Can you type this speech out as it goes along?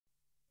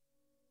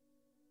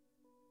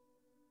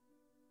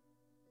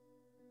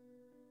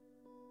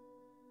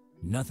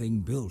Nothing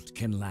built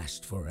can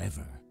last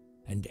forever,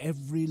 and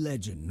every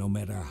legend, no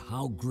matter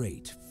how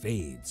great,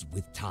 fades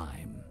with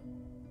time.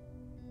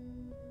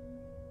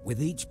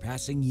 With each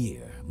passing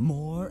year,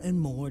 more and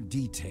more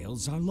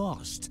details are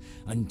lost,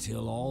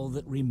 until all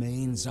that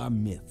remains are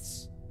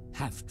myths,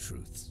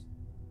 half-truths.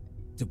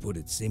 To put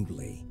it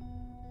simply,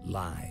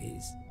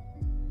 lies.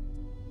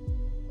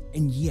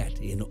 And yet,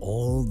 in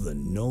all the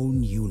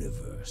known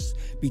universe,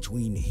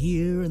 between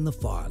here and the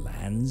far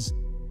lands,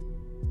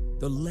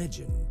 the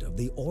legend of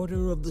the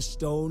Order of the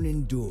Stone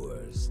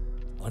endures,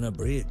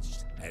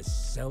 unabridged as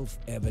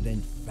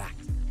self-evident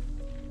fact.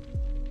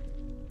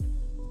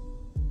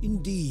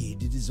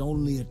 Indeed, it is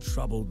only a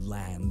troubled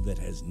land that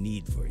has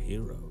need for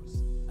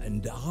heroes,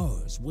 and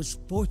ours was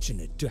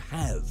fortunate to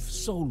have,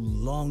 so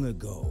long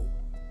ago,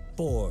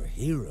 4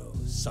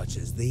 heroes such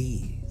as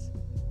these.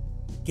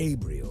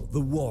 Gabriel, the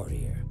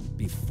warrior,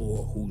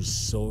 before whose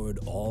sword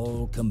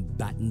all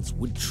combatants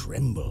would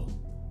tremble.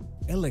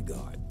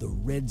 Eligard, the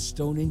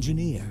redstone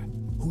engineer,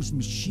 whose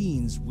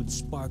machines would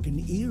spark an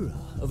era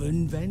of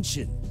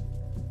invention.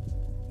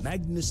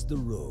 Magnus the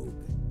rogue,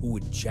 who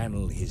would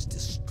channel his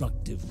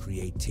destructive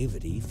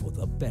creativity for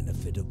the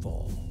benefit of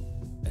all.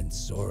 And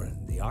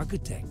Soren, the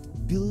architect,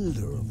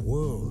 builder of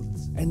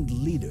worlds, and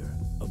leader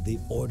of the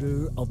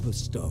Order of the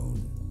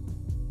Stone.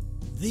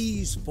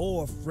 These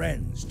 4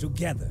 friends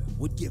together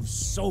would give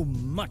so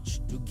much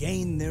to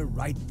gain their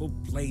rightful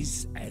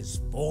place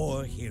as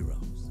 4 heroes.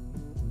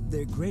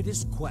 Their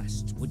greatest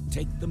quest would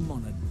take them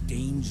on a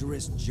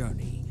dangerous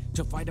journey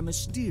to fight a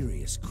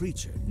mysterious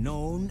creature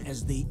known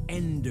as the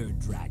Ender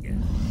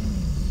Dragon.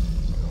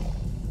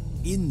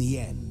 In the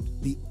end,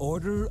 the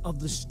Order of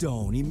the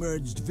Stone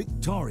emerged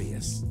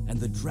victorious, and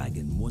the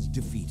dragon was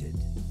defeated.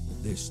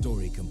 Their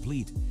story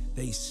complete,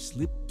 they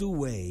slipped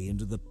away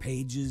into the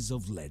pages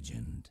of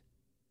legend.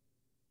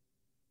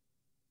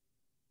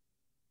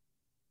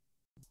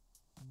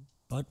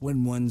 But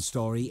when one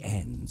story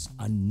ends,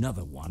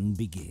 another one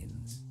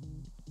begins.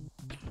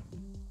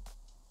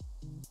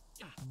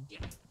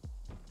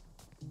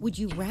 Would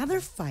you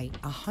rather fight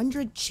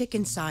 100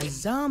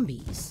 chicken-sized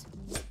zombies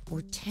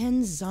or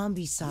 10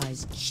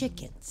 zombie-sized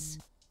chickens?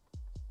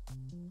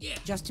 Yeah.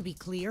 Just to be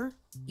clear,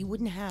 you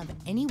wouldn't have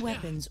any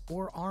weapons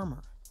or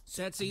armor.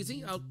 So that's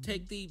easy. I'll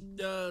take the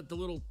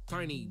little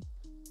tiny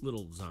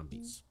little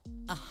zombies.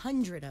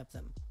 100 of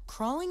them,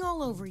 crawling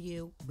all over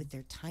you with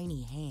their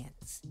tiny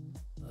hands.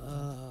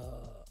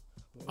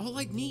 All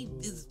I need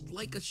is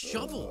like a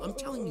shovel. I'm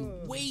telling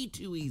you, way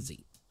too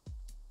easy.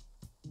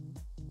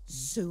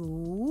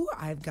 So,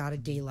 I've got a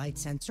daylight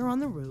sensor on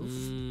the roof.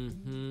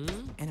 Mm-hmm.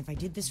 And if I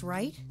did this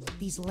right,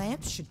 these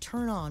lamps should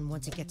turn on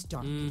once it gets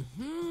dark.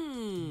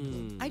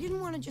 Mm-hmm. I didn't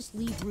want to just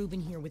leave Ruben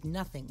here with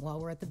nothing while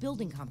we're at the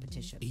building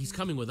competition. He's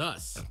coming with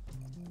us.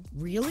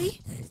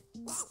 Really?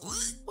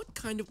 What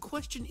kind of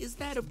question is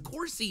that? Of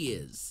course he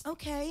is.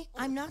 Okay,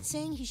 I'm not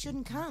saying he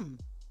shouldn't come.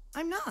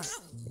 I'm not.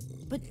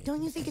 But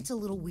don't you think it's a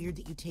little weird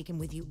that you take him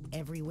with you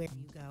everywhere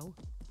you go?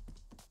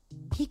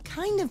 He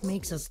kind of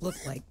makes us look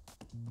like,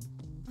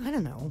 I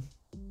don't know,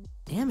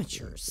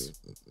 amateurs.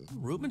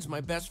 Ruben's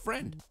my best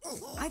friend.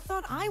 I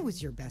thought I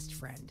was your best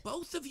friend.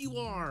 Both of you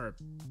are.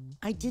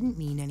 I didn't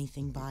mean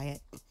anything by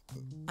it.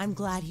 I'm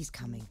glad he's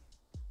coming.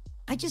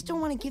 I just don't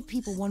want to give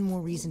people one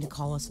more reason to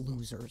call us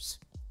losers.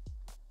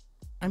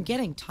 I'm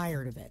getting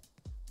tired of it.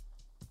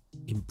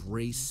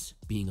 Embrace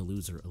being a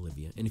loser,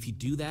 Olivia. And if you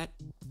do that,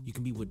 you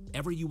can be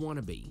whatever you want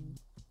to be.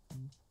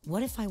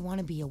 What if I want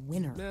to be a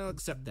winner? I'll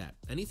accept that.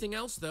 Anything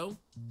else, though?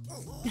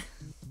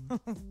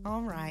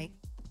 All right.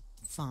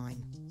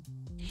 Fine.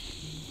 Did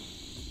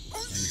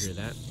you hear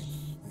that?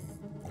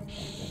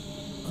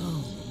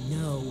 Oh,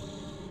 no.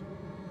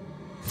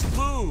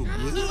 Boom!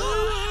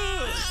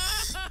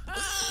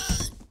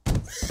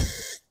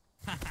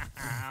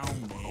 Oh,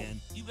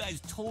 man. You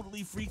guys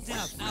totally freaked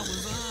out. I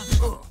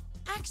was on.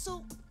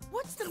 Axel,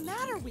 what's the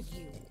matter with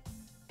you?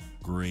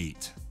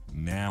 Great.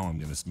 Now I'm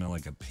gonna smell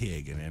like a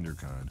pig in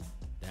EnderCon.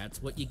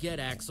 That's what you get,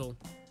 Axel.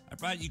 I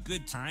brought you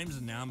good times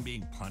and now I'm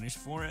being punished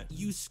for it?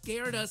 You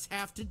scared us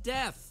half to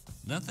death.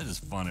 Nothing is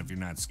fun if you're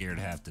not scared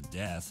half to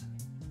death.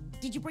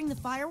 Did you bring the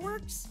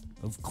fireworks?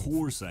 Of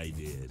course I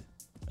did.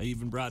 I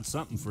even brought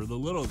something for the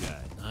little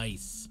guy.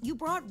 Nice. You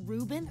brought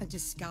Ruben a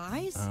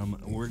disguise?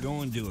 We're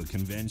going to a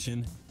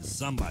convention.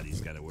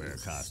 Somebody's gotta wear a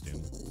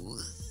costume.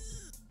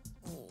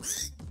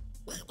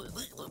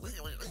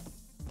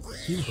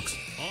 He looks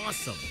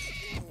awesome.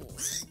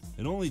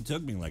 It only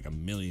took me like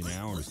 1,000,000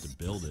 hours to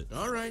build it.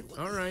 All right,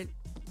 all right.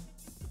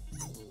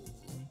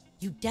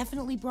 You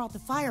definitely brought the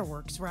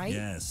fireworks, right?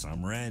 Yes,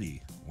 I'm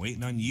ready.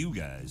 Waiting on you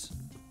guys.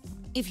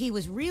 If he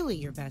was really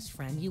your best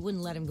friend, you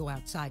wouldn't let him go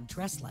outside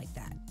dressed like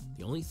that.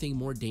 The only thing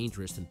more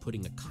dangerous than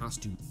putting a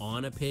costume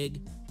on a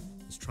pig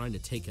is trying to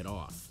take it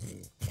off.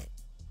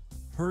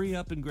 Hurry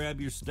up and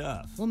grab your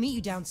stuff. We'll meet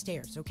you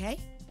downstairs, okay?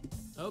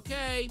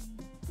 Okay.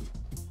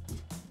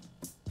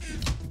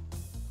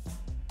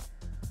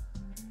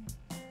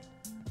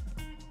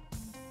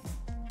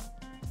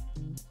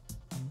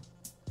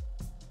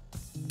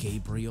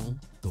 Gabriel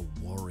the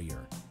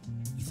warrior.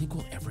 You think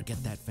we'll ever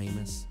get that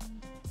famous?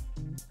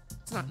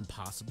 It's not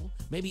impossible.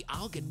 Maybe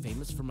I'll get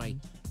famous for my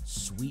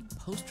sweet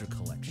poster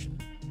collection.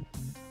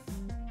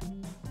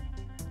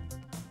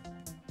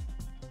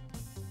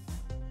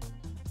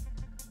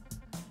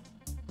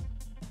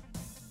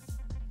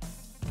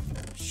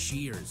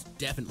 Shears,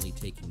 definitely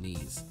taking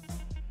these.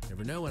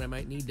 Never know when I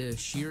might need to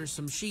shear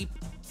some sheep.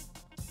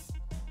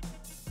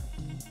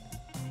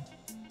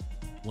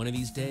 One of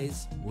these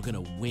days, we're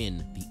gonna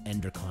win the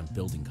EnderCon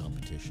building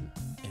competition.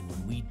 And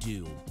when we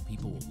do,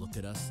 people will look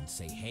at us and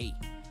say, hey,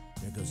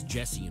 there goes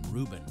Jesse and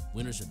Ruben,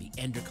 winners of the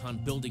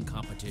EnderCon building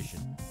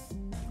competition.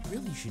 We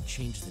really should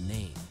change the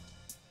name.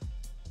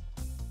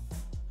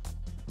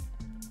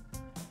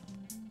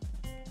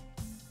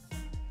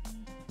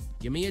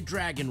 Give me a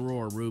dragon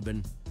roar,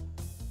 Ruben.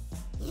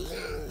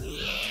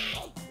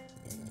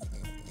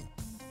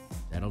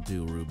 That'll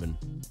do, Ruben.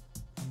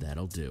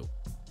 That'll do.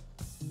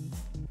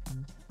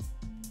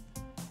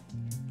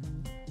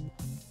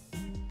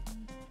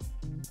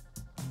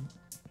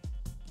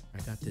 I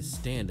got this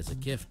stand as a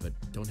gift, but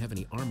don't have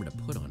any armor to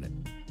put on it.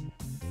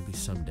 Maybe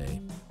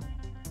someday.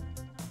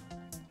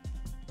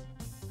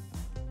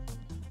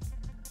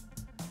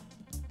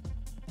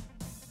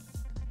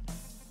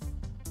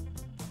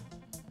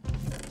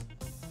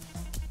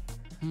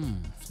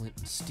 Flint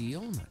and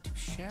steel, not too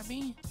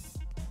shabby.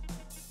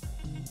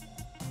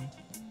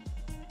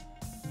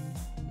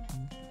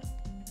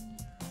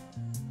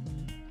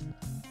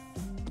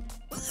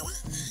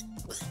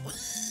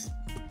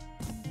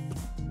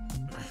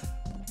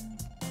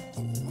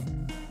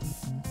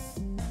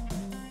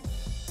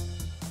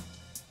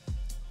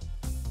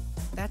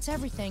 That's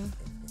everything.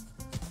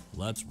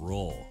 Let's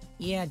roll.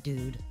 Yeah,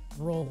 dude.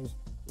 Roll.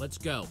 Let's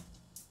go.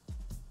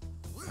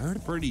 I heard a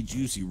pretty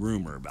juicy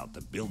rumor about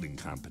the building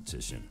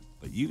competition,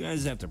 but you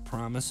guys have to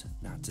promise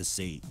not to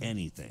say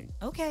anything.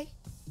 Okay.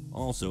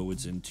 Also,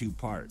 it's in 2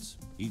 parts,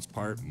 each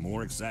part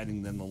more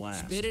exciting than the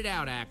last. Spit it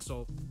out,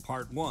 Axel.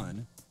 Part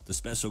 1, the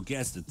special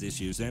guest at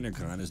this year's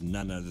EnderCon is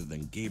none other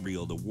than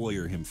Gabriel the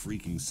warrior him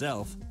freaking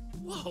self.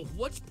 Whoa,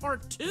 what's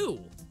part 2?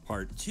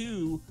 Part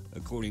 2,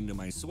 according to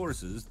my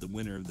sources, the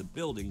winner of the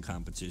building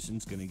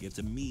competition's gonna get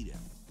to meet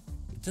him.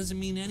 It doesn't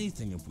mean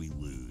anything if we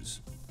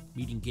lose.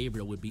 Meeting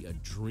Gabriel would be a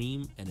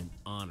dream and an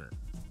honor.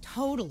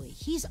 Totally.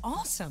 He's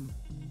awesome.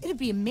 It'd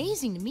be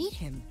amazing to meet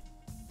him.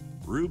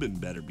 Ruben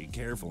better be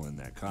careful in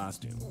that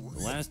costume.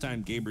 The last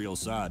time Gabriel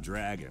saw a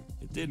dragon,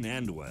 it didn't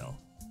end well.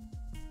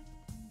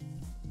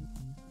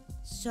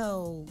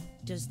 So,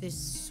 does this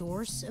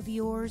source of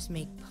yours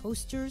make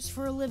posters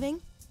for a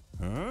living?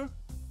 Huh?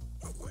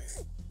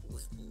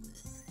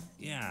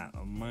 Yeah,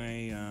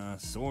 my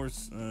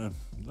source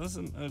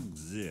doesn't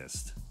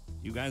exist.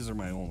 You guys are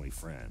my only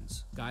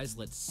friends. Guys,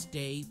 let's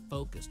stay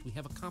focused. We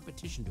have a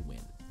competition to win.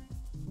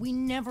 We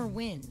never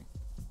win.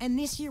 And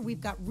this year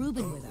we've got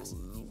Ruben with us.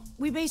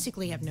 We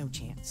basically have no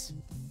chance.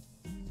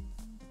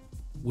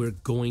 We're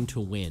going to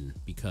win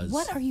because...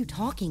 What are you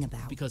talking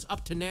about? Because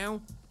up to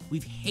now,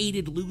 we've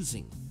hated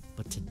losing.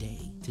 But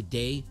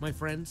today, my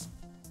friends,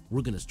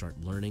 we're gonna start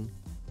learning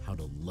how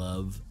to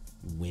love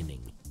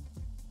winning.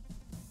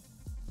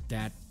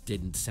 That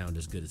didn't sound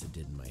as good as it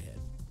did in my head.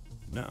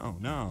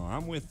 No,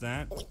 I'm with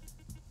that.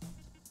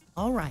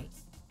 All right.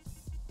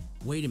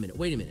 Wait a minute.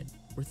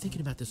 We're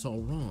thinking about this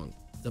all wrong.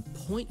 The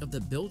point of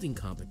the building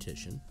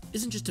competition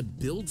isn't just to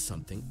build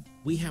something.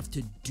 We have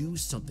to do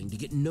something to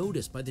get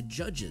noticed by the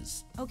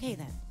judges. Okay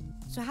then.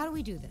 So how do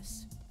we do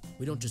this?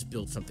 We don't just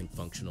build something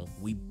functional,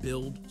 we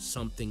build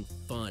something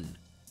fun.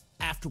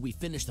 After we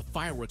finish the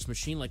fireworks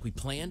machine like we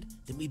planned,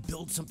 then we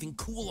build something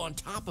cool on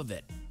top of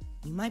it.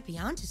 You might be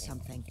onto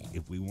something.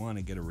 If we want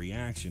to get a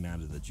reaction out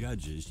of the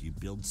judges, you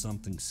build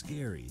something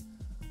scary.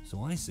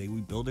 So I say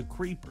we build a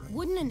creeper.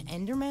 Wouldn't an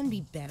Enderman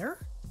be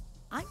better?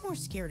 I'm more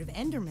scared of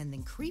Endermen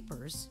than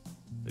creepers.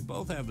 They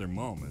both have their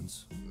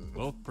moments.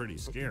 Both pretty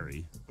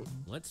scary.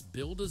 Let's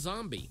build a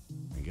zombie.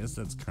 I guess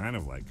that's kind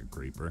of like a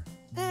creeper.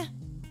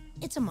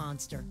 It's a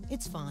monster.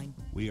 It's fine.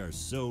 We are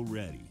so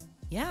ready.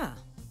 Yeah.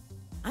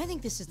 I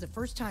think this is the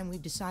first time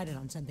we've decided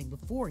on something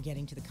before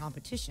getting to the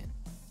competition.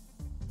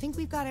 Think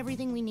we've got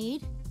everything we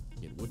need?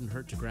 It wouldn't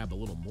hurt to grab a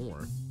little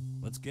more.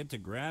 Let's get to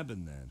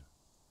grabbing then.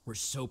 We're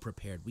so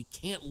prepared. We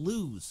can't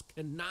lose.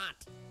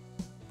 Cannot.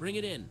 Bring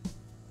it in.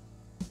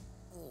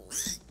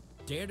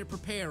 Dare to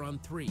prepare on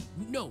 3.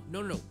 No.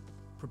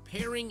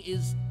 Preparing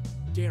is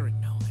daring.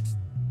 No,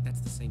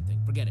 that's the same thing.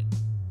 Forget it.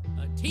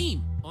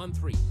 Team on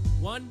 3.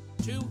 1,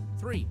 2,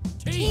 3.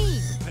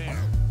 Team! Prepare.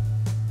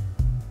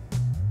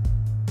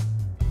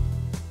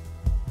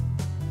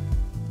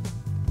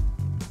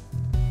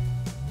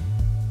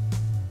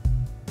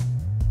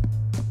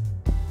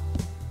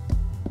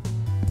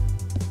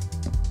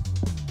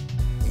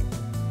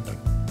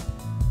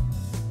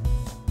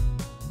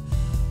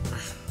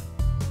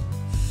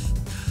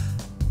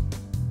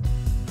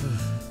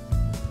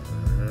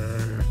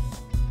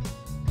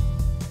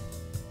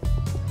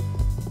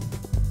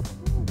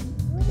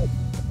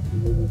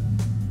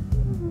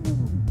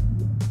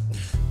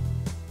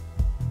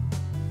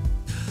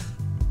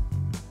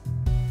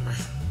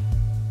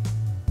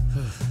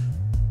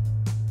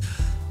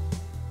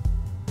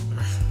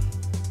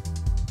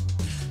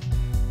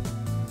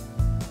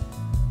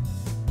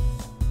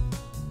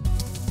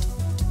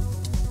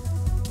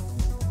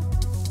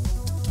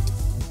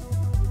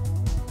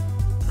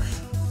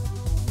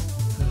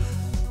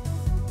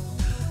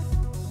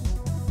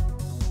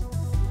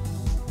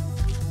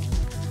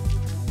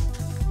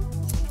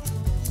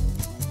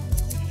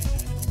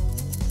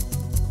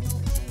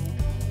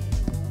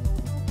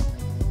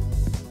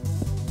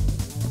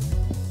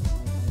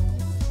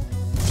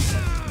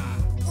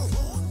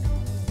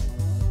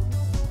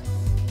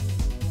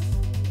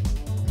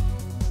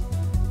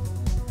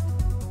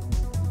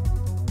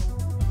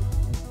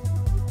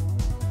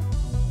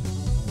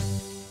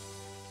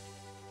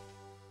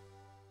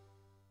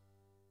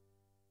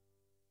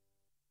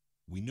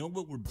 We know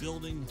what we're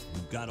building.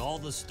 We've got all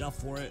the stuff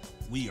for it.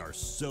 We are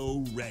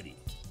so ready.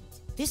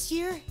 This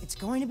year, it's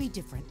going to be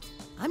different.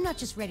 I'm not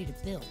just ready to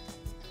build.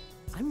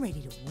 I'm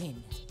ready to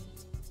win.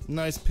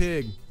 Nice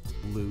pig,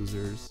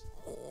 losers.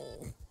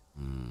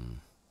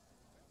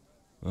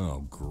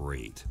 Oh,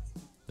 great.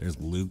 There's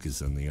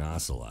Lucas and the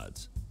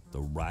Ocelots.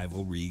 The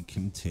rivalry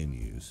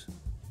continues.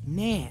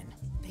 Man,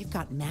 they've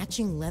got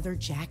matching leather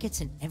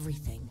jackets and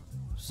everything.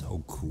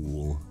 So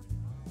cool.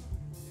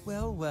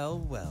 Well, well,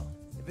 well.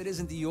 If it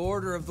isn't the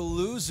order of the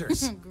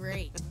losers.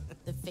 Great.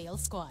 The fail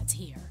squad's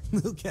here.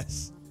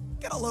 Lucas,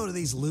 get a load of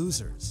these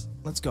losers.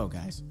 Let's go,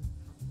 guys.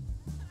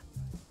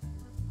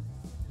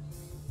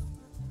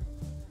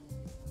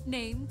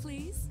 Name,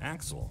 please?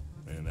 Axel,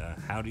 and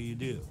how do you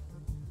do?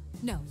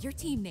 No, your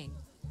team name.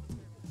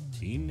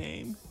 Team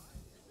name?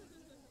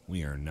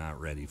 We are not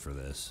ready for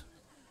this.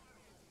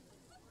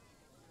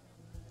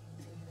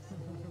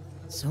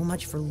 So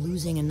much for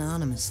losing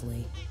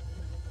anonymously.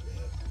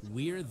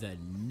 We're the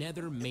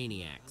Nether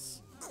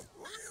Maniacs.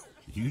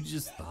 You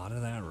just thought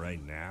of that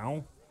right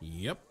now?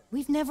 Yep.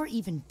 We've never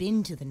even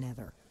been to the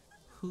Nether.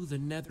 Who the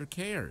Nether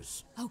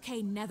cares?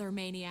 Okay, Nether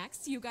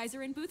Maniacs, you guys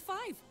are in booth 5.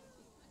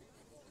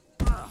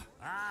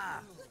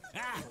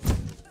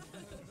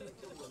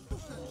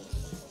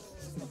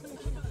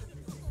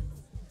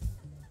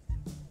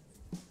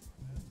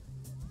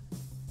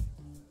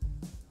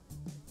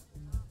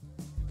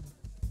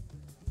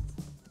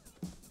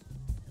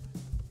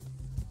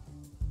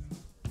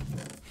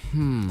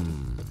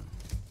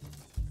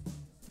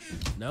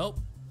 Nope.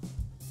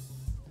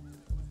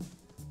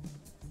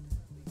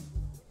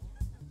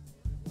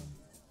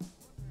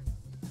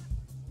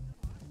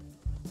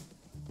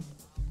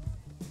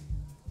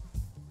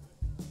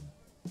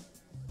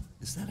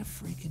 Is that a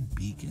freaking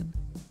beacon?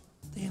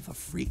 They have a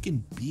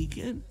freaking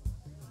beacon?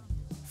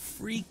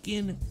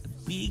 Freaking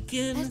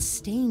beacon? That's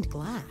stained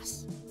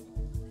glass.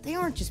 They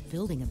aren't just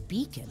building a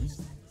beacon.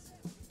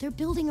 They're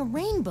building a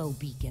rainbow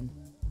beacon.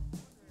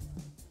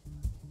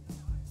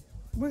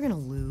 We're gonna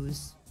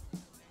lose.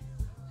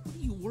 What are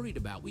you worried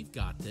about? We've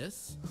got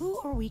this. Who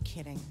are we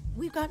kidding?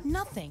 We've got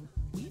nothing.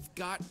 We've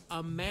got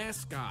a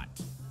mascot.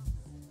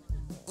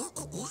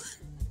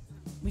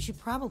 We should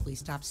probably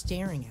stop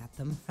staring at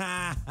them.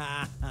 Ha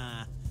ha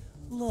ha.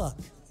 Look,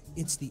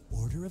 it's the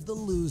order of the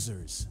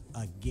losers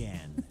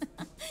again.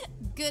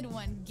 Good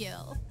one,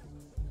 Gil.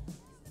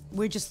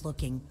 We're just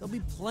looking. There'll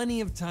be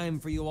plenty of time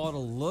for you all to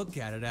look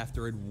at it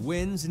after it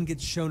wins and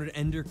gets shown at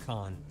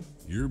EnderCon.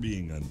 You're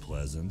being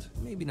unpleasant.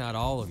 Maybe not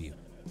all of you.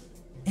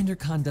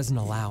 EnderCon doesn't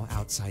allow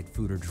outside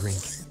food or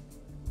drink.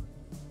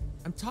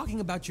 I'm talking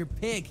about your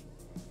pig.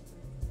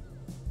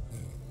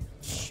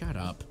 Shut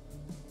up.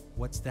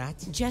 What's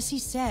that? Jesse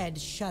said,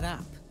 shut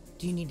up.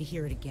 Do you need to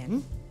hear it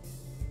again?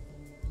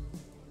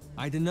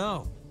 I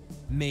dunno.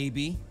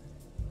 Maybe.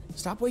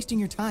 Stop wasting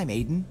your time,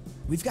 Aiden.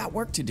 We've got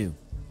work to do.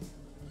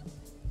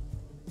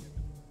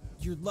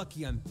 You're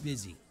lucky I'm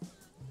busy.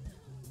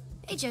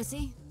 Hey,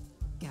 Josie.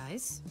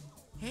 Guys,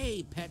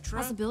 Hey, Petra.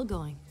 how's the build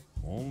going?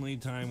 Only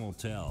time will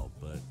tell,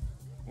 but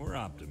we're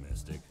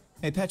optimistic.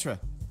 Hey, Petra.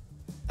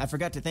 I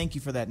forgot to thank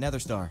you for that nether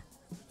star.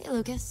 Hey,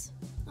 Lucas.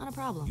 Not a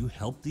problem. You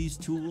help these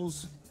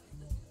tools?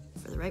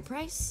 For the right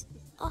price,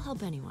 I'll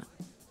help anyone.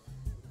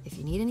 If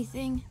you need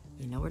anything,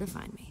 you know where to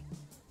find me.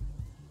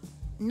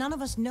 None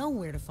of us know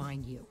where to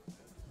find you.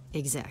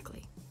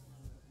 Exactly.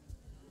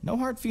 No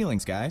hard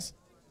feelings, guys.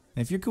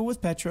 If you're cool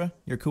with Petra,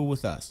 you're cool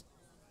with us.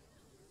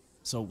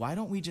 So why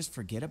don't we just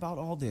forget about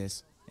all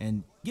this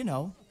and, you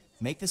know,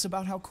 make this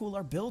about how cool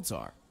our builds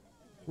are?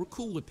 We're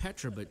cool with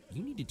Petra, but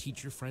you need to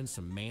teach your friend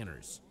some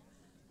manners.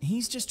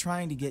 He's just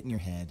trying to get in your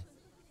head.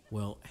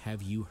 Well,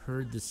 have you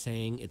heard the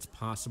saying, it's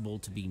possible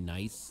to be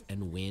nice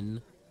and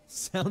win?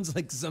 Sounds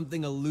like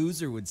something a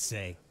loser would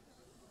say.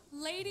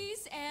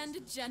 Ladies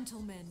and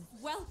gentlemen,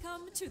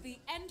 welcome to the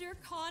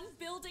EnderCon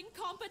building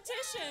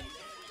competition.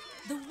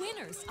 The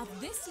winners of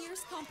this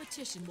year's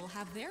competition will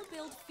have their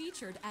build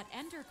featured at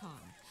EnderCon.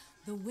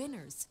 The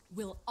winners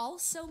will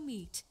also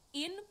meet,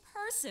 in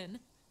person,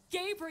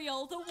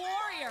 Gabriel the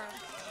Warrior.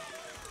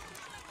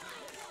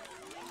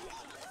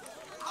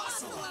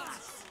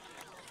 Ocelots!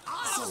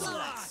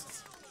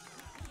 Ocelots!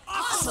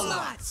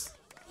 Ocelots!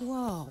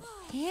 Whoa,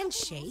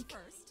 handshake?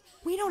 First,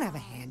 We don't have a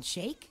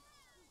handshake.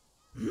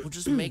 We'll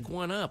just make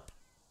one up.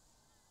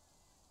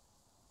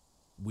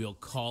 We'll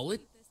call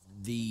it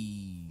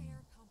the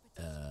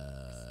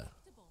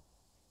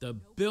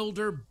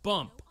Builder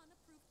Bump. no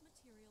unapproved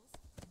materials,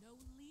 no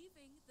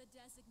leaving the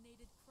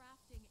designated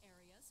crafting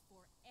areas for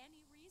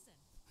any reason.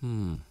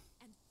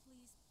 And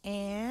please,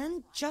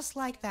 And just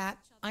like that,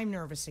 I'm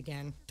nervous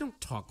again. Don't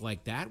talk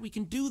like that. We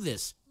can do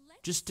this.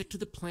 Just stick to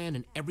the plan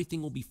and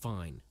everything will be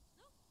fine.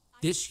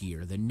 This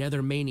year, the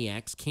Nether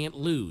Maniacs can't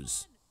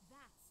lose.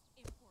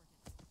 that's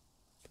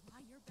important. Try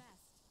your best.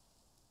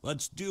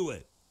 Let's do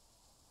it.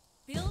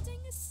 Building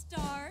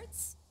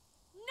starts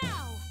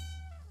now.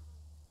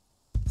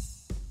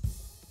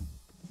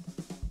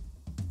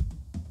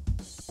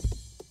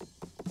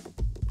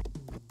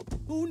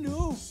 Oh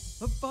no!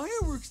 A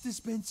fireworks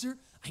dispenser?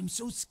 I'm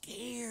so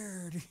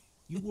scared.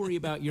 You worry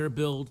about your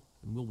build,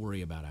 and we'll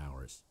worry about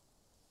ours.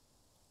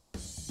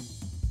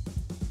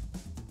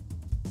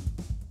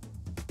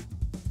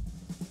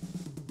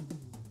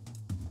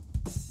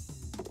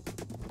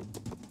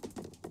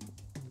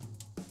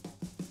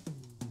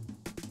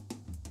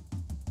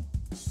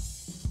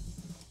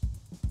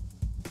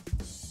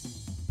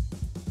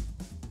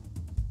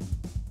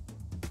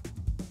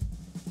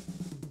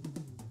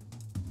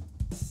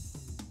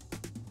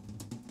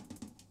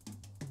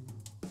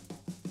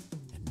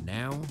 And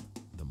now,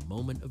 the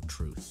moment of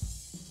truth.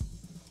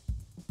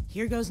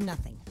 Here goes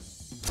nothing.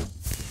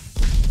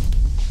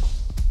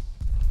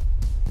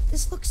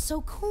 This looks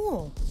so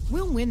cool.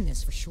 We'll win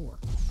this for sure.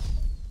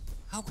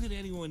 How could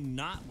anyone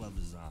not love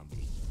a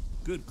zombie?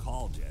 Good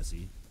call,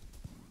 Jesse.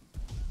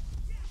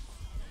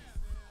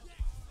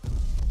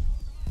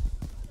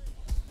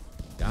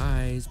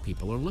 Guys,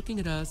 people are looking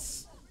at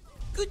us.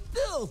 Good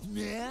build,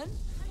 man.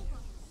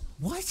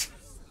 What?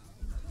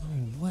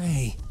 No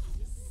way.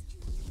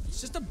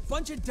 It's just a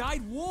bunch of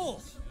dyed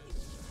wool.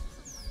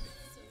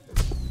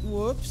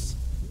 Whoops.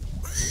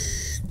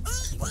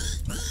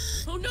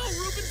 Oh no,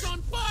 Ruben's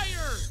on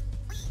fire!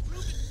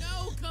 Ruben,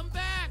 no, come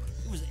back!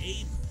 It was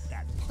Aiden,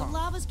 that The punk.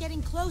 lava's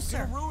getting closer.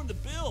 Gonna ruin the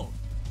build.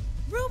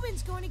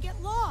 Ruben's going to get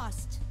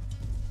lost.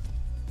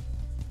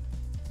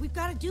 We've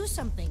got to do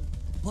something.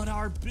 But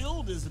our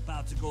build is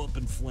about to go up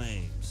in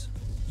flames.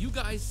 You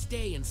guys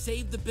stay and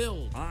save the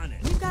build. On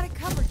it. We've got it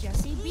covered,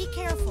 Jesse. Be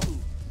careful.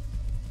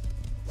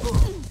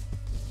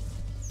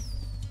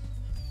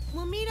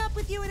 We'll meet up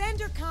with you at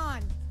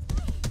EnderCon.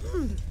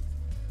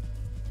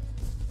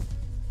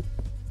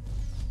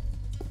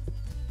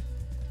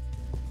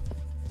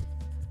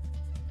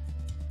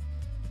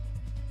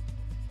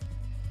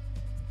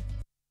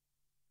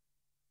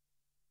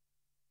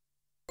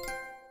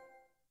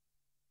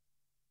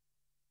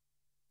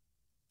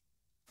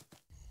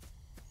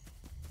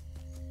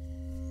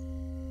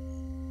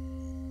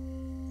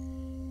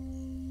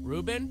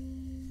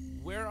 Ruben,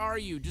 where are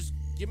you? Just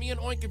give me an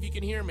oink if you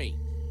can hear me.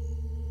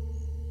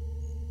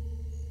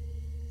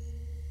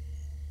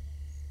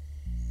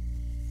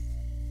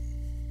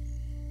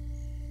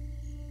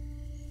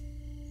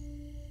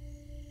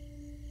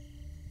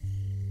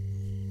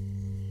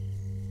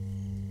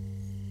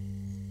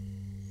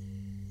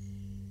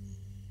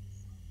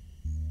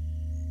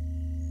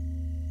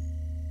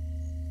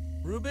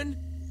 Ruben?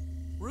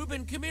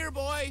 Ruben, come here,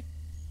 boy!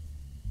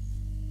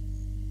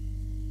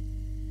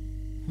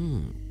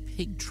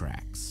 Pig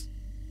tracks.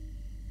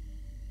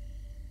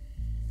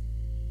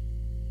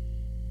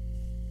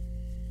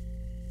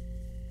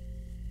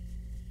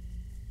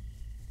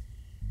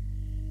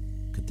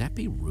 Could that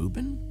be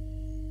Ruben?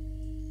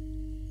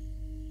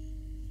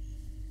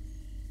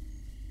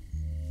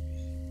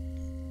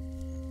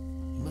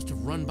 He must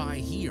have run by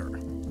here.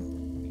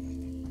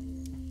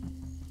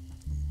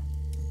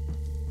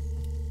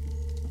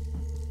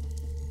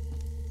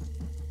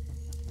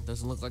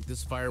 Doesn't look like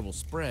this fire will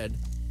spread.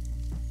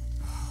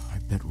 I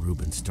bet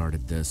Ruben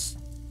started this.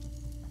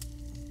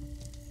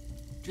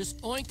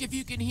 Just oink if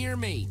you can hear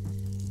me.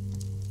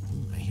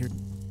 I hear...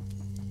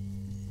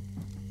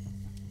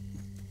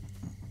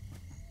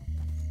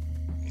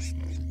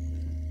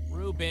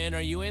 Ruben,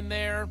 are you in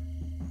there?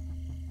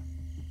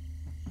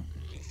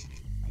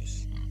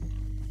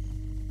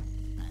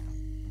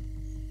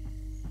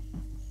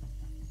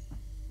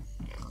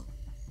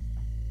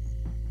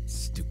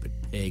 Stupid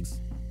pigs.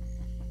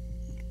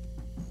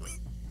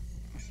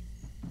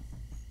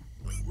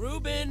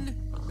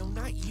 Ruben! No,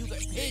 not you, the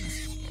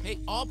pigs. Hey,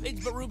 all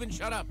pigs but Ruben,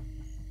 shut up.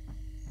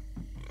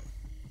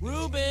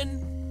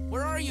 Ruben!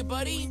 Where are you,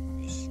 buddy?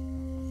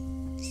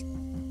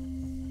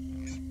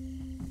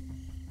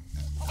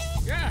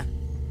 Yeah!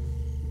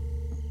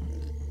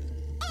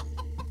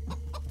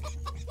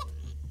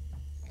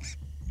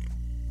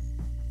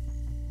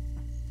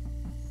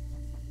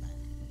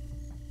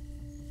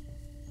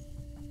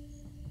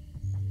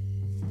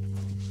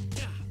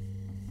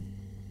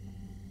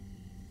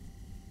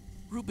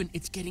 Ruben,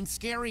 it's getting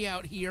scary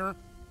out here.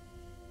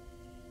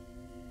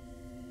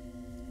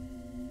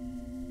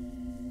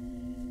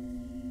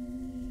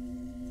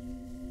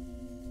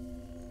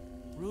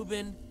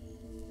 Ruben?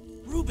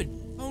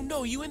 Ruben! Oh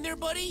no, you in there,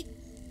 buddy?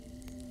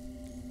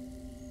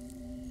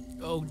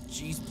 Oh,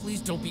 jeez, please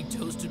don't be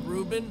toasted,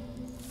 Ruben.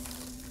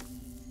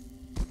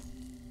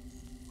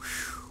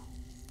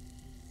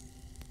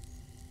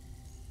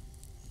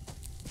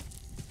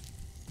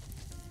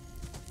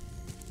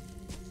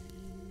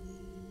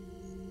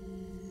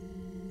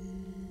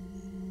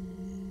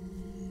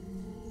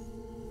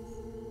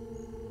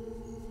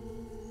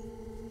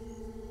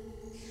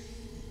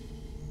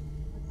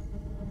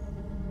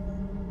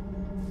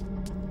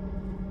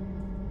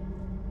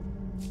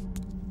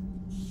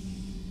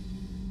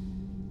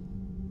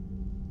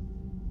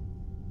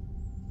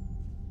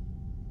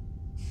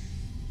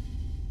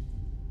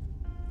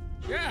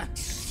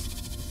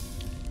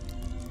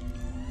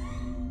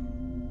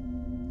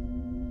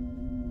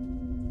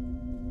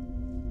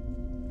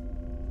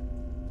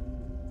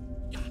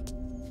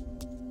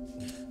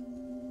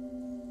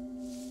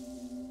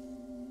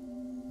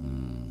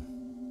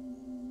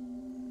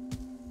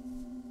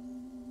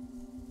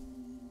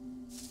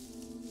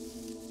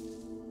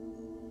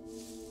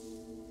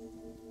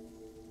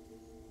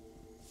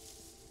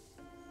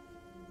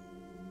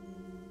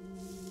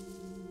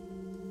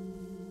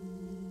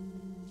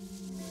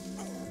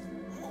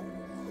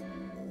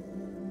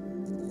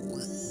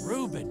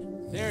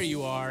 There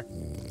you are.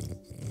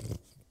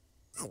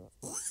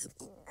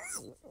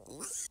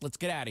 Let's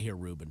get out of here,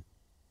 Reuben.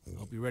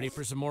 Hope you're ready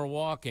for some more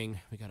walking.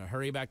 We gotta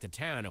hurry back to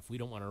town if we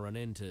don't want to run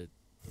into...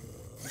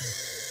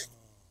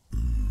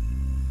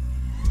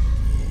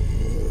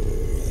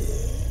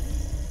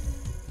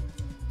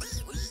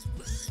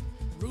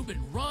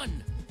 Reuben,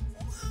 run!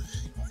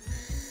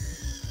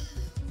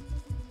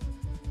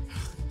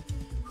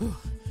 Whew.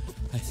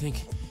 I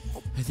think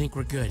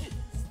we're good.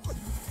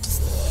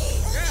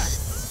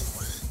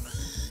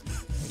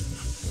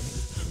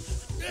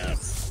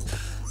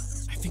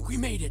 I think we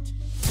made it.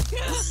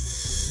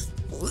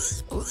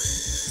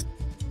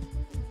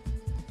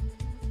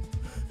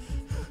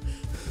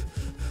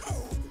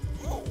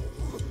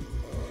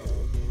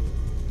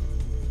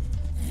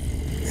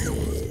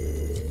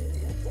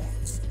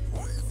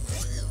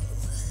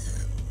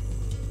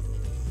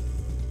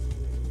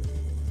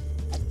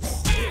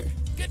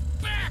 Get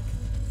back!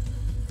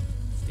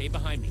 Stay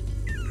behind me.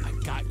 I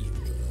got you.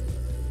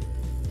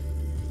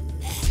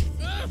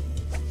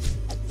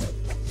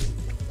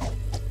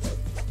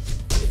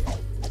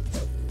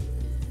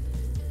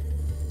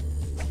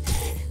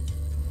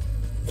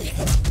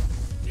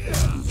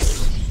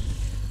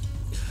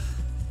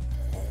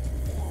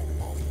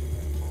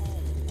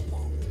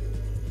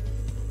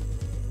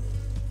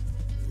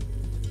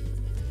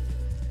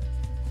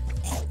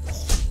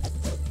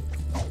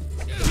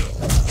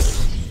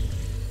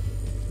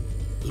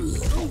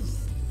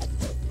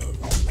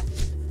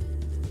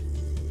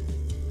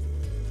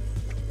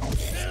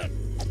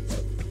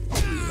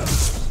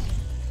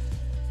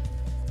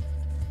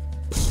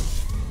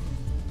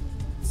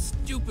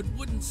 Stupid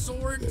wooden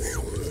sword.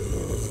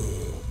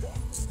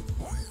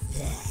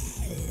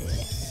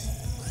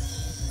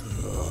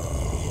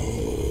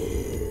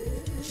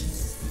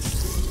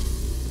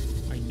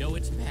 I know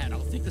it's bad. I'll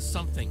think of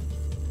something.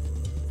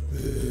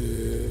 You're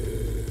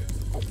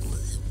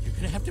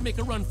gonna have to make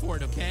a run for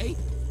it, okay?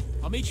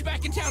 I'll meet you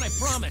back in town, I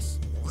promise.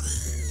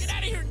 Get out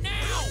of here now!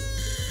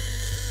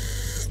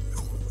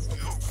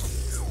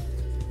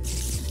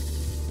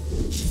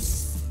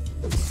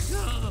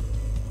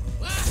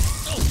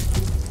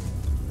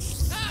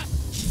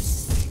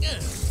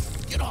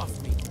 Get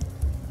off me!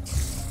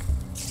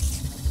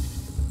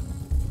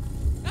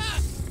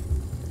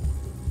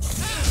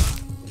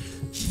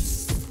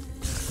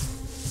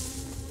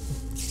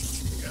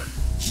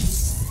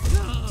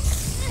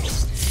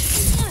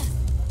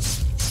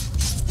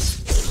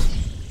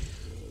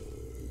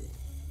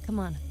 Come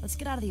on, let's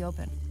get out of the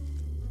open.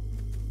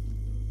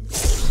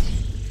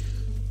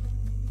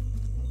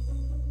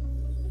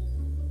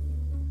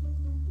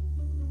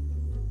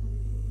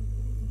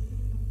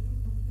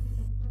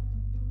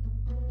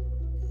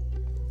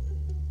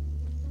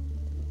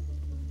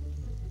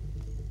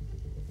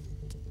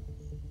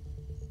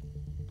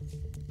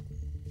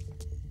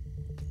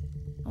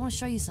 I want to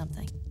show you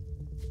something.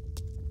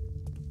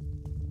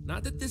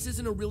 Not that this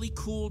isn't a really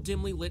cool,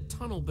 dimly lit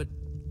tunnel, but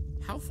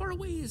how far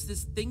away is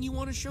this thing you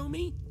want to show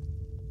me?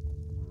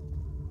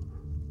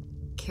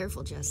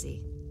 Careful,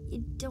 Jesse.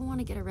 You don't want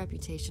to get a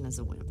reputation as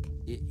a wimp.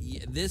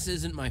 This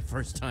isn't my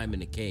first time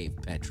in a cave,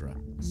 Petra.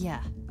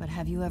 Yeah, but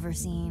have you ever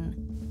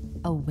seen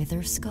a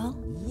wither skull?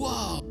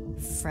 Whoa!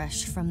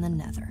 Fresh from the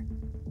nether.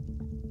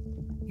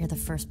 You're the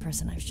first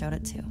person I've showed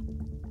it to.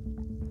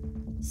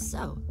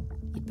 So,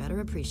 you'd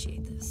better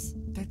appreciate this.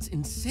 That's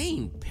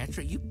insane,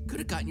 Petra. You could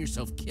have gotten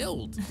yourself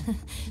killed.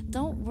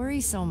 Don't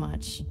worry so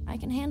much. I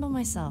can handle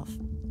myself.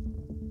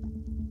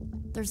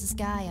 There's this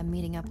guy I'm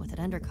meeting up with at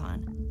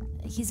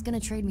EnderCon. He's gonna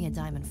trade me a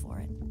diamond for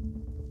it.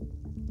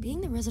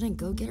 Being the resident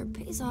go-getter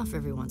pays off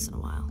every once in a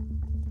while.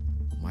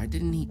 Why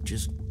didn't he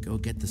just go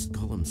get the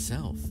skull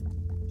himself?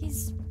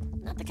 He's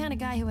not the kind of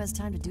guy who has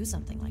time to do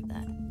something like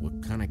that.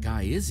 What kind of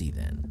guy is he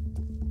then?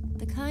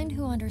 The kind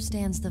who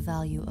understands the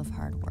value of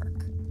hard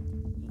work.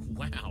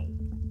 Wow.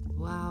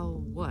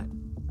 Wow, what?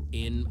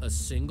 In a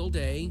single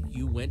day,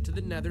 you went to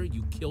the nether,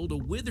 you killed a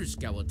wither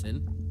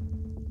skeleton.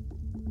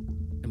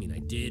 I mean, I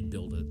did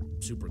build a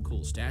super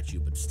cool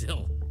statue, but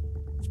still,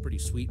 it's pretty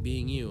sweet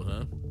being you,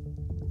 huh?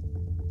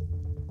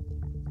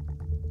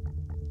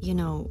 You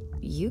know,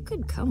 you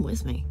could come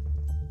with me.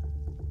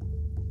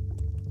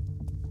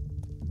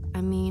 I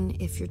mean,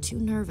 if you're too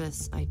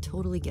nervous, I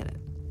totally get it.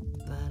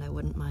 But I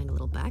wouldn't mind a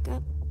little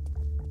backup.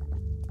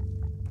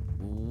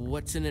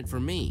 What's in it for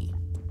me?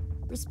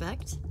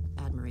 Respect,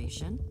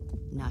 admiration,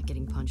 not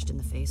getting punched in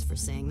the face for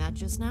saying that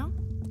just now.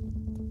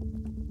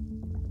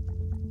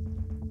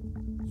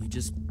 You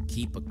just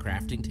keep a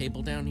crafting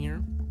table down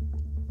here?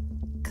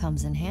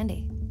 Comes in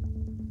handy.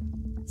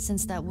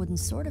 Since that wooden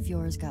sword of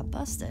yours got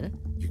busted...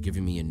 You're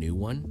giving me a new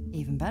one?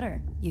 Even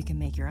better, you can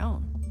make your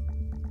own.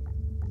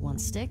 1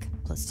 stick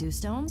plus 2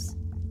 stones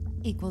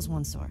equals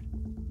 1 sword.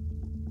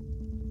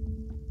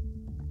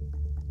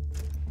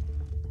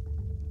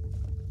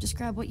 Just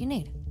grab what you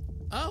need.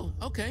 Oh,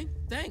 okay,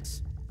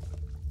 thanks.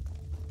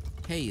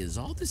 Hey, is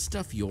all this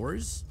stuff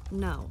yours?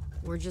 No,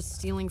 we're just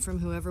stealing from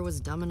whoever was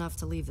dumb enough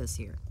to leave this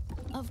here.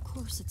 Of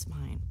course it's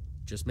mine.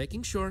 Just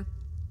making sure.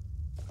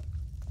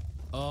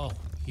 Oh,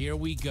 here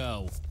we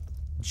go.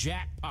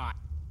 Jackpot.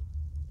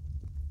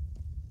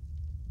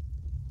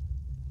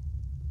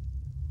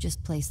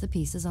 Just place the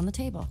pieces on the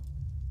table.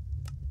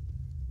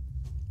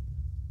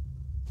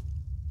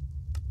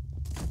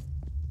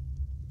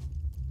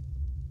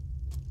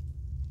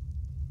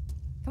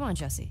 Come on,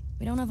 Jesse.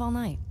 We don't have all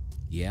night.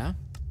 Yeah?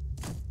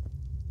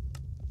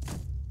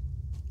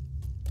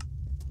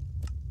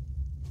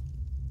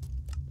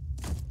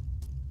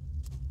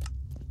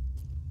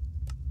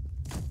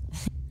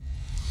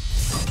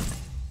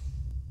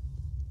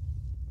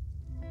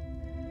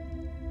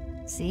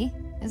 See?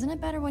 Isn't it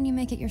better when you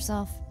make it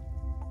yourself?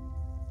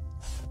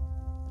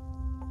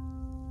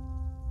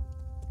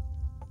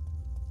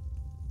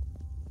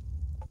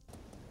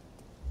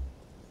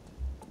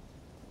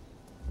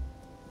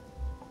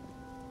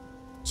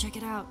 Check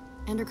it out.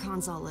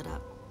 Endercon's all lit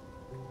up.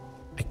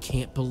 I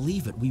can't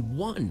believe it. We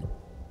won.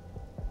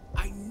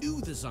 I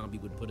knew the zombie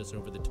would put us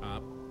over the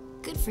top.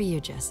 Good for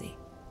you, Jesse.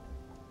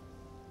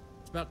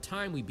 It's about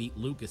time we beat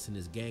Lucas and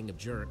his gang of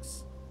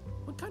jerks.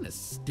 What kind of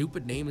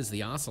stupid name is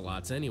the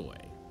Ocelots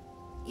anyway?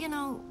 You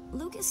know,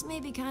 Lucas may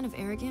be kind of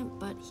arrogant,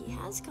 but he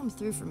has come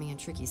through for me in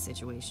tricky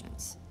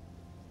situations.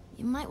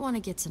 You might want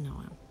to get to know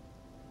him,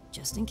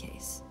 just in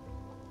case.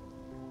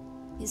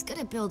 He's good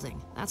at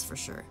building, that's for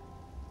sure.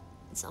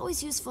 It's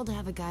always useful to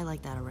have a guy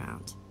like that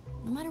around,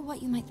 no matter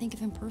what you might think of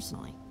him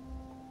personally.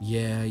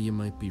 Yeah, you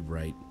might be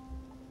right.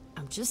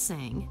 I'm just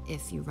saying,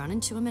 if you run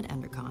into him at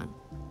EnderCon,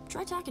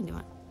 try talking to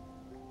him.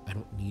 I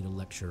don't need a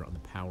lecture on the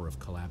power of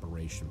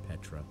collaboration,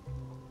 Petra.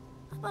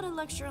 How about a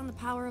lecture on the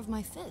power of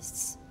my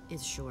fists?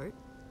 It's short,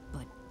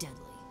 but deadly.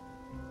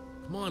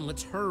 Come on,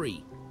 let's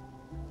hurry.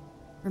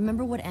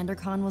 Remember what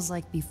EnderCon was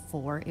like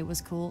before it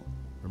was cool?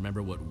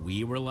 Remember what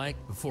we were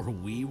like before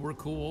we were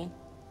cool?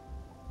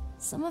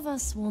 Some of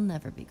us will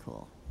never be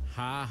cool.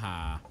 Ha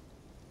ha.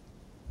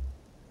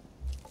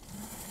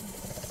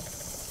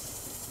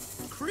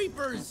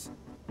 Creepers!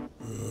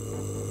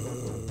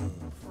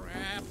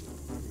 Crap.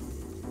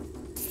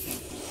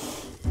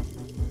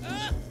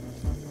 Ah!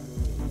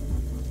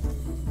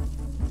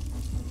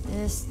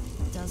 This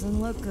doesn't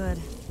look good.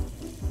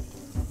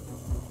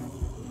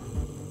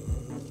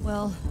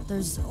 Well,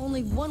 there's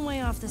only one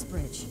way off this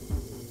bridge.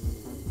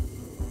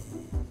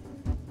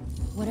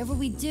 Whatever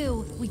we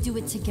do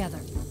it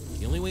together.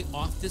 The only way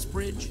off this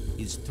bridge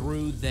is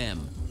through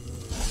them.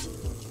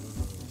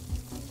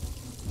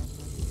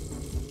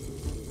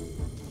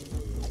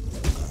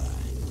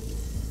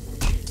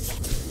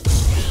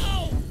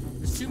 No!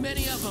 There's too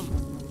many of them.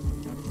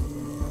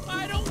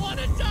 I don't want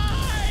to die!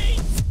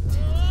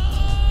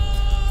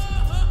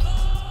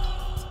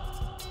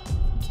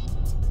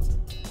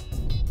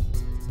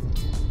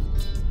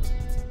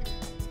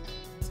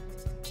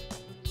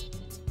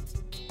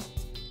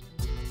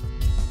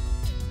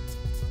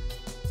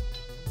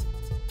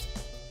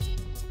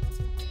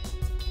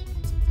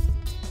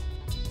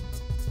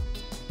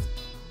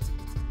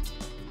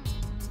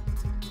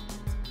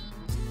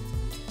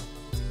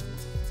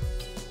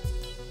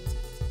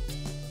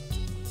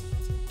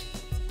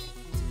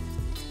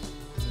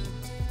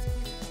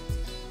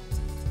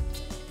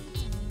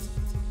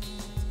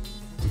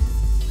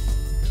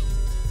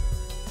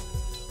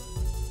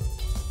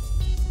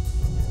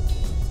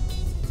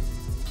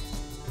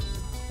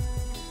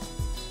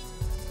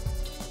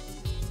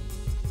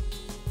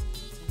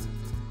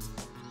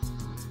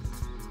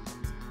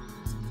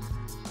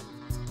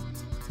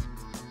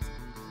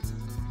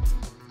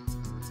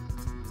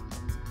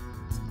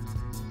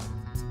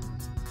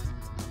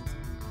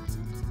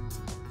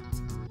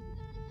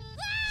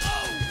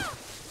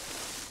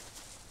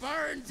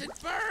 It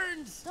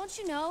burns! Don't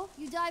you know?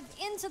 You dive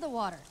into the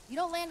water. You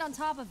don't land on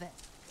top of it.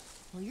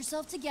 Pull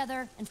yourself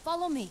together and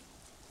follow me.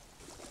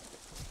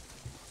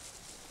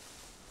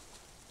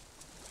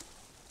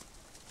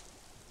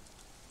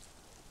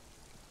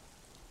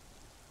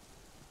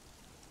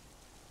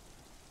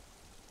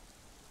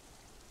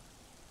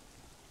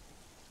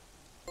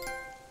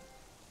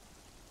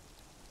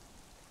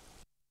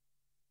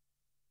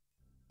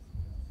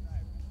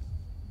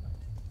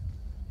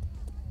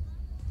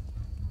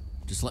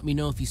 Just let me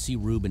know if you see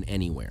Ruben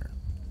anywhere.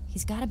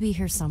 He's gotta be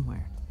here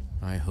somewhere.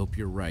 I hope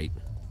you're right.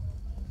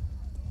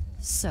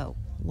 So,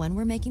 when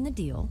we're making the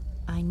deal,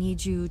 I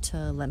need you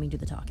to let me do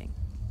the talking,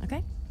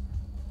 okay?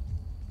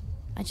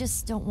 I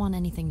just don't want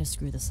anything to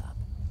screw this up.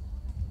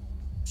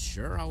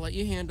 Sure, I'll let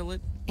you handle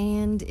it.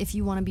 And if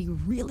you want to be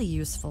really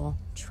useful,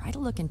 try to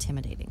look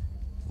intimidating.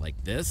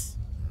 Like this?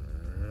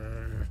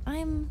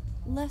 I'm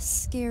less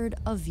scared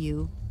of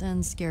you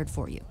than scared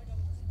for you.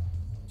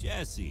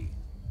 Jesse.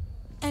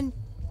 And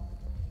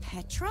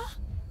Petra?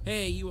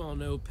 Hey, you all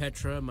know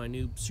Petra, my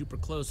new super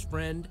close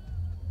friend.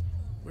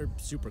 We're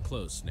super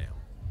close now.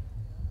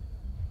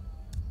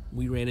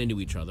 We ran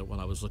into each other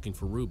while I was looking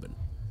for Ruben.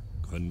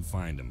 Couldn't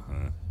find him,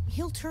 huh?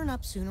 He'll turn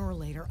up sooner or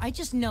later. I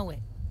just know it.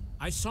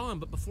 I saw him,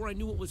 but before I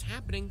knew what was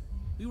happening,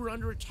 we were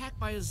under attack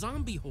by a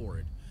zombie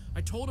horde.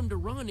 I told him to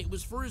run. It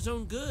was for his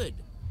own good.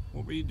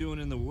 What were you doing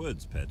in the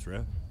woods,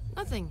 Petra?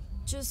 Nothing.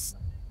 Just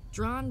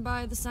drawn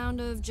by the sound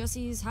of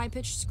Jesse's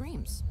high-pitched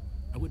screams.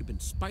 I would have been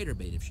spider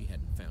bait if she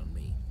hadn't found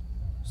me.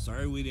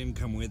 Sorry we didn't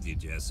come with you,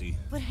 Jesse.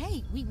 But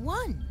hey, we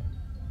won.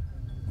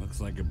 Looks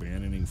like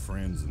abandoning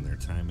friends in their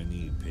time of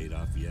need paid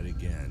off yet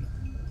again.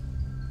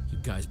 You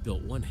guys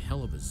built one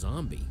hell of a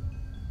zombie.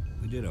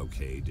 We did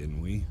okay, didn't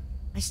we?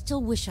 I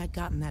still wish I'd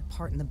gotten that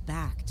part in the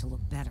back to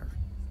look better.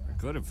 I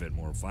could have fit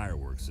more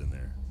fireworks in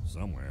there,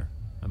 somewhere.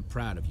 I'm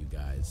proud of you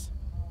guys.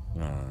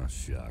 Aw,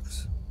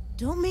 shucks.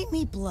 Don't make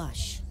me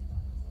blush.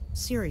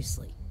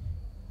 Seriously,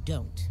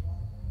 don't.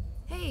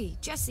 Hey,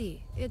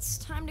 Jesse, it's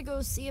time to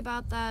go see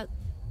about that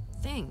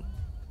thing.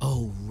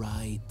 Oh,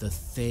 right, the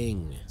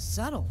thing.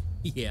 Subtle.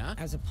 Yeah?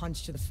 As a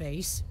punch to the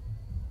face.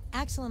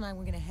 Axel and I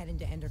were gonna head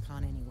into EnderCon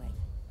anyway.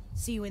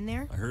 See you in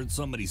there? I heard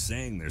somebody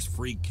saying there's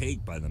free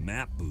cake by the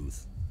map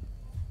booth.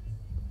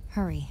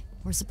 Hurry.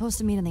 We're supposed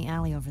to meet in the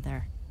alley over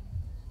there.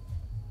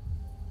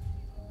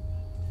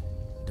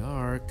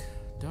 Dark,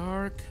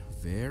 dark,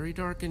 very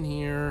dark in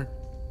here.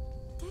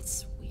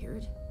 That's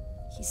weird.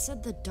 He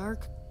said the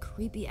dark,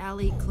 creepy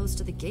alley close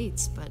to the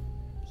gates, but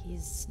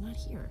he's not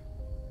here.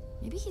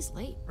 Maybe he's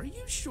late. Are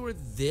you sure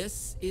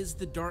this is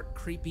the dark,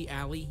 creepy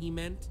alley he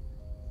meant?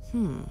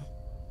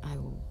 I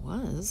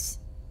was.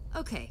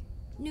 Okay,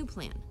 new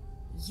plan.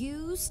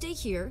 You stay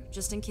here,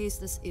 just in case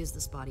this is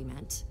the spot he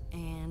meant,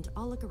 and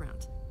I'll look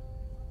around.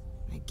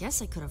 I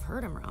guess I could have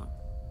heard him wrong.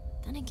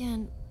 Then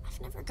again,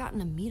 I've never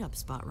gotten a meetup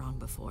spot wrong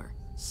before.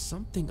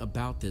 Something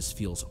about this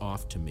feels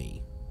off to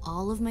me.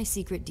 All of my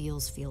secret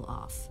deals feel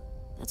off.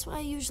 That's why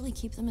I usually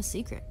keep them a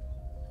secret.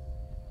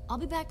 I'll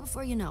be back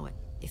before you know it.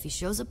 If he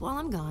shows up while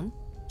I'm gone,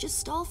 just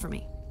stall for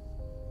me.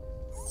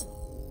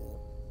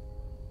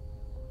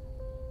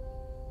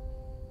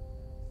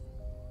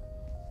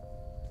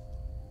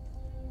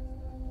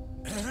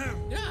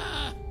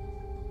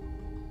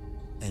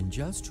 And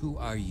just who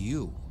are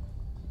you?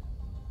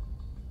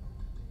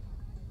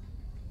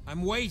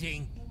 I'm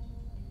waiting.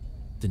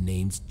 The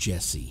name's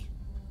Jesse.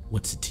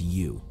 What's it to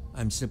you?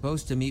 I'm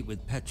supposed to meet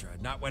with Petra,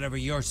 not whatever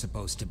you're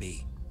supposed to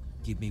be.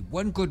 Give me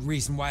one good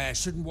reason why I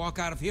shouldn't walk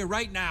out of here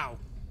right now.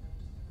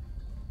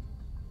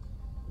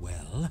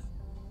 Well?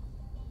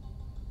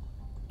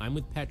 I'm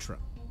with Petra.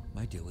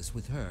 My deal is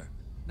with her,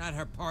 not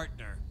her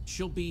partner.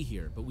 She'll be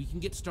here, but we can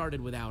get started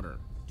without her.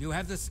 Do you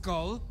have the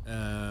skull?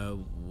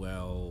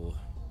 Well...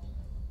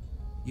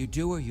 You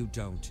do or you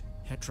don't?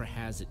 Petra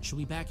has it. She'll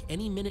be back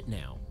any minute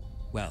now.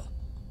 Well,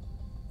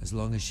 as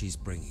long as she's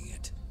bringing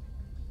it.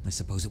 I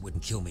suppose it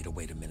wouldn't kill me to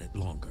wait a minute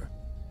longer.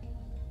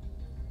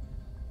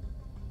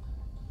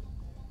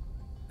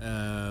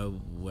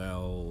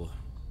 Well...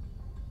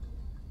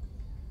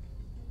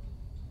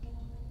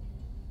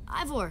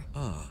 Ivor!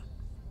 Ah,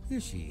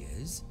 here she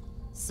is.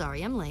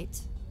 Sorry I'm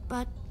late,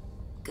 but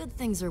good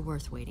things are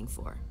worth waiting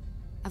for.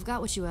 I've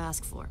got what you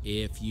asked for.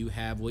 If you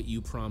have what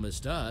you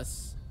promised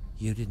us...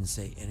 You didn't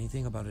say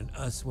anything about an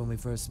us when we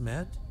first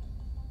met?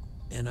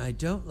 And I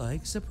don't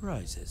like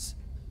surprises.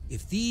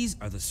 If these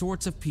are the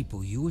sorts of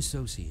people you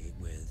associate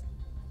with,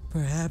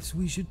 perhaps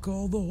we should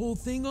call the whole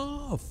thing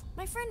off.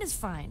 My friend is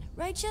fine,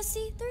 right,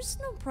 Jesse? There's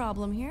no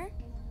problem here.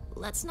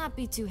 Let's not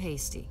be too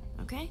hasty,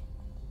 okay?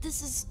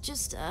 This is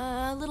just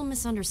a little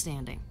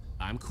misunderstanding.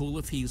 I'm cool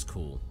if he's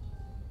cool.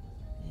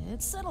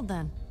 It's settled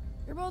then.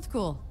 You're both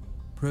cool.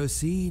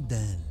 Proceed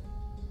then.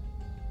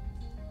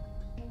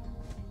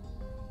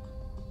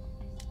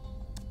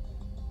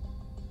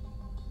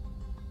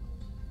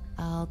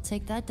 I'll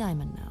take that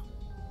diamond now.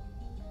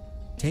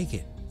 Take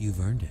it.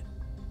 You've earned it.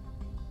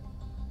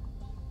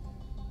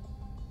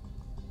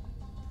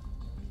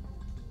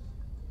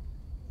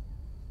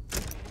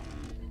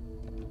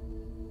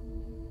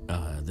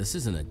 This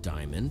isn't a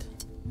diamond.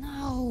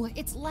 No,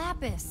 it's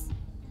lapis.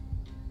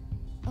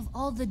 Of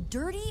all the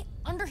dirty,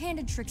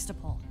 underhanded tricks to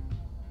pull.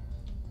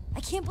 I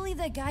can't believe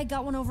that guy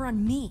got one over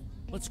on me.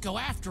 Let's go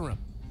after him.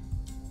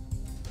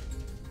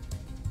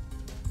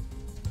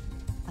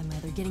 I'm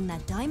either getting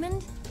that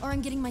diamond, or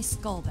I'm getting my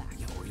skull back.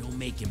 Or you'll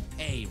make him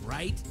pay,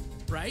 right?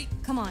 Right?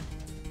 Come on.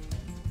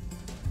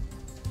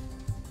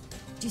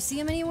 Do you see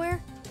him anywhere?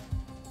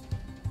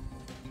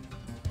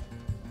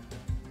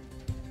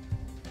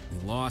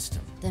 We lost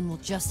him. Then we'll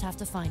just have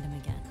to find him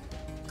again.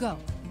 Go.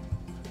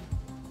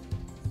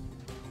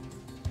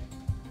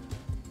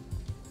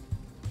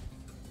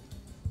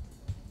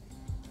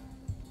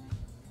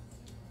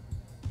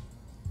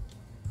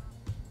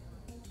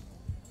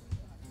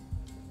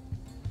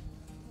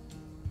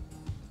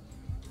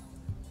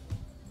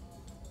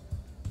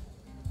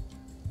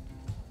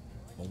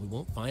 Well, we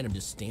won't find him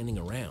just standing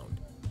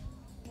around.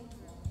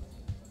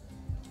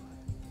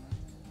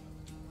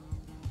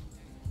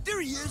 There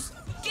he is!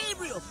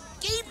 Gabriel!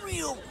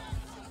 Gabriel!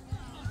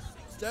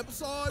 Step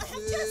aside,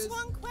 please. Just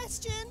one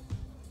question.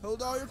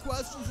 Hold all your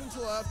questions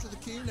until after the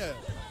keynote.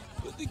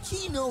 But the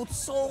keynote's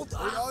sold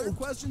Hold all your out.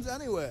 questions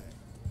anyway.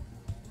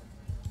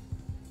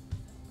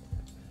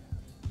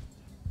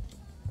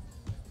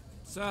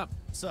 Sup?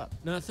 Sup?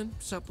 Nothing?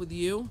 Sup with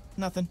you?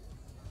 Nothing.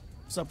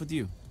 What's up with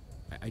you?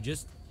 I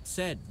just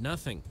said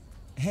nothing.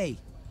 Hey,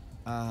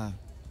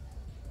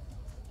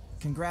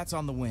 congrats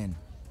on the win.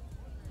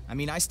 I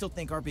mean, I still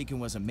think our beacon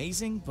was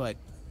amazing, but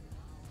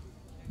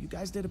you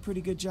guys did a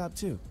pretty good job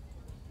too.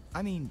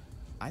 I mean,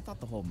 I thought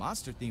the whole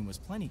monster theme was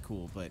plenty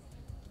cool, but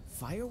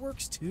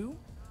fireworks too?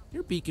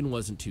 Your beacon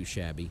wasn't too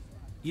shabby.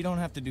 You don't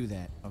have to do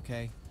that,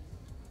 okay?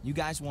 You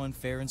guys won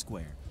fair and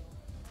square.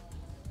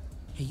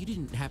 Hey, you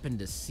didn't happen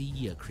to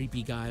see a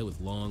creepy guy with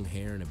long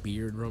hair and a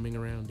beard roaming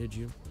around, did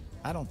you?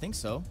 I don't think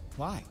so.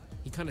 Why?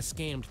 He kind of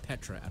scammed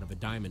Petra out of a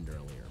diamond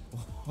earlier.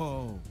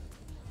 Oh,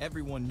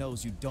 everyone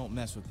knows you don't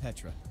mess with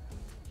Petra.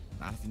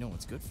 Not if you know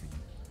what's good for you.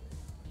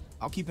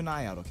 I'll keep an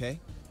eye out, okay?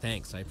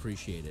 Thanks, I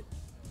appreciate it.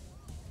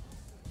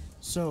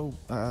 So,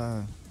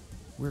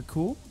 we're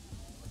cool?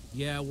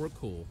 Yeah, we're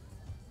cool.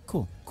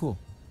 Cool.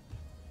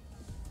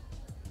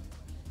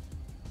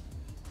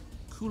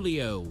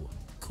 Coolio.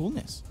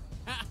 Coolness.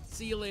 Ha!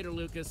 See you later,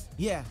 Lucas.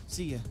 Yeah,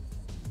 see ya.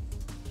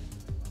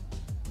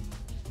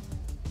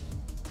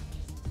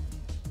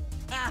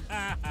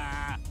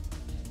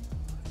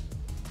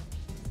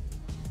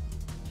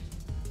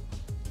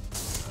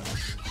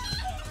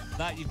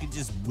 Thought you could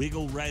just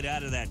wiggle right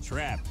out of that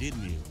trap,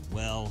 didn't you?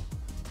 Well,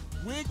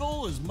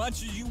 wiggle as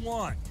much as you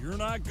want. You're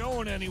not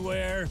going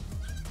anywhere.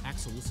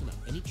 Axel, listen up.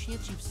 Any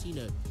chance you've seen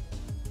a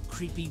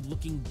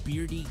creepy-looking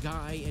beardy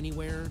guy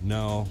anywhere?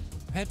 No.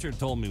 Petra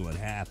told me what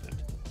happened.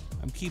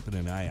 I'm keeping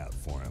an eye out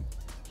for him.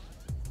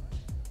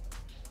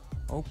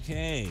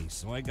 Okay,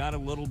 so I got a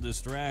little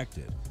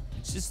distracted.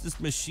 It's just this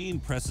machine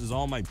presses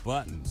all my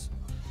buttons.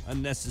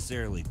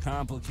 Unnecessarily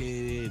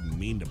complicated,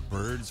 mean to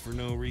birds for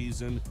no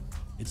reason.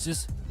 It's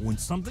just, when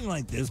something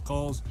like this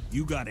calls,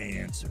 you gotta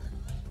answer.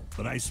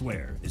 But I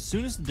swear, as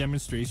soon as the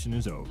demonstration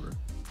is over...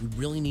 We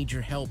really need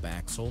your help,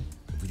 Axel.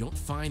 If we don't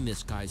find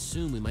this guy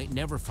soon, we might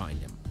never find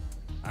him.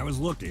 I was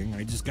looking,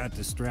 I just got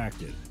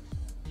distracted.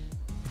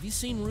 Have you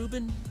seen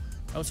Ruben?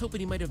 I was hoping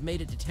he might have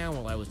made it to town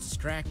while I was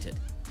distracted.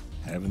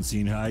 Haven't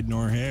seen hide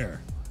nor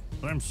hair.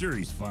 But I'm sure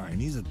he's fine.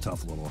 He's a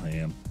tough little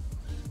ham.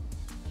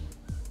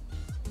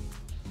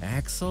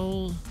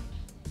 Axel?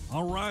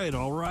 All right,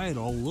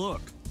 I'll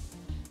look.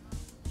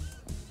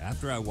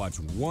 After I watch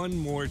one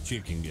more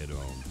chicken get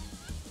home.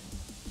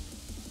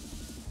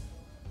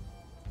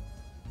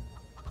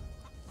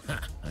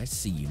 Ha! I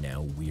see you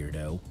now,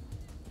 weirdo.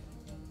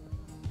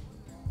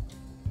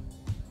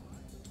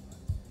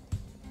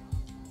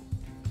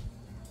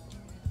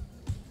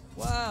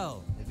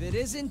 Well, if it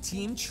isn't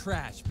Team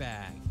Trash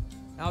Bag.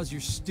 How's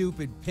your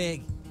stupid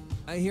pig?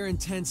 I hear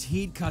intense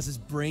heat causes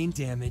brain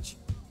damage.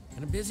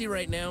 And I'm busy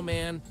right now,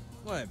 man.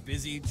 What,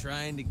 busy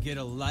trying to get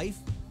a life?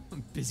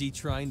 I'm busy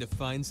trying to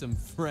find some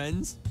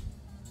friends?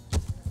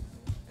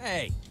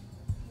 Hey!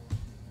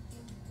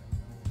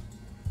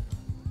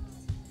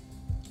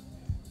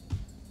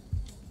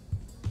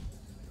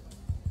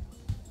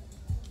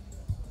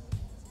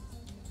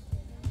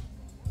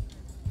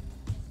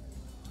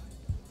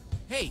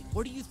 Hey,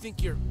 what do you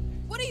think you're...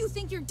 What do you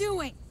think you're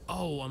doing?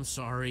 Oh, I'm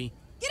sorry.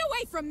 Get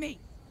away from me!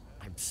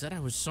 I said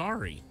I was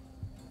sorry.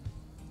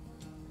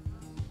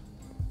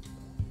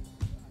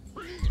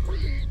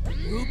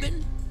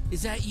 Ruben?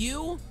 Is that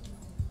you?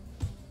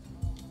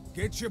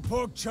 Get your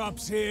pork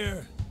chops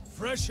here,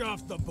 fresh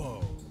off the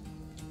bone.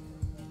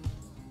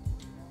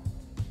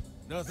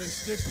 Nothing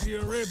sticks to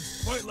your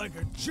ribs quite like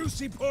a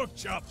juicy pork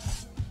chop.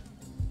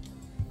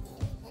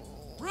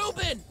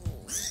 Ruben!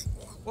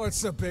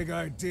 What's the big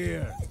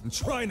idea? I'm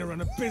trying to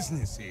run a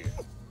business here.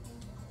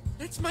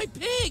 That's my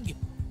pig!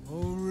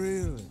 Oh,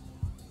 really?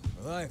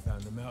 Well, I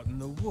found him out in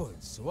the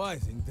woods, so I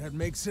think that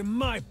makes him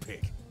my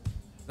pig.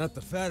 Not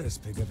the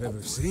fattest pig I've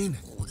ever seen.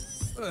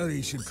 But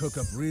he should cook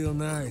up real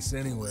nice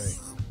anyway.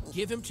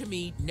 Give him to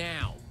me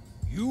now.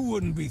 You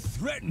wouldn't be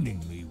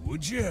threatening me,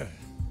 would you?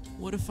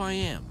 What if I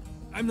am?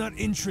 I'm not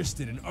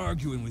interested in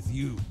arguing with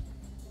you.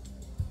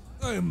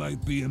 I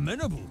might be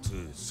amenable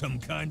to some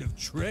kind of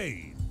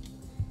trade.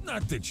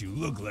 Not that you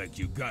look like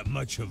you got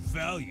much of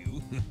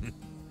value.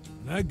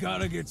 I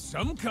gotta get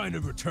some kind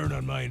of return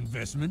on my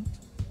investment.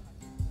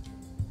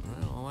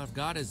 Well, all I've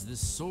got is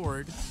this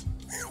sword.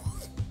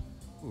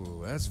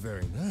 Ooh, that's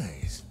very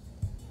nice.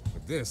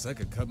 With this, I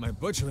could cut my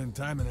butchering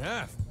time in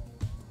half.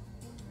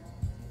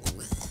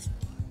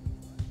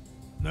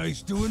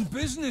 Nice doing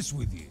business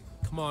with you.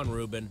 Come on,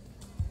 Ruben.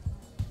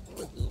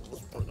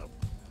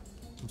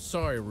 I'm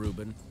sorry,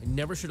 Ruben. I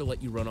never should have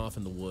let you run off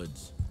in the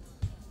woods.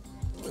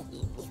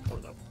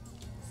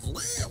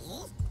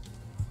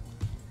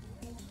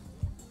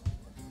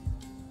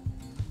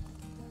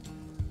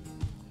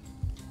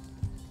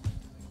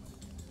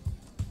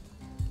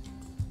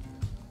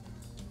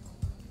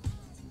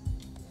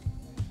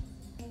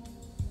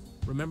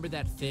 Remember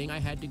that thing I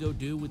had to go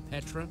do with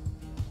Petra?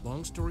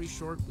 Long story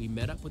short, we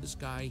met up with this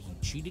guy, he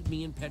cheated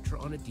me and Petra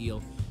on a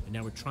deal, and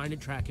now we're trying to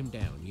track him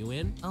down. You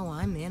in? Oh,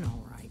 I'm in,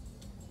 all right.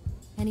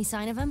 Any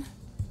sign of him?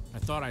 I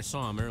thought I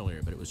saw him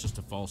earlier, but it was just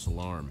a false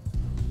alarm.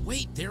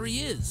 Wait, there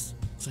he is!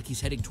 Looks like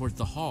he's heading towards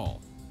the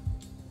hall.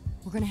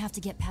 We're gonna have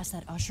to get past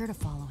that usher to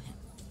follow him.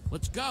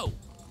 Let's go!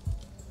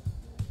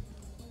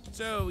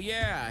 So,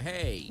 yeah,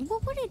 hey.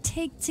 What would it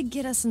take to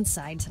get us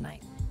inside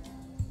tonight?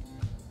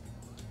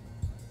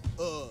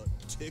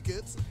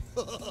 Tickets?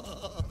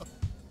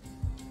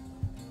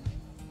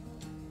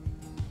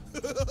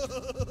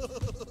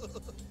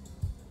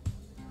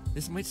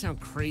 This might sound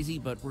crazy,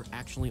 but we're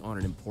actually on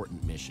an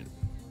important mission.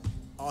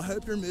 I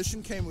hope your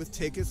mission came with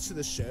tickets to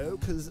the show,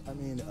 because, I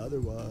mean,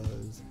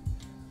 otherwise...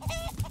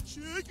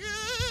 Chicken!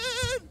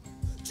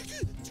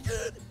 Chicken!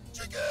 Chicken!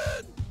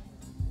 Chicken!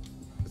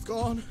 It's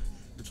gone.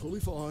 You're totally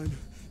fine.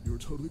 You're a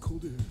totally cool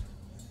dude.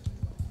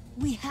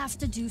 We have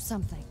to do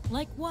something.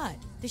 Like what?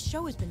 This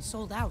show has been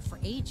sold out for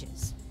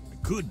ages. I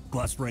could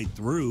bust right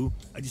through.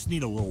 I just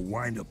need a little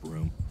wind-up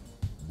room.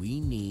 We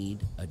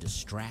need a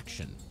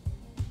distraction.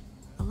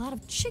 A lot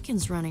of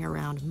chickens running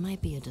around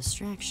might be a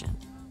distraction.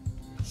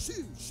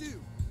 Shoo! Shoo!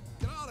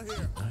 Get out of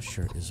here!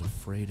 Usher is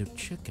afraid of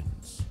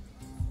chickens.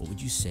 What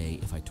would you say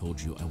if I told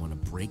you I want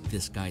to break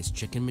this guy's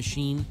chicken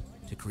machine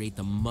to create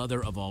the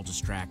mother of all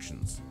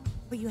distractions?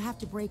 But you have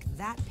to break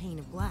that pane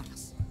of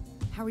glass.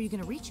 How are you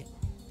gonna reach it?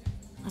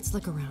 Let's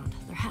look around.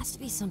 There has to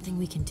be something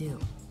we can do.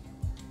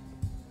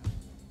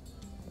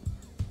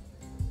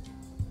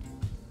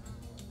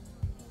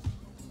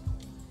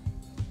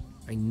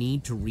 I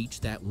need to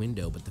reach that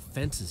window, but the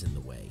fence is in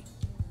the way.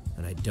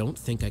 And I don't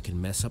think I can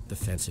mess up the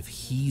fence if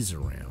he's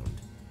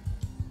around.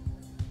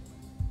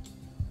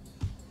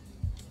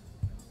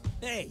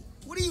 Hey,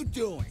 what are you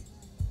doing?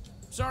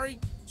 Sorry,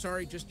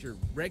 just your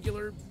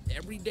regular,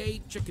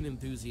 everyday chicken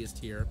enthusiast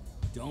here.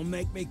 Don't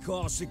make me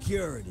call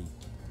security.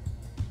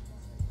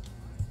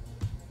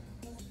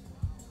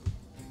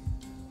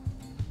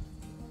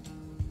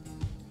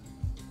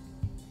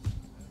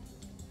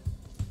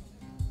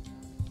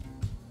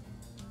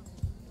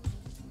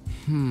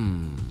 I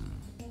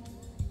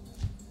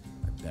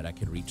bet I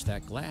could reach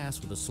that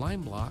glass with a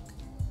slime block.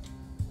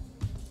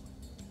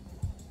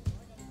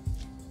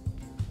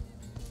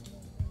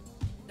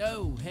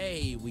 Oh,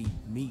 hey, we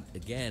meet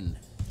again.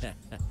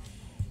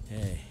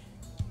 Hey.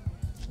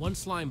 One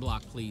slime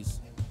block, please.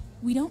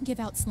 We don't give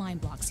out slime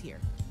blocks here,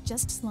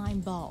 just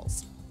slime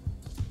balls.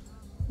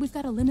 We've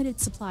got a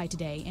limited supply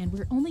today, and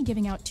we're only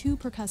giving out 2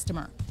 per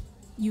customer.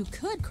 You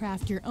could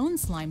craft your own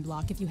slime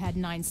block if you had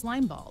 9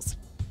 slime balls.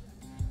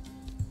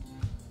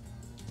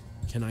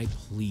 Can I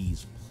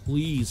please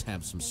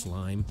have some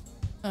slime?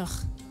 Ugh,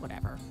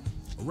 whatever.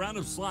 A round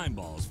of slime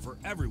balls for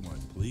everyone,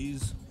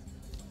 please.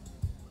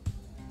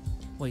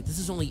 Wait, this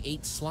is only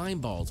 8 slime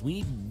balls. We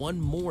need 1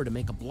 more to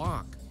make a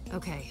block.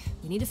 Okay,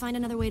 we need to find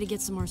another way to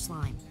get some more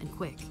slime, and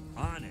quick.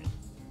 On it.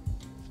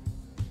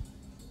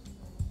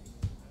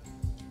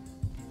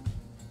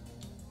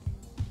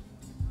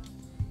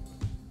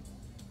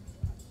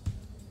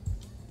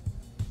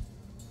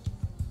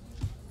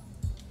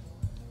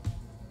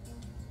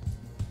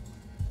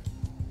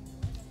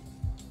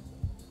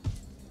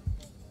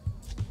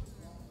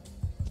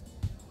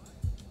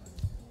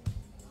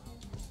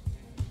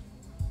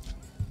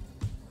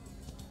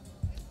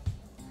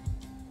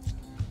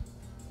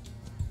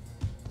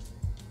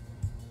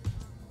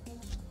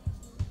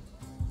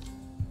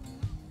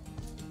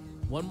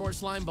 One more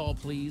slime ball,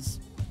 please.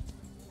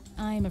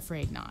 I'm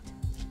afraid not.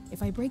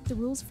 If I break the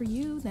rules for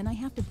you, then I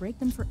have to break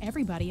them for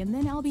everybody, and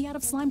then I'll be out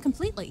of slime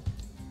completely.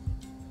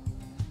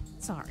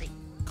 Sorry.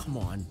 Come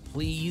on,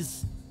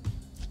 please.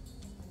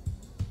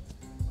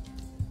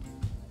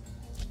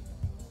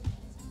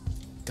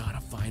 Gotta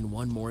find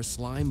 1 more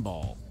slime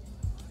ball.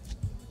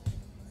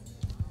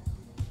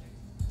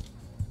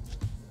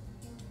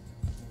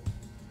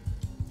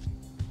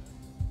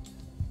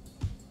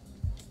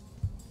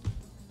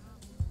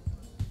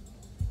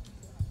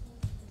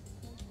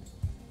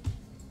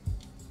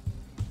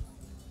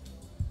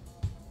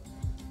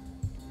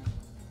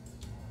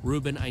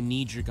 Ruben, I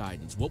need your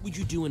guidance. What would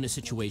you do in a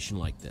situation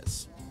like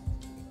this?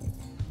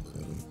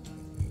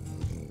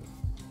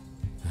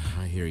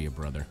 I hear you,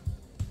 brother.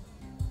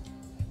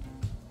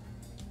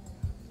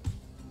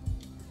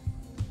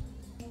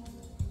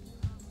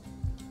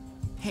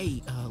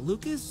 Hey,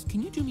 Lucas,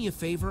 can you do me a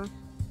favor?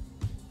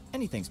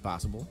 Anything's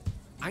possible.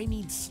 I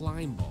need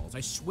slime balls.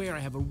 I swear I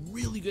have a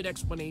really good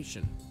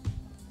explanation.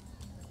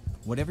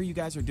 Whatever you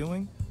guys are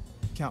doing,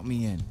 count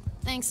me in.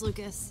 Thanks,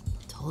 Lucas.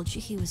 Told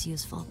you he was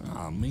useful.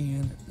 Oh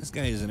man, this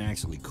guy isn't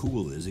actually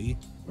cool, is he?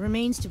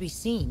 Remains to be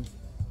seen.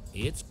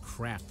 It's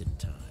crafting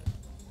time.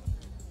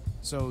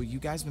 So you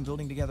guys been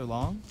building together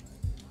long?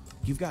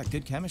 You've got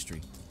good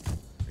chemistry.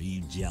 Are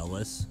you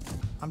jealous?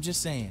 I'm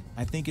just saying,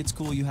 I think it's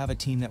cool you have a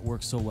team that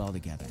works so well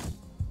together.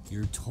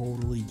 You're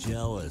totally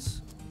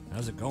jealous.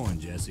 How's it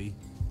going, Jesse?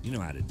 You know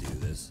how to do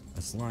this.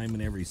 A slime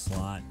in every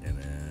slot, and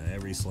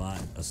every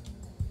slot a...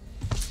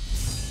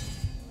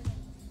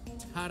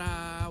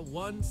 Ta-da!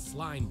 1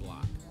 slime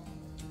block.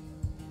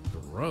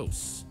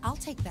 Gross. I'll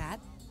take that.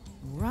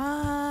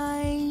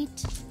 Right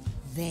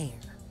there.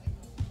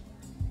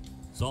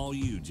 It's all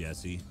you,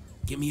 Jesse.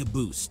 Give me a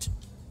boost.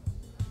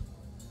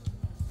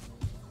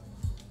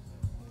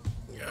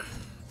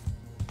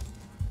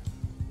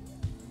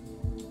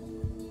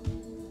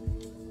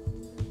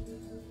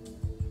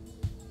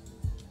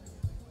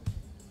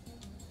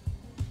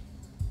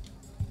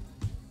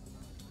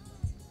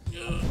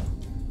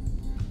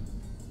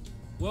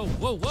 Whoa,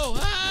 whoa, whoa!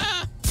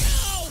 Ah!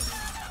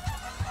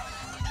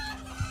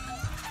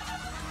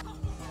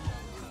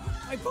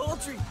 My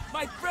poultry!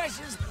 My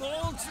precious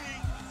poultry!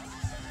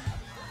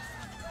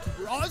 Keep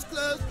your eyes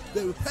closed.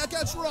 They will peck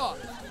at your eyes.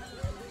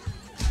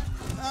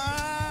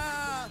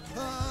 Ah!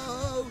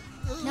 Oh!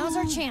 Now's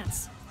our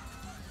chance.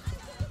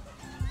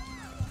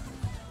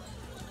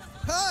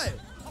 Hey!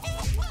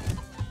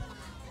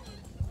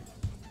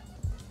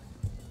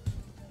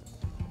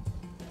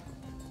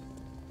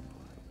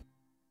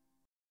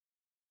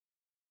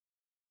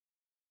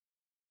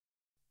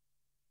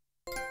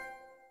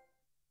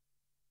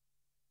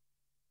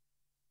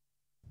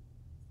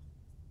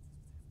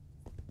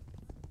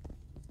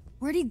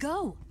 Where'd he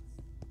go?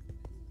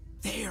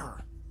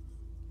 There!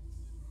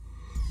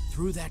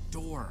 Through that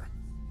door.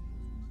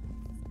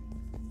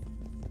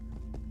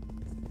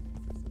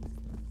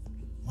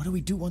 What do we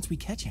do once we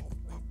catch him?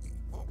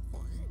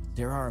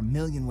 There are a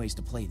million ways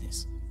to play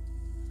this.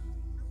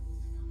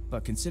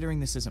 But considering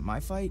this isn't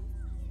my fight,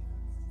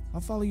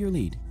 I'll follow your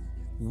lead.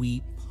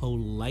 We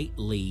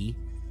politely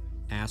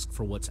ask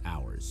for what's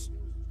ours.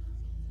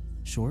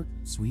 Short,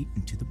 sweet,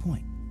 and to the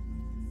point.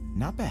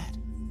 Not bad.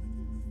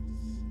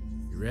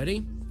 You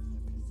ready?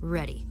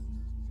 Ready.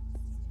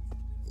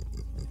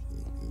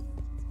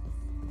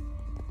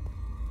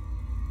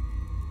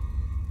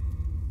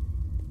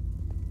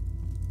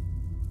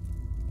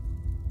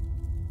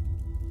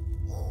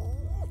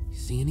 You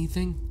see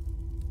anything?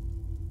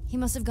 He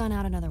must have gone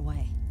out another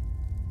way.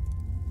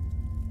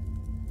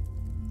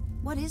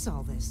 What is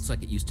all this? Looks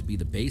like it used to be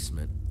the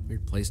basement.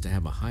 Weird place to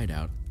have a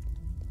hideout.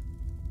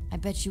 I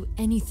bet you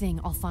anything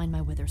I'll find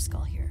my wither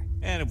skull here.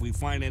 And if we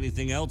find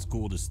anything else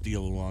cool to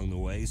steal along the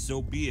way,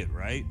 so be it,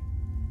 right?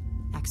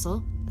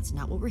 Axel, that's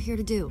not what we're here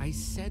to do. I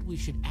said we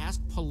should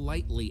ask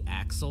politely,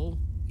 Axel.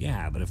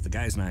 Yeah, but if the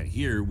guy's not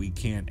here, we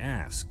can't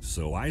ask.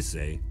 So I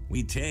say,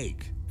 we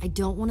take. I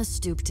don't want to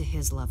stoop to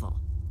his level.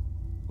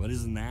 But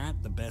isn't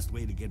that the best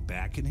way to get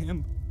back at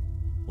him?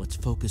 Let's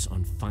focus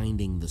on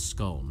finding the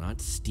skull,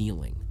 not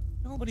stealing.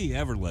 Nobody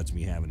ever lets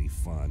me have any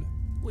fun.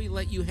 We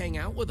let you hang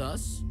out with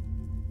us.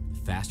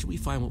 The faster we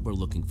find what we're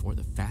looking for,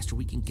 the faster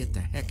we can get the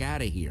heck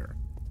out of here.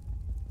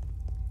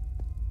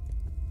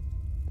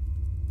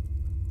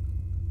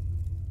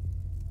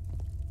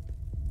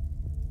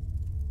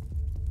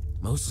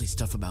 Mostly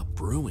stuff about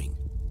brewing.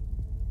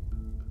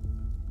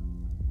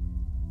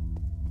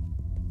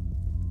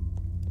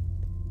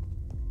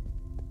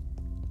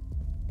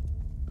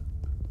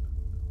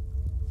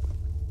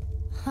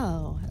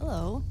 Oh,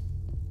 hello.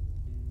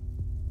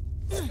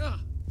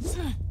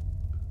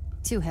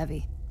 Too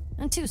heavy.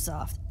 And too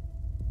soft.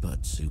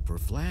 But super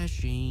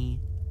flashy.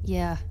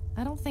 Yeah,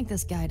 I don't think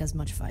this guy does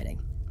much fighting.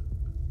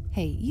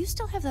 Hey, you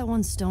still have that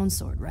one stone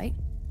sword, right?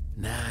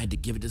 Nah, I had to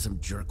give it to some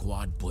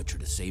jerkwad butcher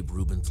to save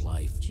Ruben's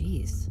life.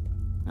 Jeez.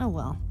 Oh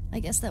well, I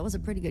guess that was a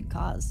pretty good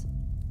cause.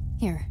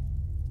 Here.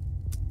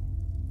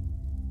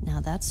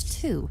 Now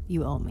that's 2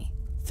 you owe me.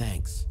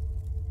 Thanks.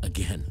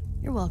 Again.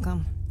 You're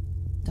welcome.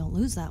 Don't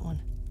lose that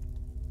one.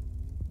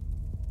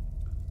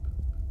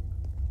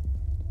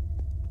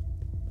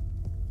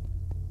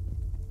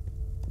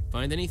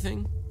 Find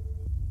anything?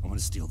 I want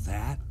to steal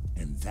that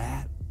and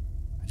that.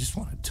 I just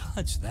want to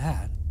touch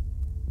that.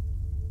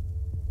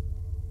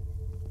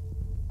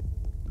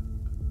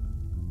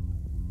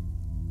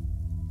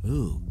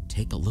 Ooh,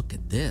 take a look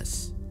at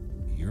this.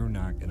 You're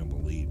not gonna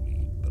believe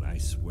me, but I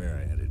swear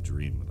I had a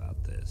dream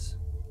about this.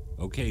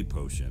 Okay,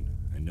 Potion,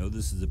 I know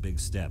this is a big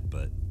step,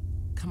 but...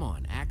 Come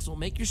on, Axel,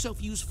 make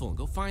yourself useful and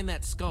go find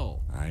that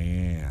skull. I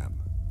am.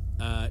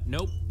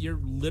 Nope, you're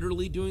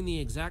literally doing the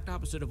exact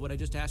opposite of what I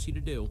just asked you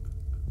to do.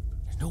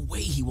 There's no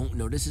way he won't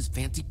notice his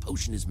fancy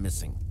potion is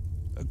missing.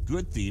 A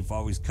good thief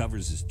always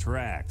covers his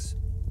tracks.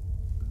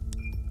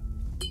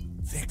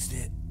 Fixed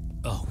it.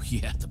 Oh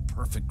yeah, the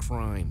perfect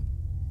crime.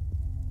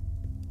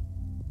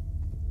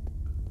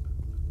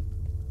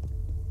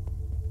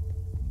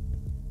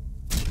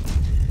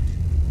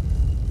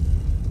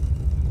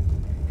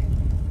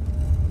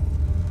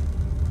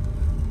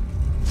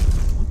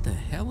 What the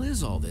hell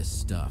is all this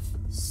stuff?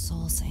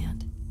 Soul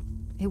sand.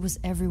 It was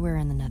everywhere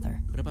in the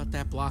Nether. What about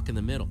that block in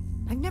the middle?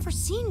 I've never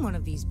seen one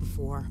of these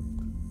before.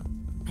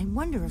 I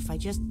wonder if I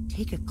just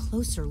take a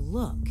closer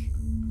look.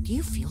 Do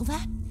you feel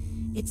that?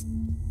 It's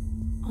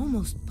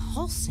almost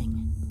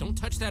pulsing. Don't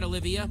touch that,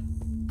 Olivia.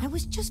 I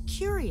was just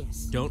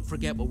curious. Don't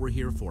forget what we're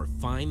here for.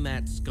 Find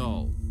that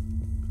skull.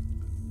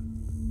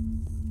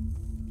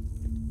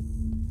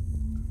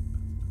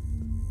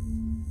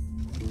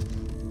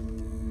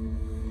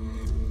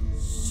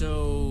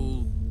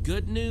 So,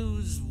 good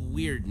news,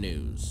 weird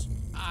news.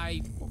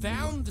 I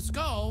found the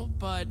skull,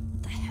 but...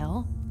 What the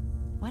hell?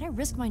 Why'd I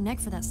risk my neck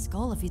for that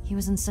skull if he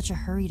was in such a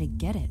hurry to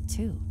get it,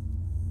 too?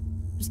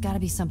 There's gotta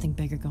be something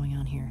bigger going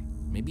on here.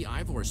 Maybe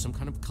Ivor is some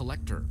kind of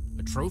collector,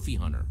 a trophy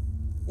hunter.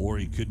 Or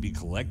he could be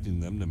collecting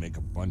them to make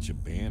a bunch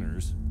of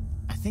banners.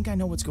 I think I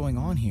know what's going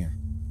on here.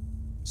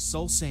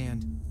 Soul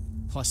sand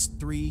plus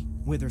 3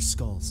 wither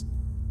skulls.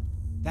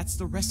 That's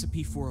the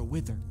recipe for a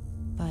wither.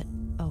 But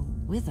a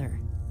wither?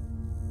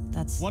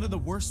 That's one of the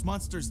worst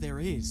monsters there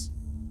is.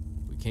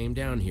 We came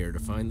down here to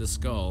find the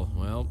skull.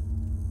 Well,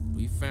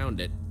 we found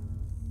it.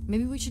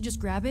 Maybe we should just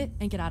grab it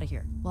and get out of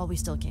here while we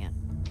still can.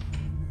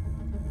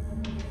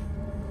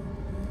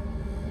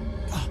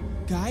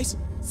 Guys?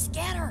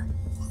 Scatter!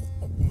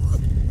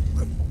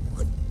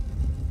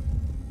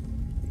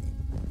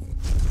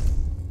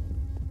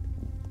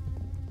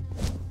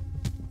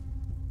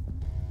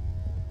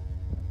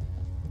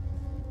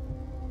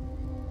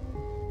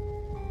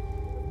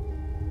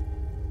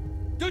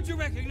 Don't you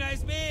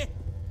recognize me?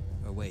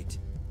 Oh, wait.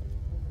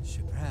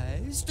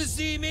 Surprised to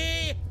see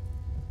me?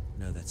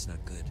 No, that's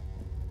not good.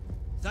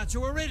 Thought you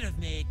were rid of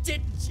me,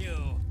 didn't you?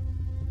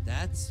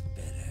 That's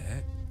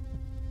better.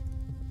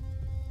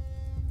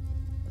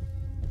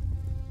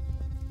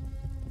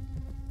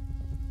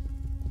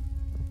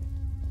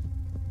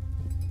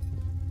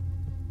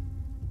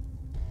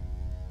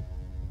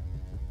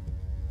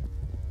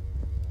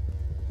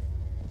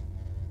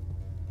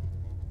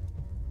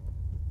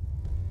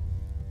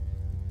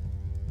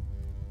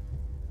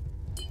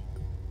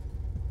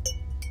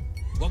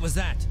 What was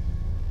that?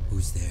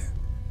 Who's there?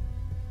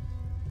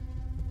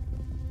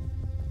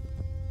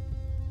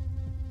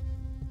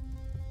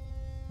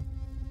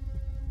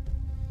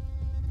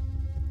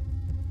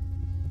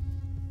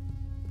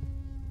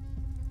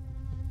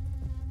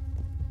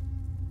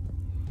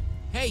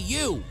 Hey,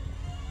 you!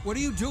 What are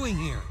you doing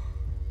here?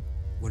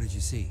 What did you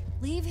see?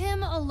 Leave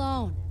him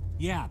alone.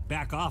 Yeah,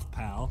 back off,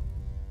 pal.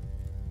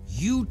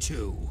 You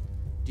two!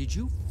 Did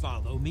you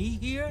follow me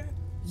here?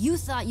 You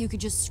thought you could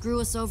just screw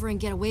us over and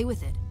get away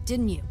with it,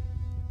 didn't you?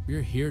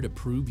 We're here to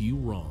prove you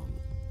wrong.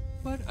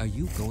 What are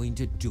you going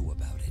to do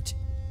about it?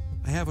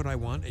 I have what I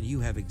want, and you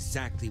have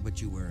exactly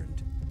what you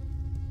earned.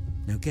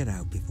 Now get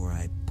out before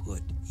I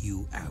put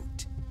you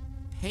out.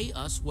 Pay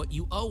us what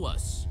you owe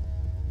us.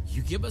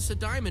 You give us a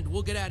diamond,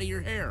 we'll get out of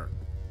your hair.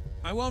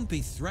 I won't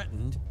be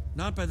threatened,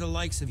 not by the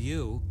likes of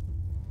you.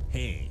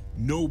 Hey,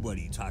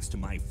 nobody talks to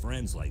my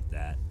friends like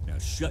that. Now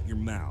shut your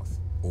mouth,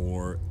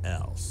 or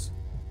else.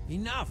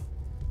 Enough!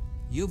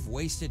 You've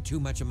wasted too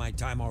much of my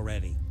time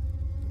already.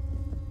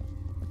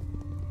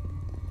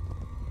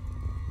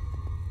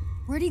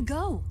 Where'd he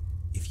go?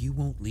 If you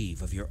won't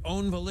leave of your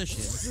own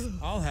volition,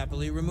 I'll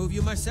happily remove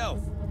you myself.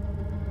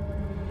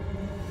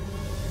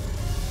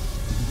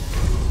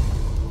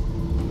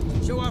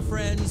 Show our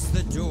friends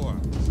the door,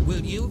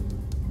 will you?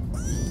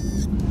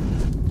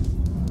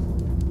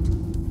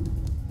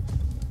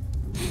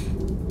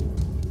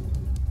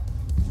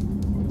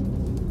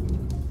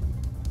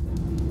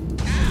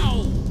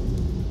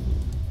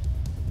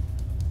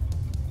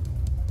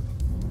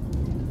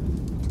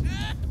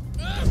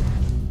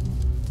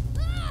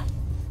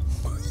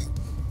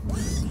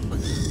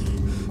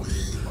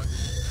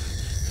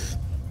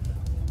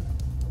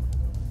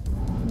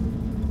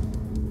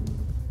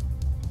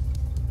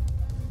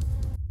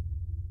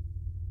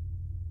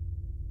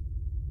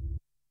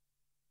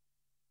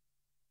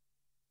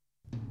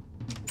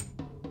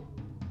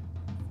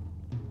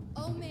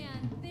 Oh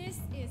man, this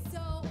is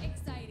so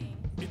exciting.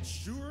 It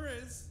sure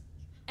is.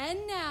 And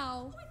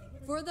now,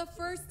 for the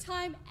first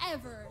time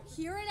ever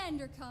here at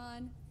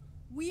EnderCon,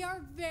 we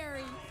are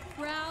very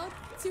proud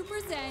to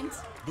present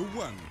The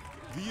one,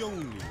 the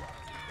only one.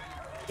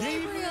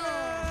 Gabriel!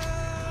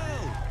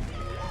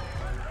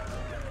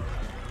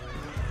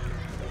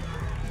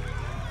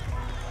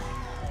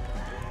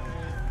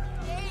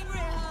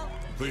 Gabriel!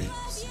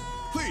 Please,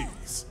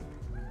 please.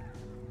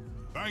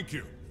 Thank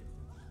you.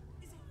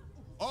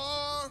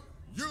 Are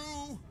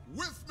you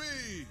with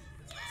me?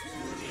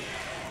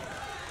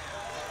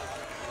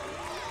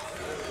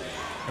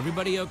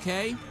 Everybody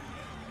okay?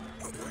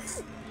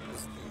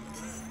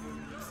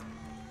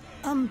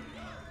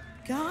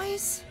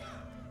 Guys?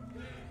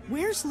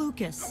 Where's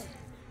Lucas?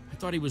 I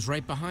thought he was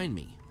right behind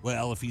me.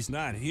 Well, if he's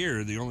not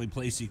here, the only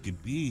place he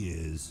could be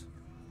is...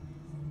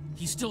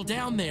 He's still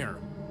down there.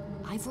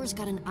 Ivor's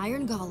got an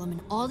iron golem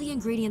and all the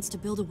ingredients to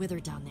build a wither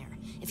down there.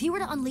 If he were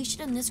to unleash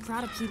it on this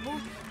crowd of people,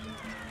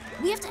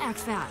 we have to act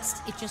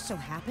fast. It just so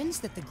happens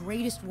that the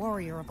greatest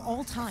warrior of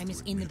all time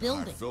is in the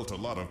building. I felt a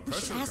lot of We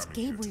pressure should ask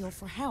coming here. Gabriel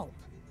for help.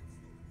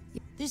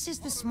 This is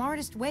the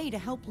smartest way to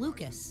help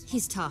Lucas.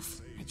 He's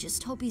tough. I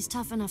just hope he's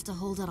tough enough to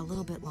hold out a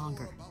little bit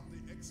longer.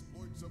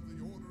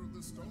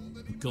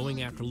 I'm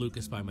going after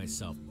Lucas by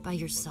myself. By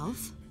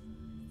yourself?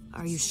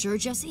 Are you sure,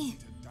 Jesse?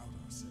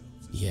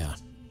 Yeah.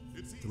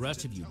 The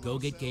rest of you, go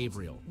get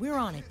Gabriel. We're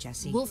on it,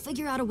 Jesse. We'll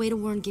figure out a way to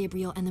warn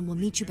Gabriel, and then we'll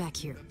meet you back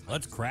here.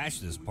 Let's crash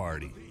this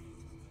party.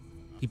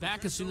 Be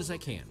back as soon as I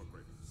can.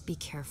 Be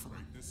careful.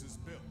 This is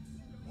built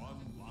one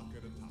block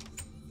at a time.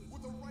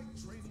 With the right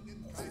training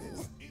and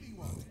guidance,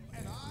 anyone,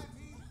 and I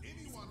mean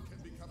anyone, can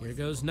become Here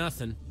goes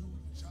nothing.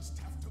 You just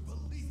have to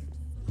believe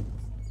it.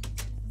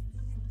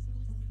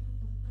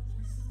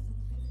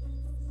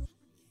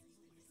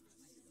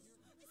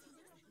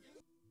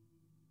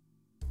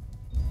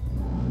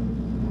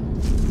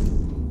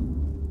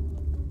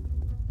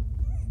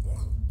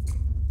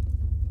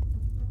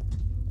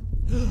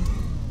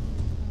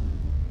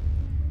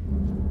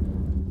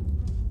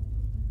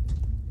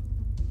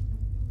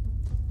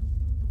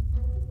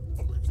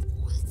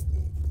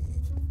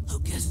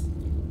 Lucas,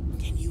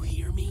 can you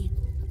hear me?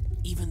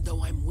 Even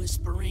though I'm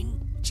whispering?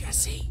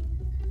 Jesse,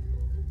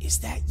 is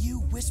that you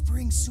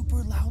whispering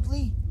super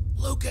loudly?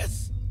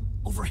 Lucas,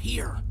 over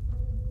here.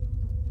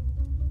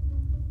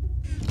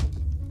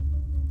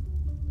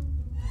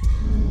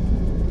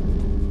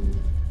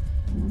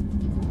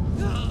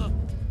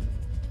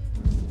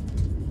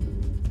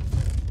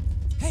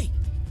 Hey!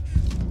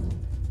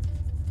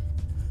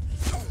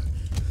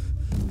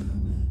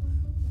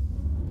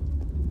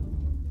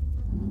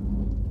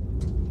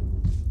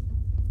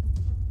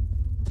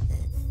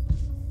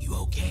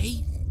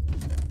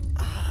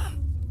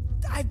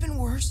 I've been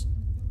worse.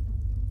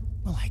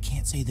 Well, I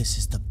can't say this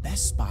is the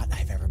best spot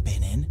I've ever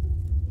been in.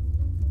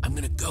 I'm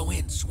gonna go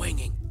in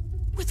swinging.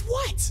 With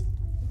what?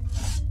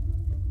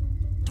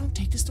 Don't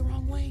take this the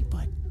wrong way,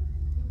 but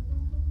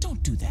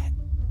don't do that.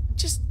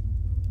 Just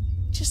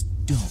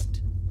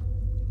don't.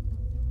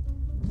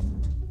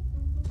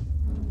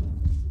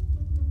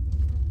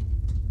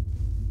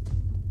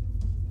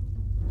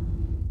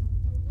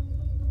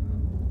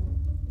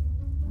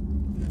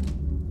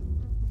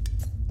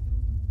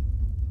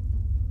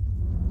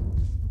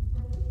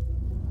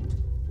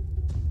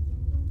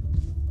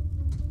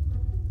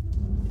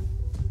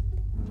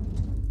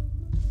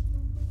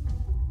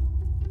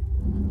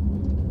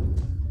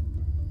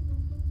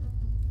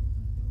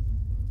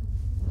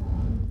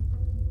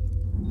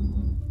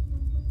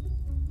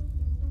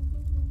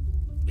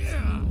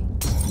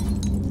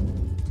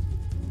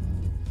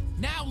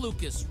 Now,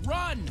 Lucas,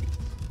 run!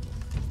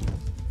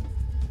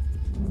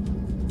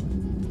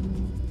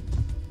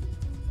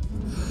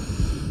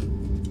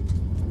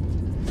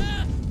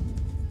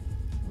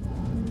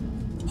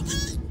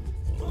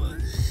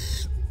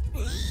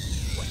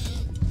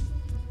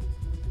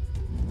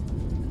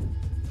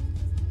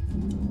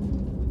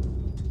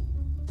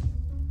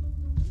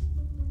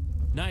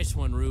 Nice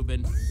one,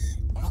 Ruben.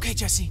 Okay,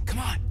 Jesse, come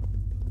on.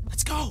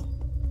 Let's go.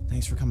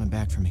 Thanks for coming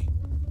back for me.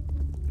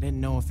 I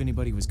didn't know if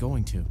anybody was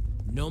going to.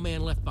 No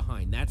man left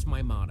behind, that's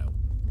my motto.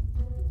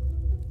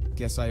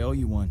 Guess I owe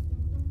you one.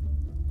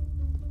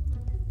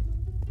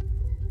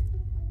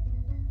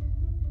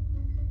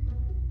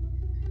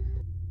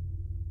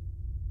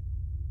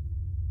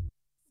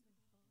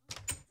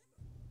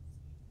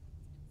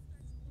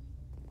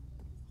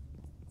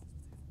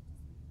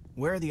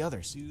 Where are the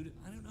others? Dude,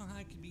 I don't know how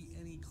I can be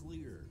any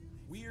clearer.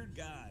 Weird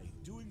guy,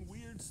 doing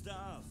weird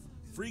stuff.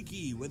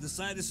 Freaky, with a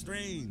side of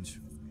strange.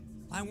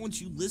 Why won't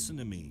you listen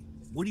to me?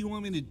 What do you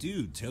want me to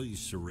do? Tell you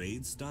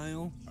charade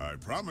style? I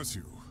promise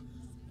you,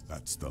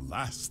 that's the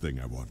last thing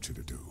I want you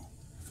to do.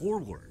 4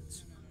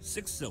 words,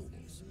 6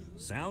 syllables.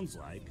 Sounds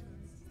like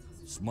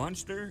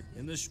Smonster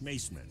in the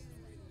Schmasement.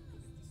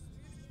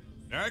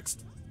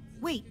 Next.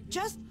 Wait,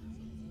 just...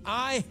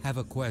 I have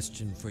a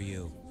question for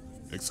you.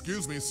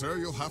 Excuse me, sir,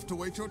 you'll have to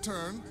wait your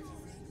turn.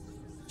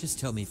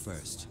 Just tell me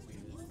first.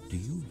 Do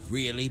you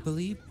really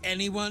believe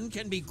anyone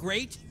can be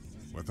great?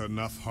 With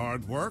enough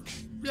hard work,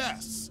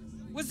 yes.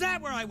 Was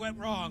that where I went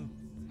wrong?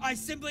 I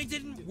simply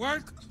didn't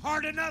work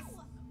hard enough?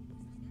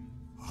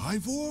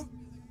 Ivor?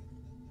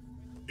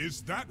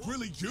 Is that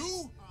really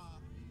you?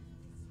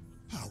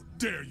 How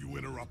dare you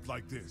interrupt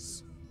like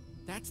this?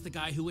 That's the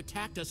guy who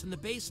attacked us in the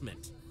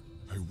basement.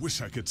 I wish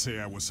I could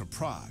say I was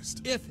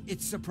surprised. If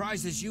it's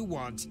surprises you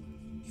want,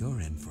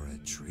 you're in for a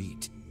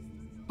treat.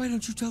 Why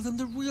don't you tell them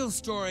the real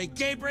story,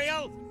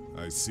 Gabriel?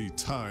 I see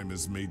time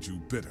has made you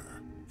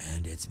bitter.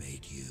 And it's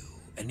made you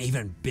an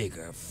even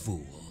bigger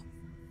fool.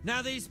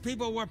 Now these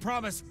people were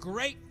promised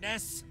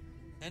greatness,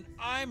 and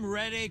I'm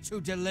ready to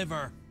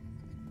deliver.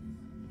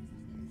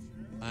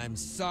 I'm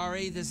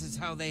sorry this is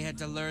how they had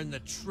to learn the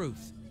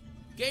truth.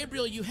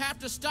 Gabriel, you have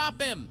to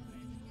stop him!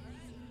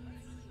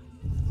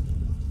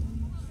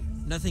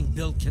 Nothing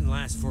built can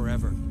last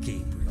forever,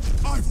 Gabriel.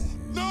 Ivor,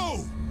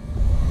 no!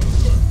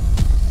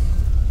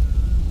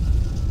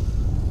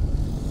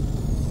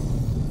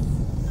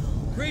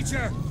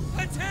 Creature,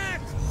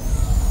 attack!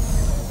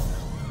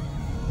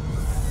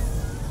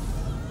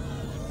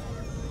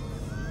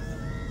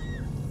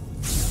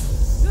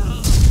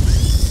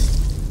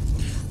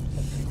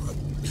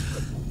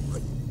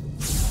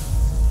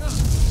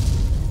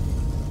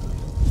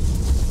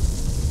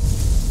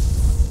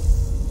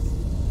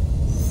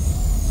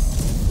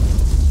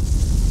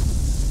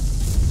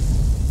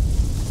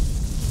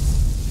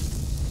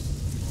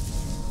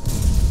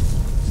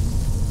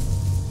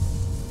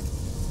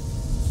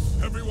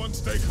 Everyone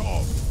stay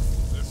calm.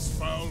 This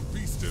foul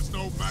beast is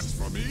no match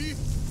for me.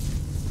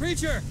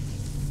 Creature,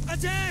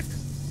 attack!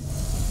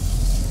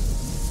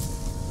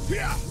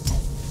 Yeah!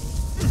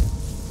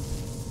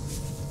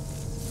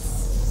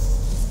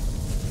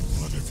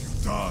 What have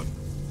you done?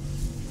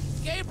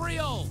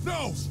 Gabriel!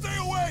 No, stay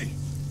away!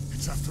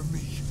 It's after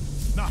me,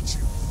 not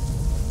you.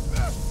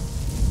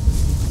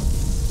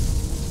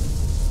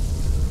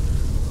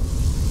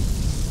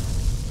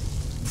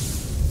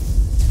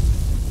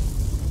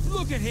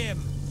 Look at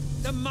him!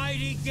 The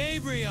mighty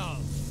Gabriel!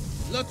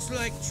 Looks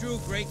like true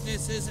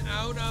greatness is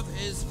out of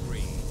his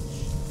reach.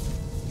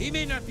 He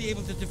may not be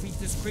able to defeat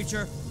this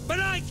creature, but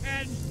I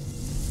can!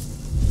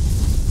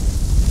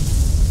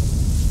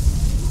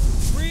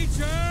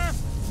 Creature,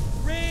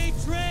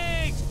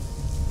 retreat!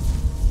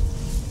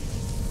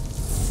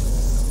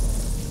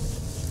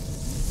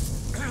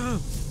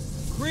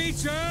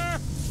 Creature,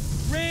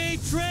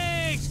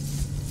 retreat!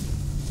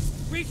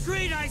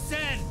 Retreat, I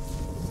said!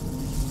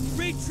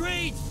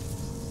 Retreat!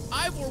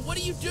 Ivor, what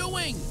are you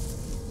doing?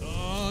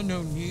 Oh,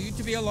 no need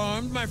to be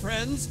alarmed, my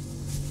friends.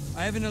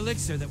 I have an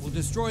elixir that will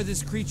destroy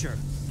this creature.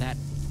 That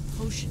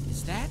potion,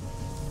 is that?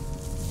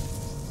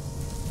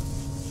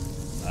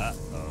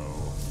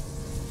 Uh-oh.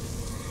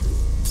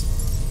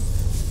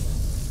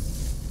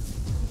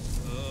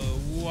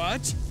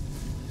 What?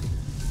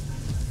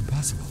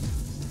 impossible.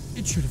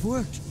 It should have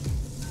worked.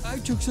 I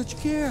took such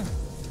care.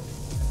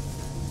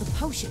 The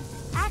potion.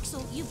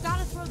 Axel, you've got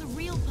to throw the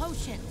real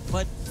potion.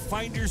 But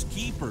finders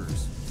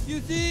keepers. You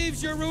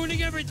thieves, you're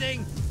ruining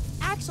everything.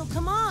 Axel,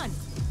 come on.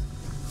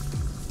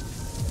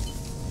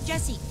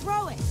 Jesse,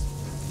 throw it.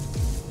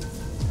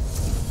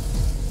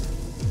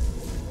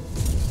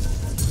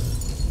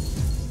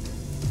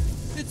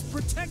 It's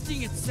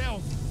protecting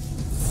itself.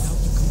 Without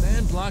the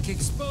command block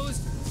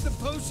exposed, the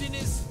potion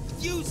is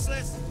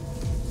useless.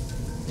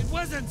 It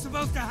wasn't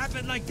supposed to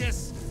happen like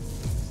this.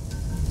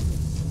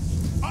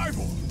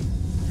 Ivor!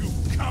 You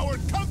coward,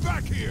 come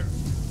back here!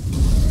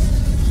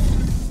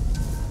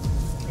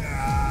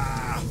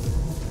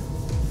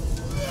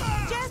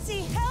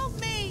 Jesse, help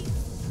me!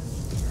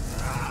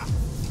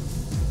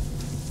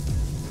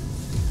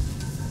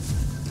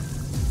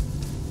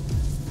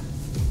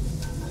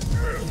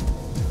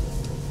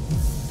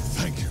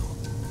 Thank you.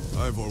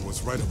 Ivor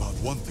was right about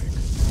one thing.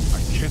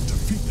 I can't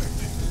defeat that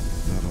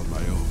thing. Not on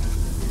my own.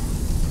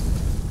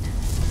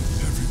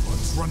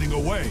 Everyone's running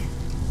away.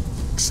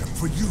 Except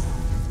for you.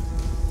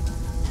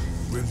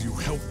 Will you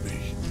help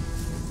me?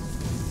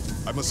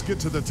 I must get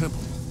to the temple.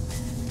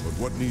 But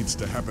what needs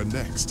to happen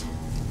next?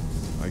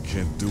 I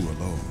can't do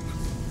alone.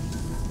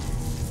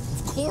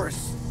 Of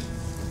course!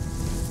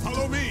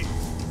 Follow me!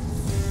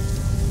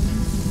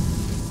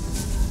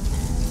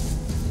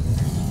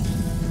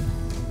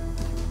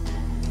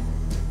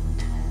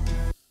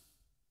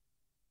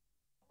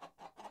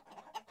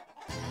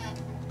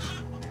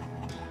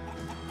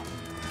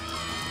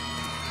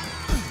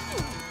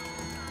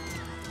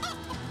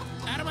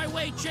 Out of my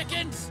way,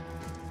 chickens!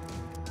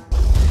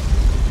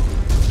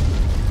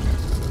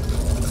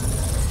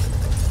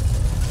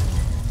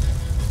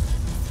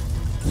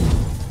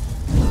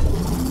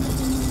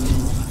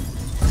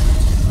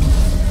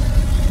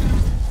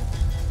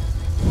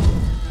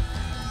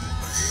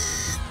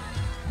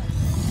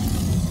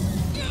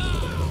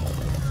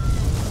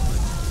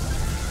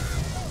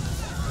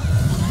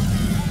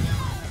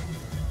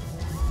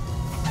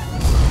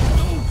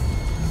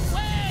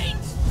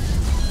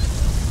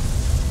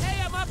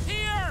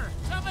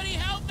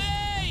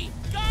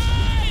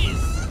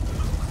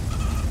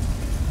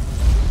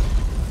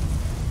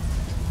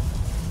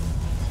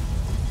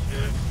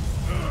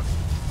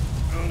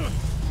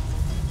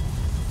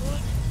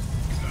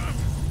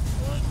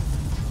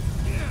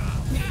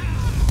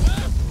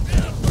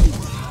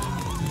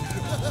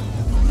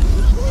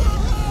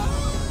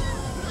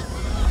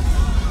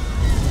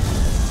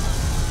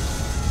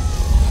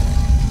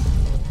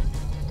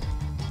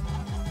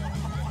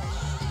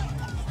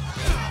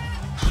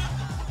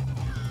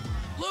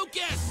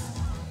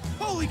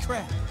 Holy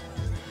crap!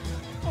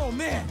 Oh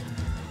man!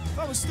 If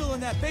I was still in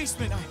that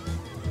basement,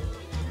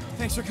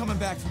 Thanks for coming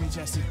back for me,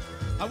 Jesse.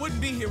 I wouldn't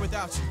be here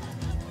without you.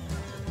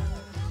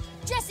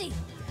 Jesse!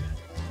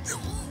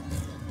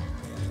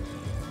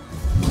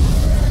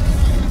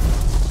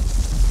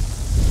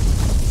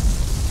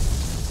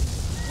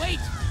 Wait!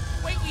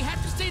 Wait, we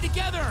have to stay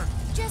together!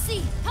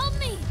 Jesse, help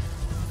me!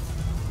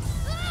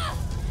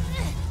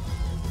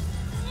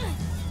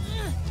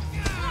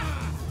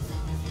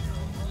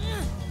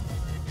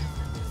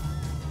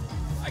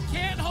 I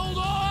can't hold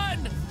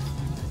on!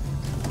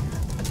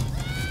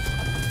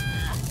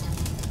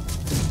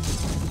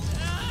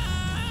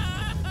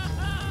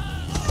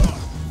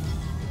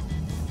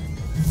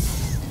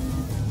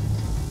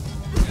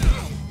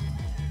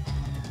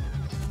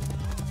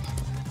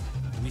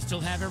 Do we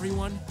still have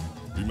everyone?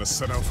 We must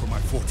set out for my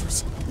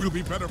fortress. We'll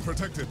be better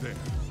protected there.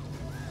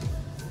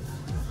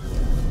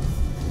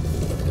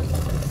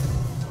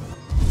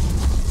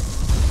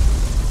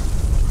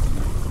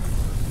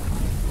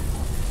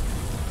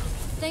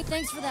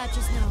 Thanks for that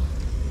just now.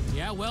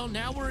 Yeah, well,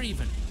 now we're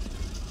even.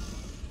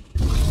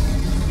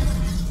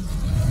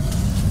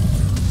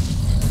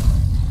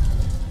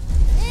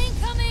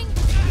 Incoming!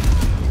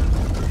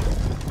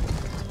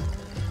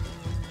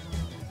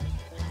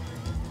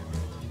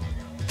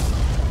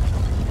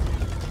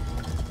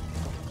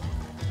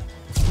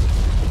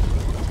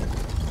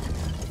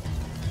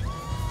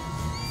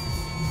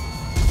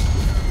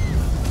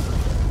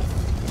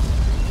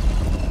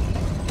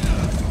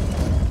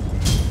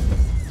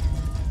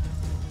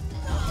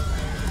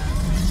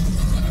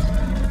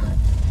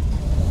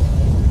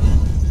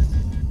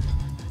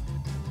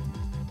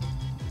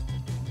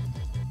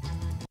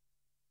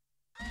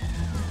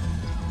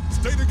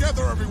 Stay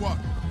together, everyone!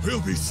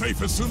 We'll be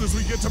safe as soon as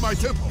we get to my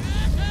temple.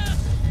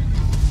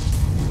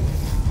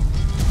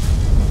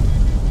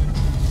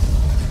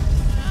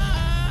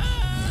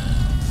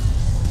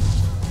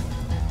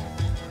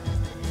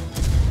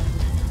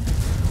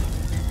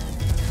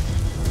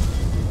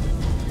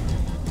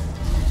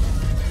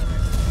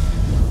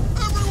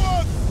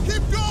 Everyone,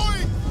 keep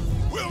going!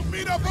 We'll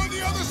meet up on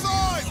the other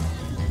side!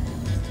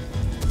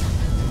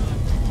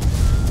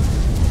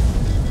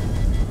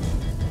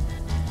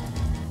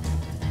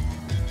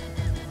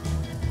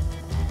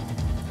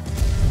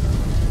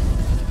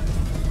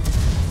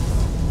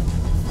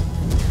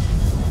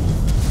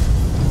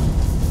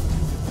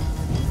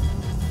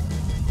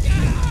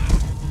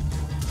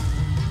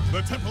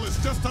 The temple is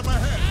just up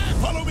ahead.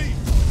 Follow me.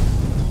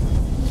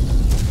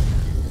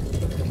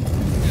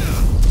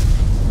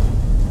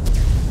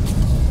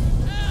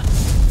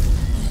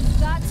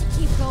 Got to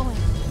keep going.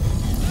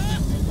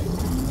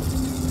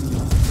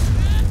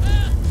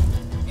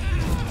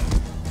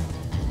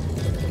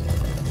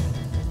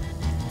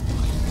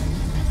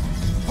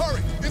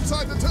 Hurry!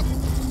 Inside the temple!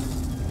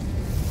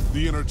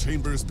 The inner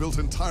chamber is built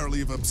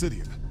entirely of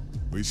obsidian.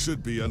 We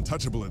should be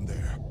untouchable in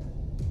there.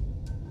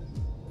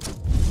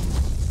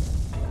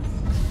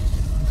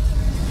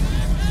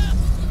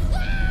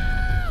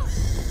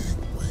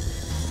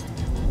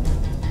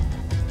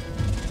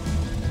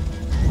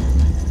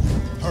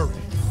 Hurry!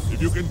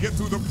 If you can get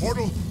through the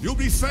portal, you'll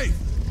be safe!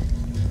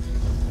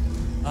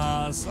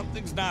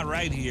 Something's not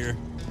right here.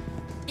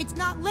 It's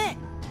not lit.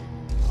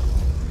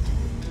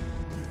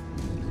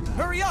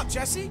 Hurry up,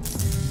 Jesse!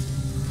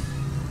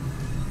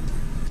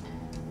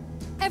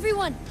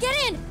 Everyone, get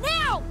in,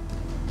 now!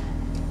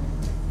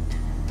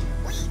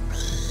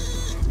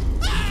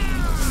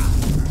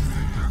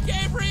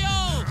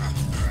 Gabriel!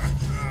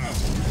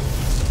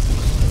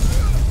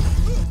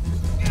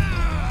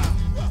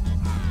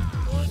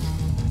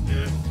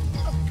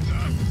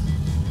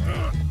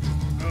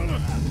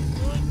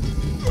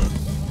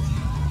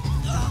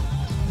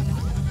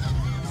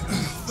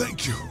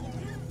 Thank you.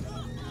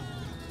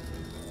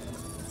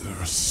 There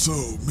are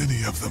so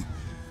many of them.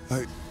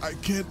 I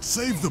can't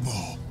save them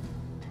all.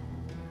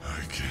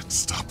 I can't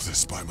stop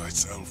this by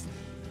myself.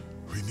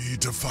 We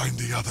need to find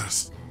the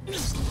others.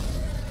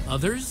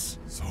 Others?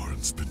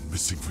 Soren's been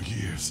missing for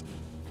years.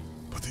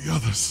 But the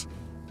others,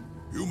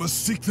 you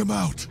must seek them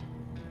out.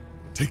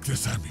 Take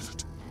this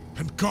amulet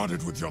and guard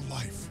it with your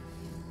life.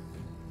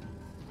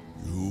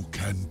 You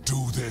can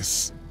do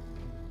this.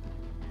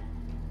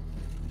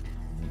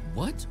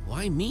 What?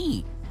 Why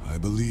me? I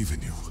believe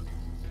in you.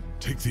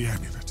 Take the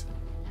amulet.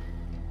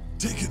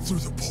 Take it through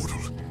the portal,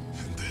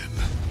 and then...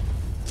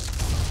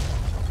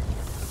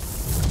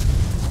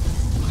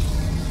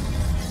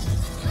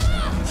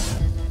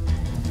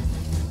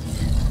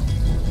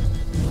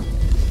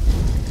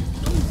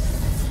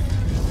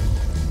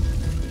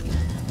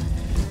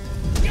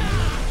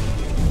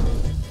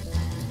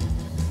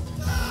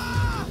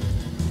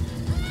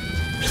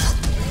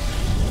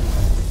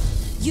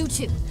 You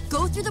two,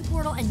 go through the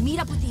portal and meet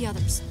up with the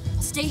others.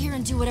 I'll stay here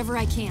and do whatever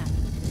I can.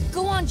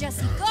 Go on,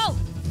 Jesse, go!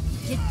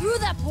 Get through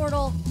that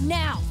portal,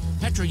 now!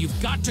 Petra,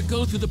 you've got to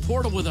go through the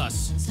portal with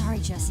us. Sorry,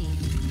 Jesse.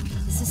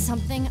 This is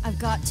something I've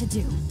got to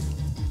do.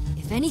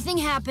 If anything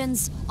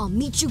happens, I'll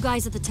meet you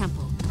guys at the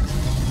temple.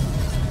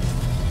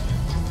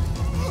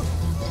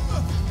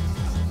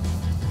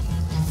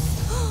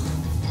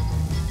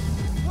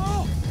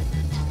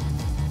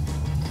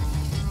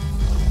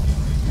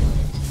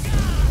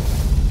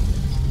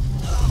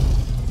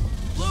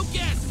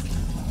 Lucas!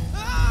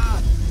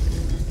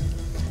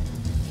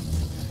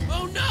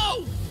 Oh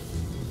no!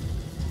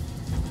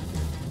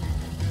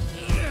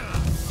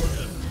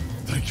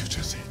 Thank you,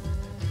 Jesse.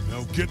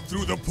 Now get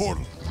through the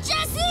portal.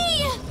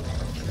 Jesse!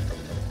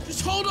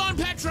 Just hold on,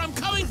 Petra, I'm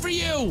coming for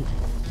you!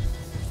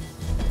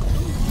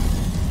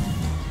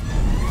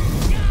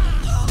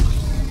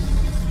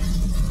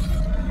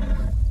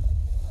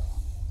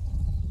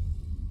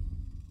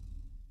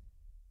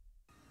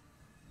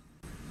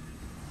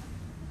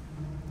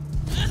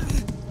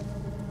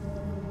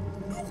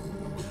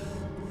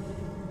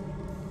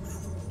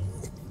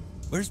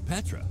 Where's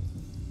Petra?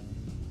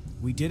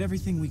 We did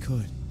everything we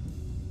could.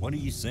 What are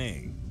you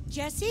saying?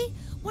 Jesse?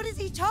 What is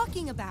he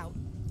talking about?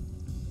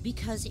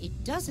 Because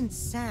it doesn't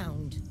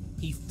sound...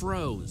 He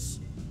froze.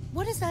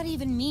 What does that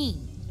even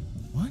mean?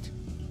 What?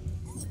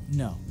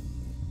 No.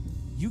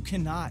 You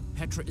cannot.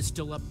 Petra is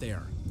still up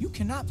there. You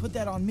cannot put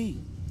that on me.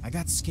 I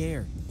got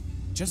scared.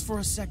 Just for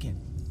a second.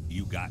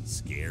 You got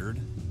scared?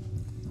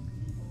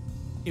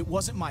 It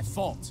wasn't my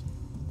fault.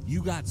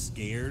 You got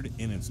scared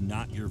and it's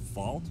not your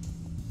fault?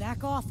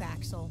 Back off,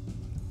 Axel.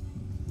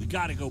 We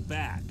gotta go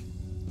back.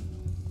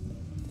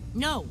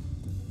 No.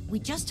 We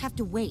just have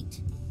to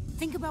wait.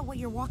 Think about what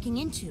you're walking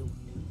into.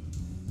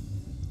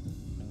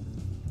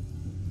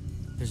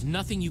 There's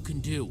nothing you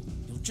can do.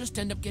 You'll just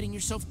end up getting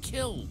yourself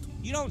killed.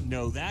 You don't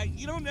know that.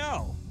 You don't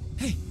know.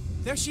 Hey,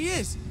 there she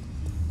is.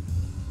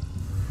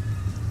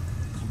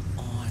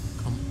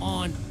 Come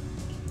on.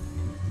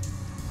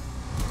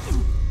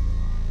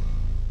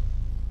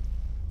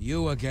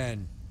 You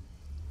again.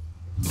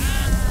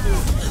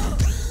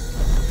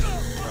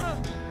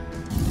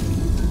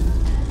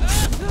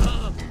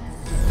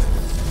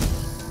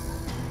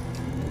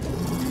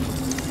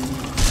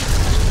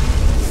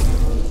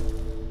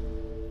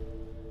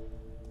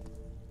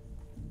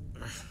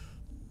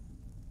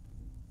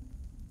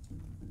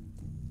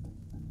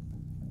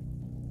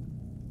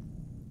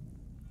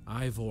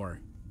 Ivor.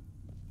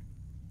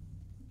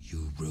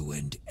 You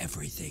ruined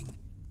everything.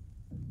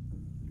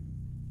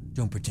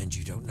 Don't pretend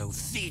you don't know,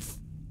 thief!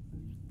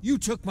 You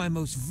took my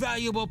most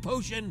valuable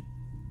potion!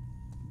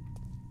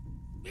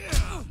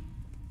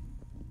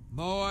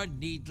 More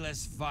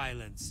needless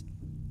violence.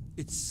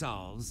 It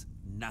solves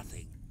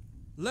nothing.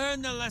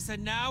 Learn the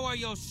lesson now or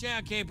you'll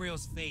share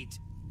Gabriel's fate.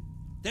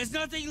 There's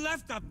nothing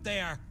left up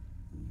there.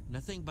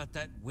 Nothing but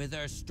that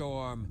wither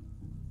storm.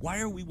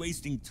 Why are we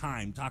wasting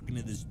time talking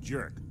to this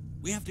jerk?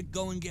 We have to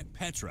go and get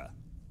Petra.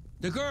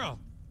 The girl!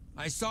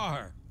 I saw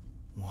her.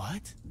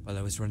 What? While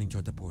I was running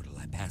toward the portal,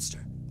 I passed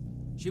her.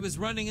 She was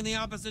running in the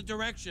opposite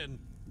direction.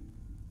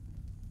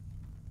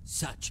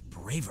 Such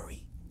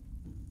bravery.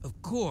 Of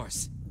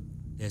course.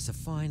 There's a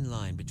fine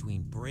line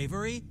between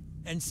bravery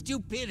and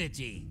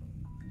stupidity.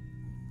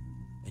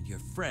 And your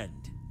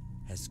friend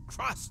has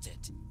crossed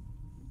it.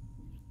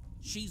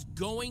 She's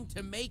going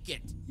to make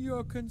it.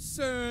 You're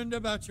concerned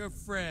about your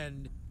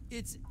friend.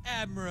 It's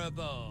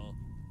admirable.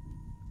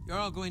 You're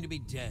all going to be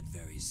dead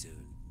very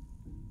soon.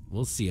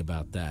 We'll see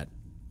about that.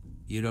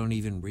 You don't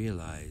even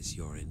realize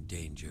you're in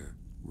danger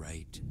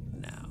right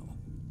now.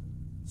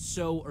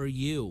 So are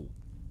you.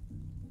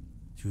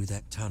 Through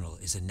that tunnel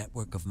is a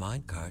network of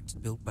minecarts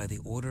built by the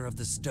Order of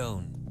the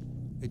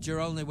Stone. It's your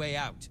only way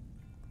out.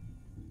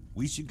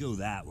 We should go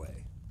that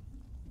way.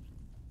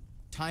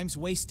 Time's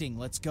wasting.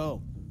 Let's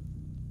go.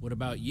 What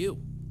about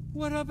you?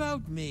 What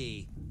about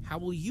me? How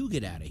will you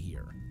get out of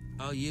here?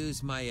 I'll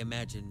use my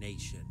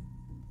imagination.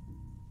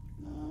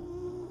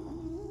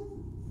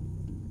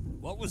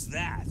 What was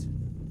that?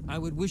 I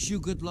would wish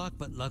you good luck,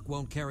 but luck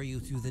won't carry you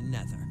through the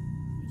nether.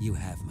 You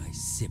have my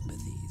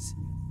sympathies.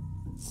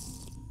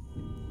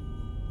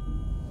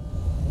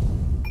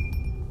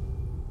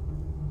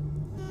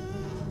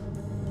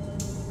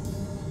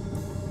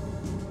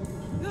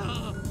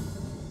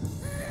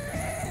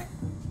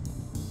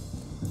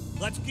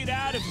 Let's get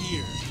out of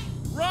here.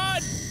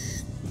 Run!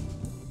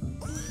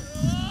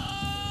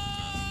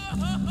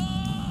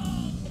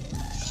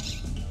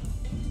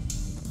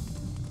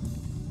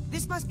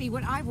 This must be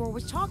what Ivor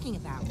was talking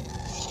about.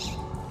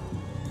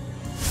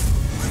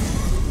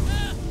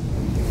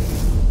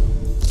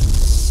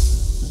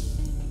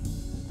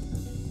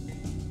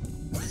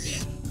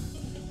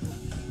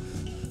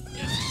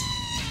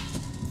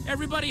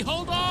 Everybody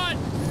hold on!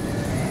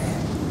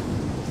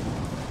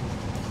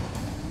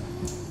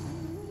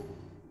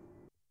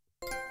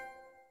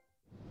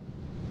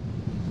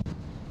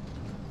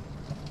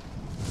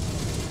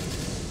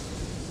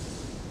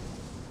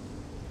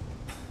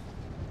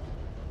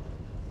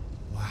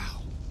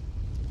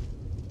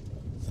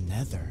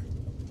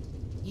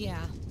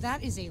 Yeah,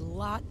 that is a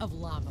lot of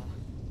lava.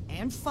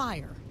 And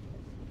fire.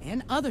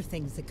 And other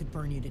things that could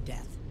burn you to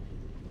death.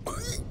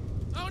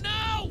 Oh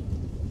no!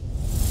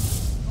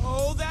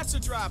 Oh, that's a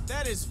drop.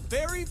 That is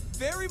very,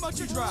 very much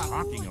a drop.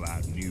 Talking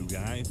about, new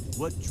guy.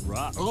 What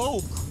drop?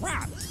 Oh,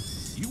 crap!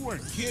 You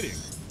weren't kidding.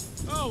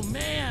 Oh,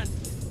 man!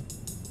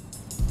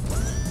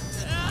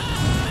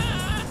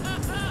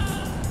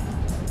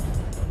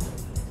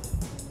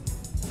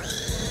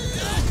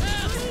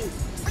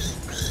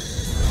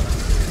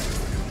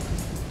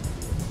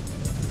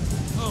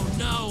 Oh,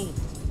 no!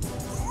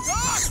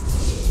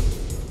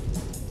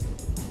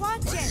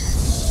 Watch it!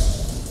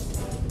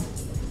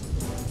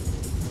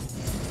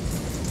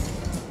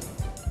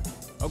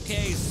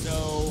 Okay,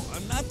 so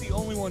I'm not the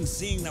only one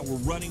seeing that we're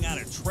running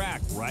out of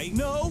track, right?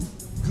 No?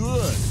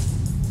 Good.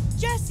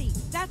 Jesse,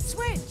 that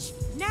switch!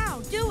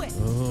 Now, do it!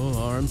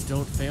 Oh, arms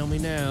don't fail me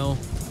now.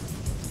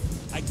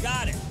 I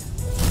got it.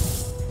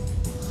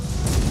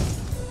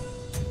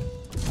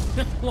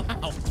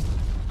 Wow.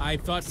 I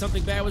thought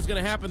something bad was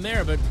going to happen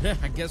there, but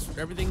I guess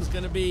everything's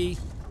going to be...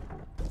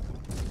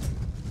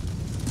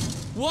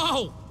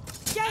 Whoa!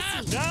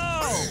 Jesse!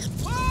 No!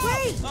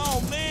 Wait!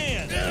 Oh,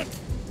 man!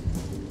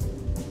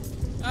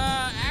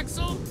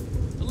 Axel?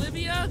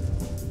 Olivia?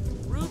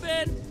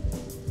 Ruben?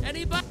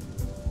 Anybody?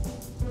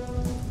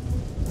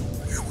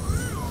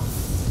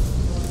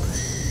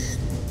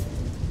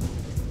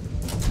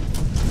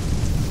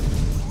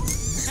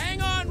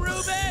 Hang on,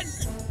 Ruben!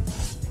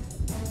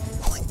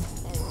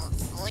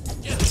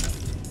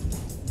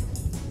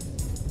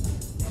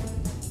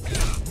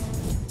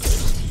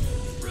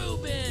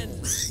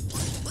 Ruben!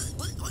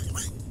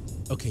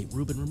 Okay,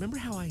 Ruben, remember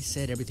how I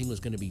said everything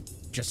was going to be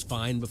just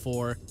fine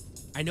before?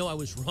 I know I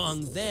was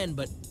wrong then,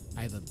 but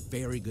I have a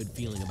very good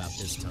feeling about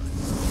this time.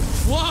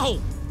 Whoa!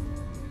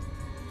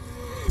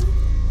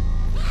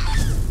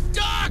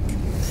 Doc!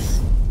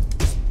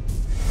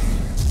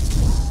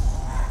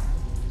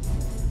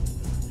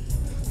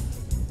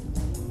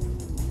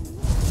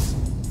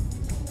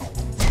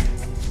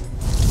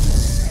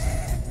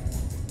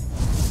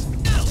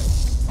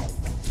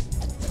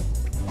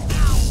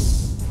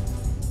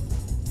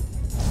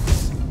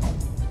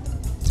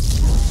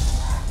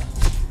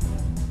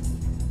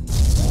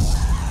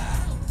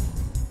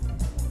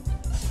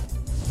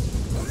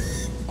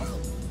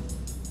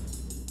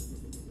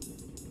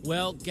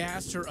 Well,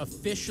 gas are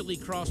officially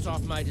crossed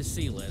off my to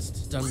see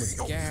list. Done with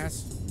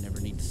gas. Never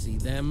need to see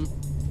them.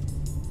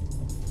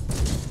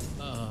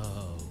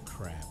 Oh,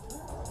 crap.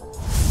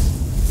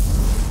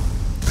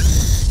 This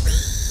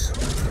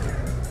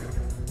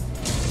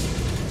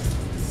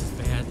is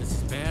bad, this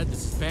is bad,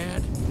 this is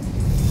bad.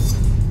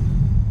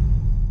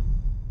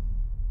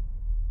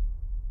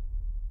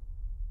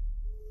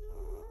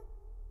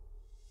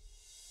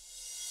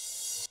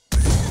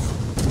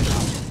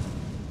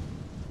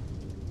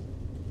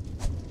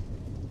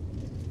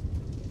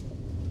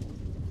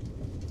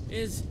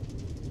 Is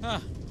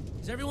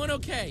everyone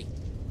okay?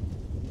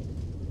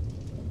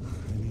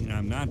 I mean,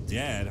 I'm not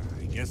dead.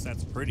 I guess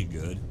that's pretty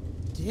good.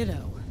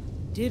 Ditto.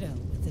 Ditto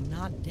with the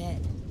not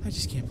dead. I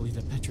just can't believe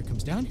that Petra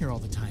comes down here all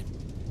the time.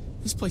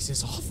 This place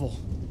is awful.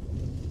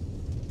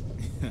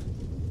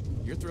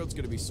 Your throat's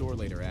gonna be sore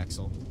later,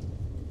 Axel.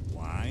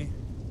 Why?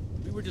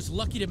 We were just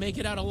lucky to make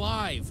it out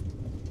alive.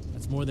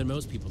 That's more than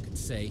most people can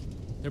say.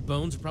 Their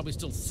bones are probably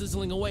still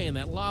sizzling away in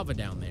that lava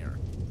down there.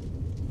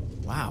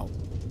 Wow.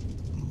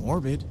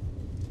 Morbid.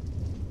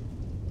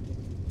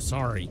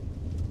 Sorry.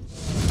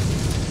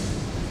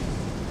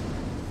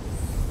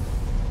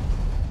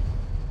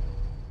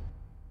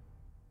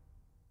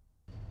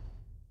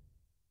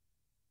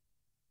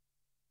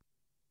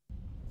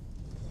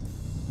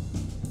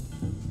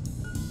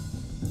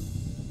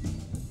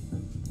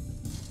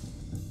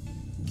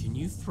 Can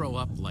you throw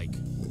up, like,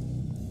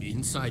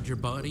 inside your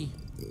body?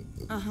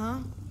 Uh-huh.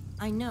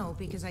 I know,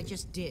 because I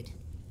just did.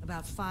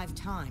 About 5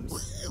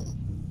 times.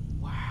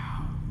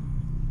 Wow.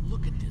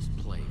 Look at this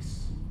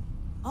place.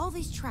 All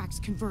these tracks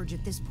converge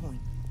at this point.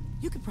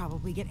 You could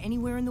probably get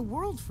anywhere in the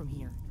world from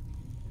here.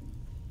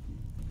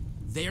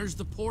 There's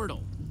the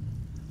portal.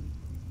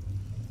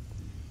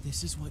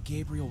 This is what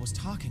Gabriel was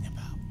talking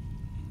about.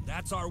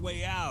 That's our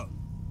way out.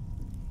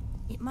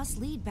 It must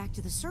lead back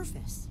to the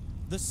surface.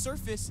 The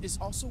surface is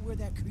also where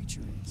that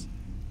creature is.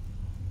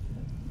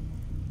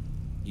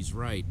 He's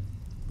right.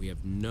 We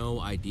have no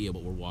idea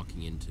what we're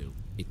walking into.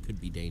 It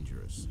could be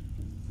dangerous.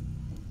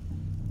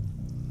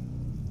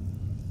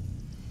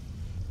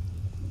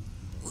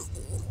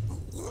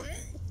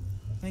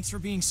 Thanks for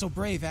being so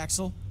brave,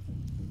 Axel.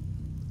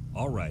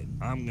 All right,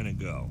 I'm gonna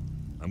go.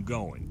 I'm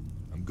going.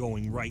 I'm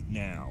going right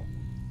now.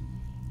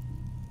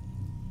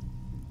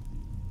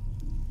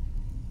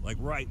 Like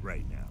right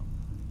now.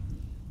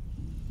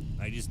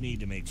 I just need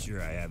to make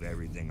sure I have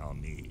everything I'll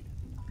need.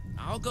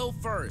 I'll go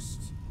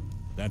first.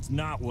 That's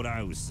not what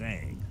I was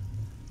saying.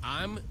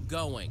 I'm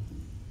going.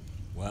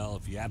 Well,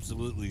 if you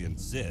absolutely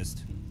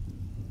insist.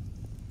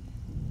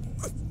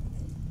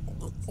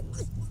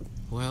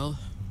 Well,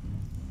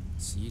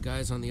 see you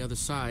guys on the other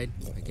side,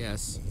 I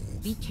guess.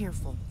 Be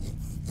careful.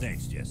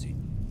 Thanks, Jesse.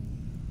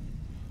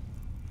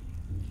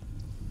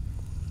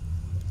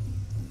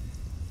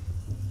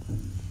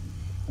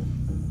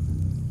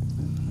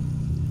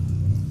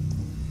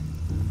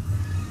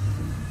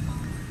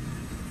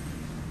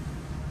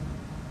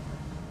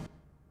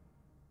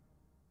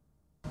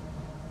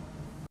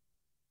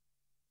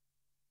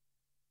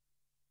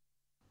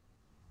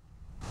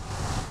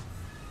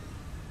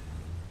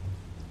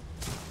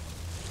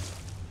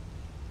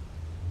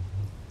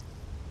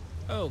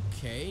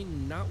 Okay,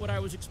 not what I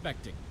was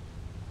expecting.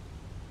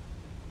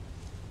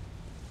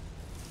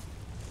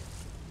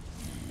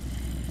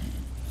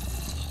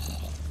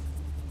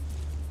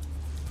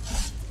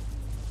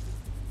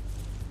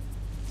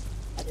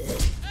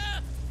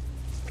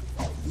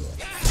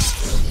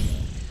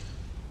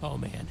 Oh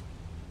man,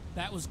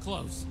 that was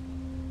close.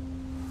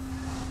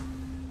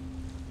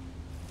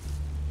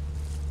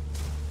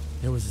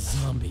 There was a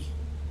zombie.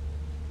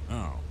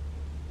 Oh.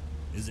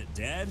 Is it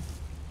dead?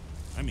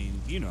 I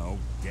mean, you know,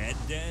 dead?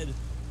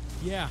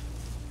 Yeah.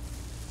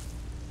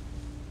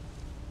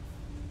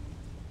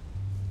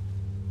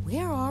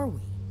 Where are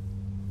we?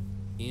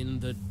 In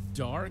the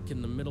dark,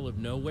 in the middle of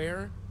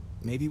nowhere?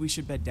 Maybe we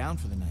should bed down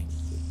for the night.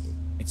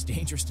 It's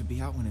dangerous to be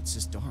out when it's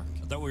this dark.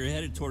 I thought we were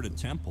headed toward a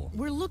temple.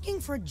 We're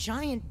looking for a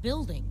giant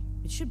building.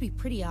 It should be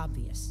pretty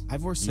obvious.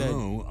 Ivor said...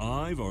 No,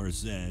 Ivor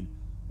said,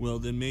 well,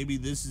 then maybe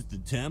this is the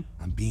temp?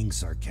 I'm being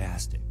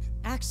sarcastic.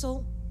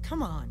 Axel,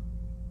 come on.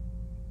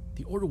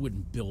 The Order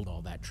wouldn't build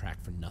all that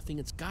track for nothing.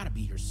 It's gotta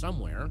be here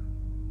somewhere.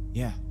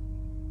 Yeah,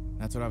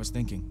 that's what I was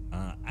thinking.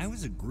 I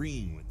was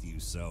agreeing with you,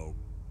 so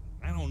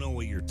I don't know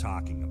what you're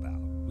talking about.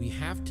 We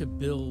have to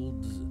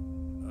build...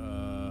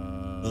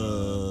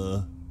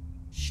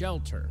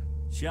 Shelter.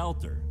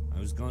 Shelter. I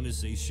was going to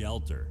say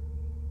shelter.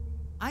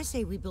 I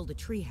say we build a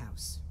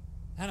treehouse.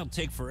 That'll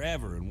take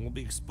forever, and we'll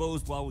be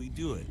exposed while we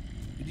do it.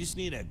 We just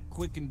need a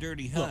quick and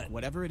dirty hut. Look,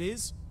 whatever it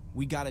is,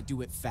 we gotta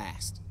do it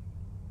fast.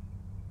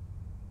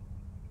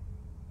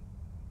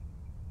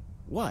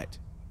 What?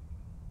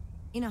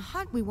 In a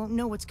hut, we won't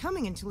know what's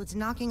coming until it's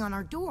knocking on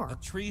our door. A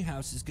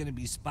treehouse is gonna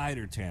be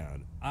Spider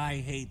Town. I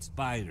hate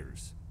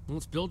spiders. Well,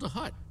 let's build a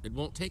hut. It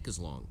won't take as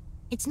long.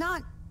 It's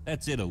not...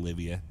 That's it,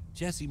 Olivia.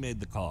 Jesse made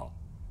the call.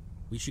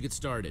 We should get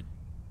started.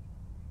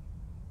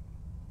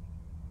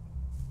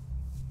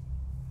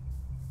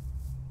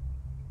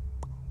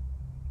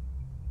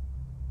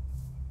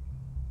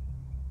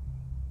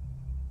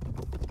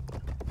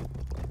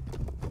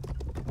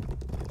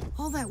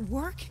 All that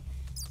work?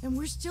 And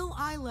we're still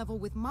eye level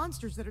with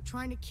monsters that are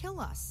trying to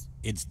kill us.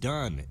 It's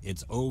done.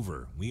 It's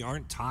over. We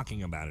aren't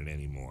talking about it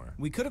anymore.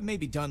 We could have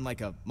maybe done like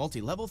a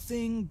multi-level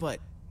thing, but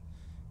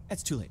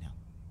that's too late now.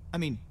 I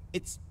mean,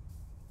 it's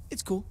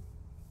cool.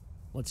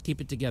 Let's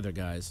keep it together,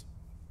 guys.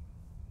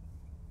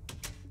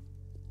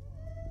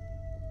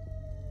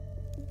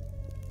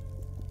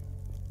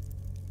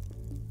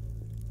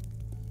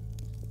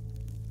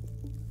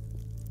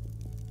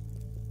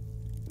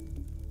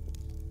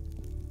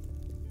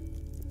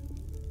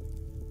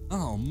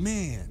 Oh,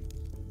 man.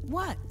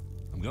 What?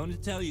 I'm going to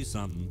tell you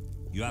something.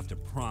 You have to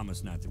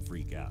promise not to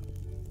freak out.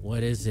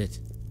 What is it?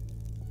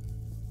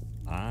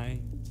 I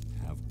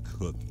have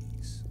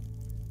cookies.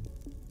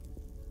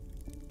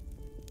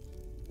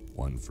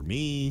 One for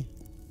me,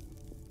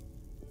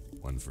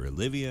 one for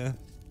Olivia,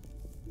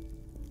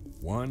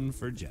 one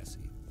for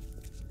Jesse.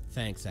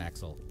 Thanks,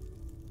 Axel.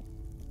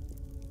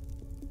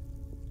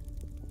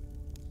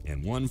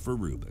 And one for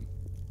Ruben.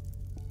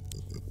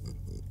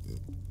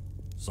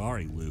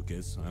 Sorry,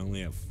 Lucas. I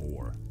only have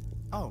 4.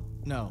 Oh,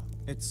 no.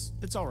 It's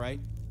all right.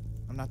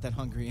 I'm not that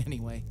hungry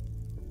anyway.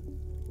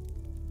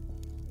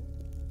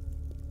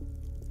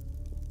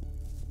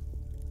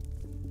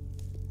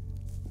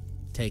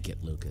 Take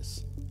it,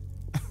 Lucas.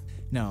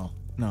 No,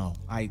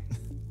 I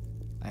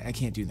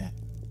can't do that.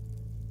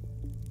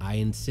 I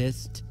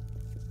insist.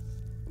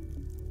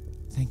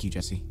 Thank you,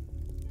 Jesse.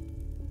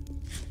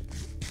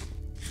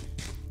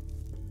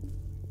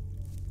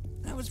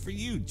 That was for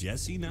you,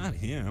 Jesse, not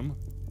him.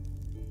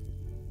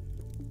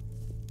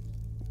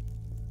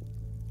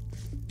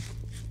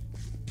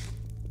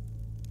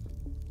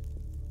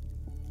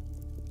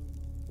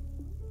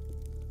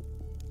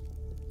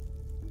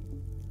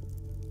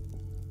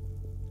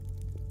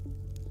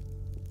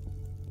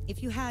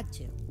 If you had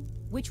to,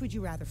 which would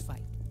you rather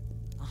fight?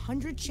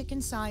 100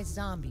 chicken-sized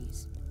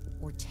zombies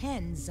or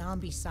 10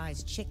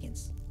 zombie-sized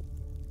chickens?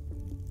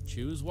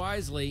 Choose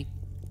wisely.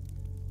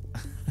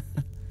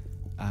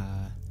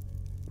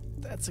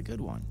 That's a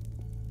good one.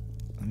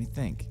 Let me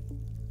think.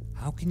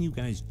 How can you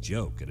guys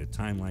joke at a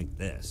time like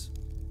this?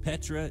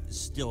 Petra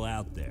is still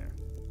out there.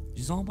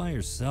 She's all by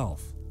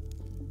herself.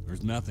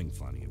 There's nothing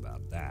funny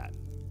about that.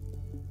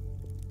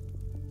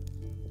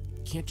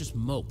 Can't just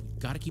mope. We've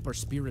got to keep our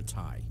spirits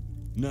high.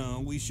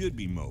 No, we should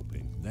be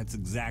moping. That's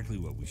exactly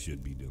what we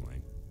should be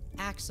doing.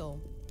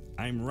 Axel.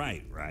 I'm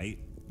right?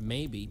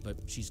 Maybe, but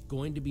she's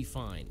going to be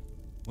fine.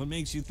 What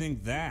makes you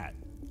think that?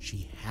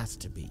 She has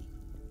to be.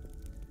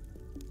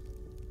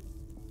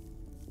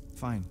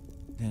 Fine.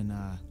 Then,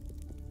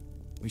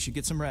 we should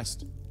get some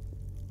rest.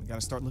 We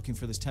gotta start looking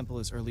for this temple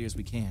as early as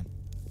we can.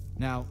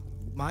 Now,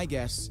 my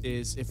guess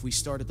is if we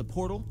start at the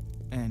portal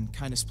and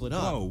kind of split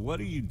up... Whoa, what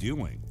are you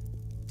doing?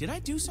 Did I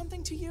do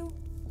something to you?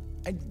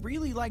 I'd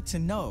really like to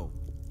know,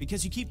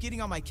 because you keep getting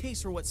on my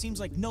case for what seems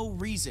like no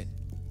reason.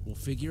 We'll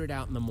figure it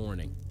out in the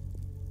morning.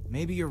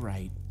 Maybe you're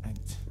right.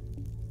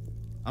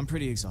 I'm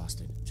pretty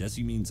exhausted.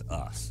 Jesse means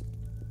us,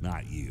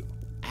 not you.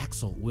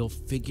 Axel, we'll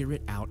figure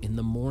it out in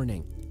the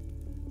morning.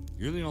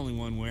 You're the only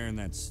one wearing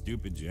that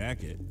stupid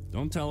jacket.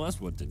 Don't tell us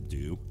what to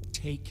do.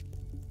 Take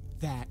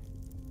that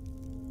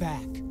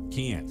back.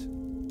 Can't.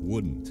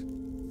 Wouldn't.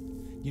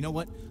 You know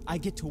what? I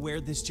get to wear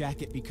this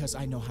jacket because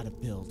I know how to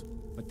build.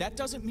 But that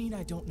doesn't mean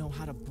I don't know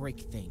how to break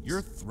things.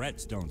 Your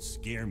threats don't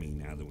scare me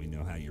now that we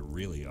know how you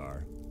really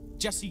are.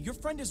 Jesse, your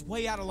friend is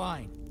way out of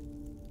line.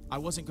 I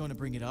wasn't going to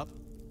bring it up,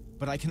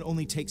 but I can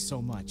only take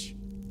so much.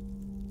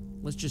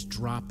 Let's just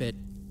drop it.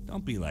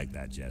 Don't be like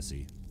that,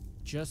 Jesse.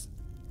 Just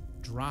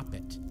drop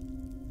it.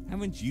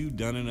 Haven't you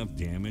done enough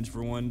damage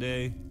for one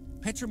day?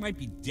 Petra might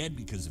be dead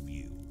because of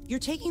you. You're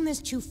taking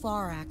this too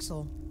far,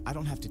 Axel. I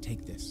don't have to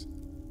take this.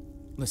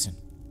 Listen,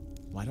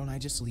 why don't I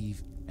just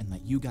leave and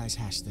let you guys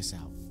hash this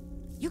out?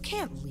 You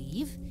can't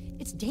leave.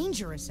 It's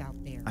dangerous out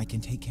there. I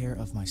can take care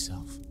of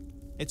myself.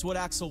 It's what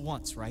Axel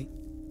wants, right?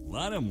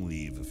 Let him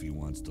leave if he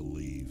wants to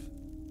leave.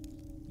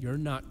 You're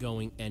not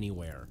going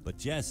anywhere. But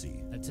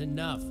Jesse... That's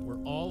enough.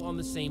 We're all on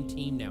the same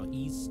team now.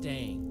 He's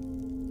staying.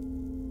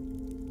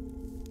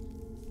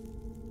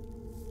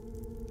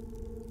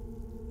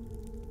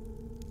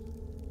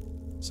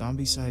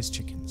 Zombie-sized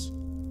chickens.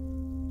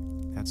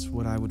 That's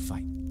what I would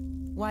fight.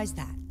 Why's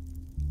that?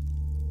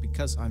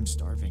 Because I'm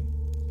starving.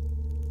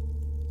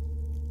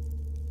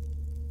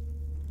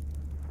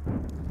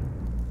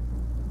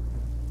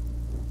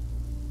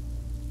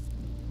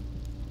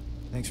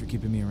 Thanks for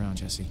keeping me around,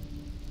 Jesse.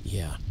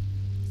 Yeah.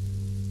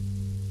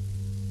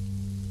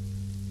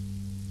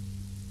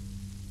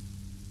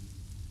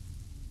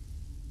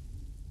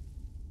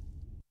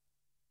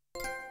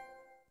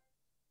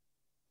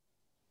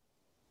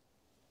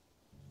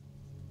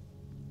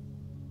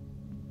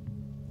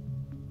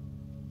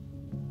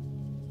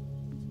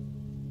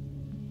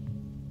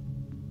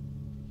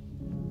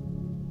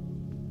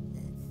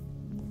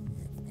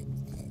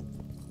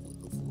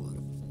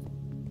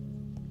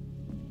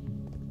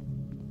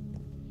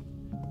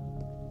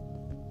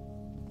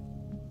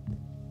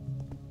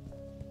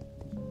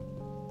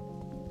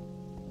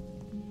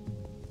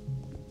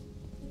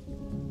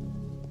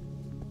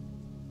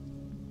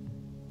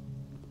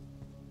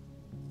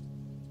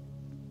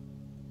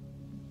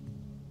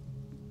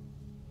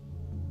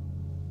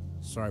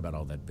 Sorry about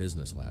all that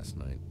business last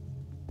night.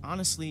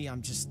 Honestly,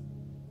 I'm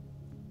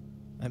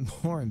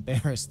more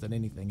embarrassed than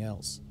anything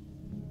else.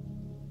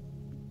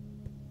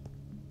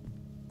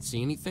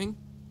 See anything?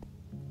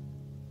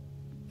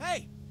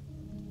 Hey!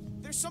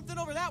 There's something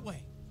over that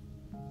way!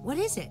 What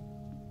is it?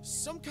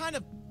 Some kind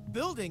of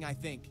building, I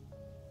think.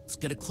 Let's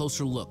get a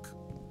closer look.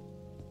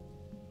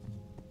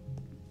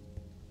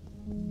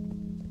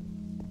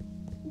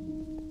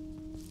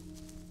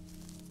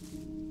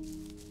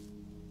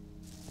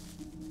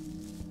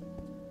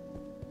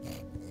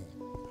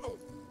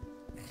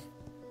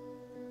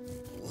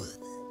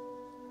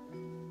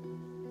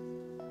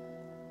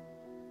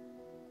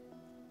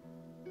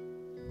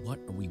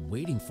 are we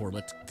waiting for?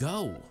 Let's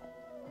go.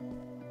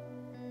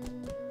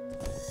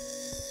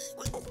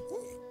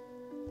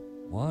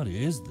 What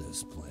is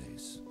this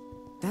place?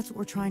 That's what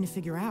we're trying to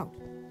figure out.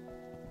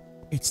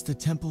 It's the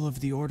Temple of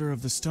the Order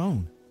of the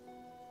Stone.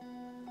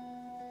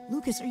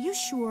 Lucas, are you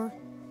sure?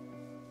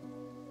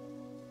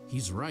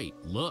 He's right.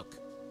 Look.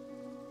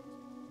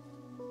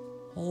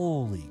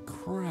 Holy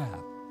crap.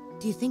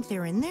 Do you think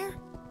they're in there?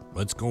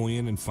 Let's go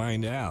in and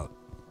find out.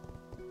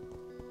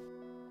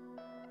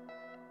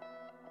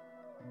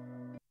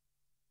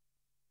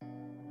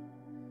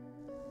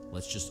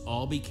 Let's just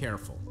all be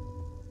careful.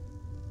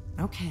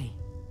 Okay.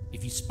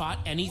 If you spot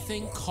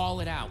anything, call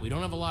it out. We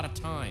don't have a lot of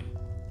time.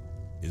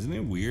 Isn't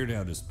it weird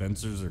how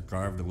dispensers are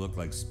carved to look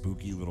like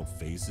spooky little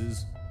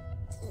faces?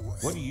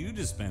 What do you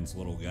dispense,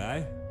 little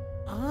guy?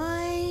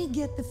 I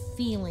get the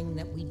feeling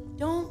that we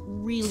don't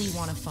really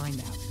want to find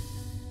out.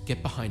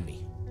 Get behind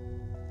me.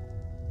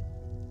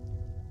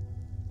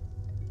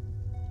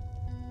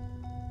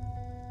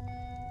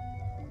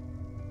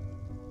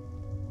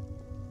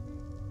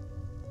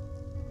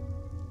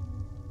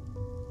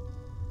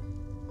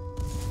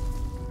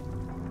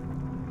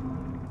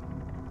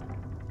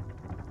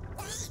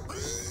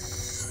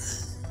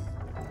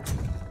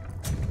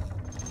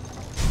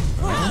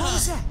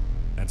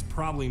 That's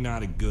probably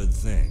not a good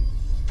thing.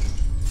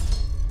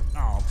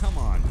 Oh, come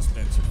on,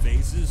 dispenser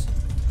faces.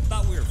 I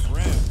thought we were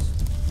friends.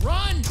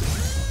 Run!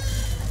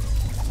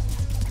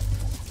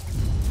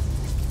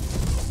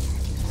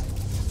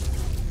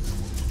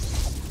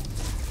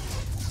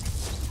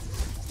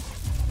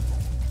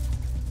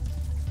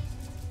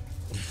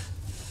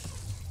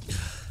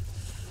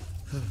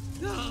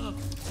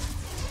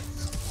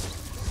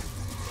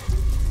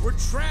 We're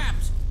trapped!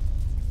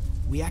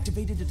 We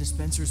activated the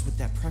dispensers with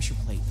that pressure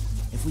plate.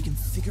 If we can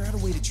figure out a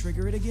way to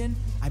trigger it again,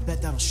 I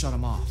bet that'll shut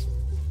them off.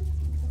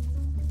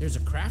 There's a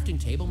crafting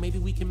table. Maybe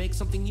we can make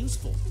something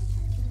useful.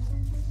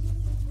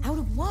 Out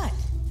of what?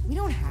 We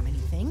don't have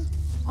anything.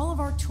 All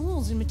of our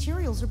tools and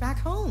materials are back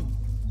home.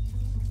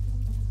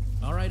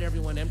 All right,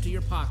 everyone, empty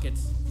your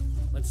pockets.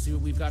 Let's see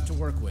what we've got to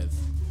work with.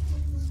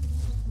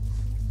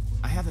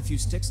 I have a few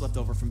sticks left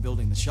over from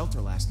building the shelter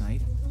last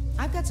night.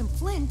 I've got some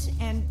flint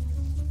and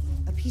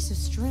a piece of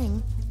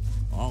string.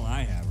 All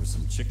I have are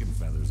some chicken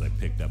feathers I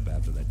picked up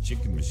after that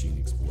chicken machine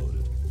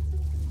exploded.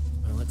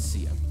 Let's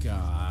see, I've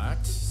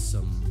got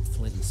some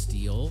flint and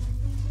steel,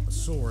 a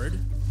sword,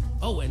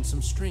 oh, and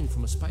some string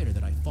from a spider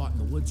that I fought in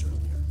the woods earlier.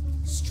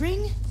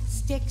 String,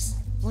 sticks,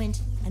 flint,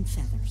 and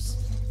feathers.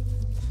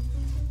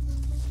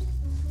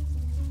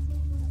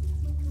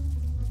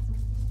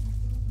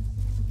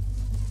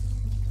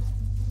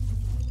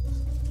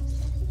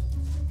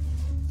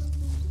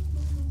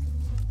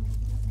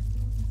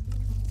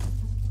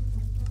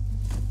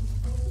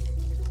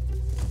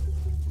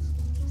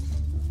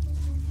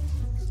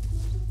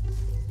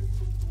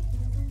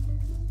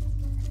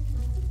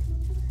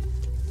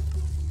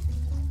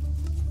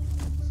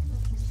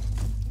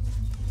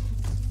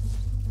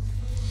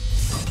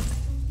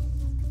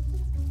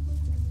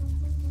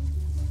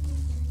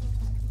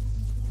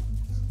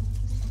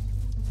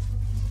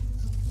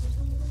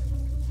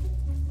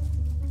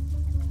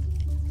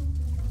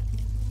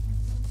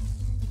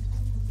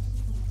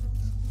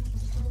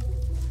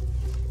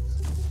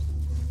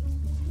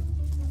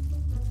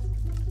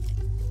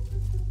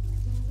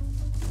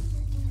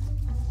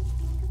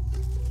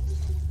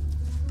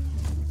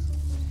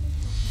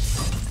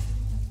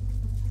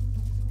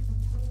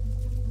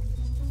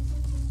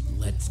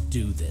 Let's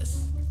do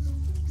this.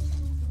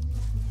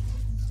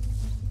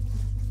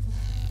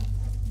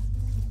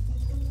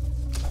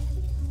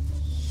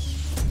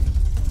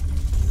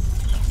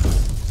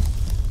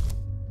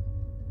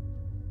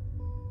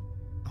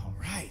 All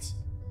right.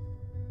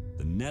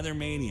 The Nether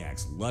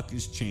Maniac's luck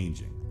is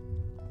changing.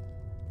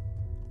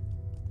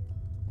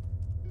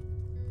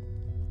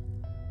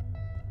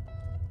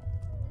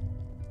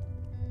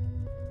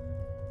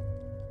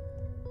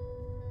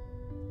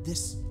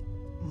 This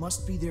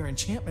must be their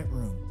enchantment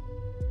room.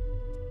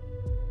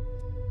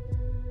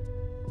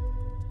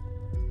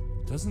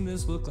 Doesn't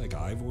this look like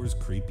Ivor's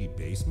creepy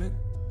basement?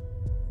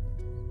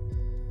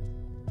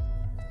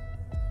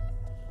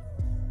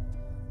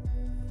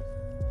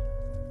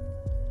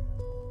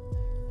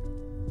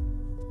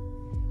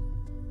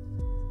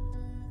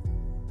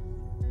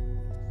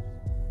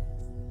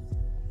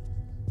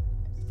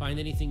 Find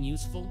anything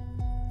useful?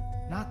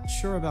 Not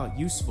sure about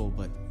useful,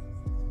 but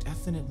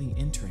definitely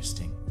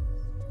interesting.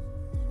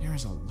 There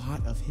is a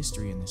lot of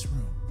history in this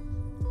room.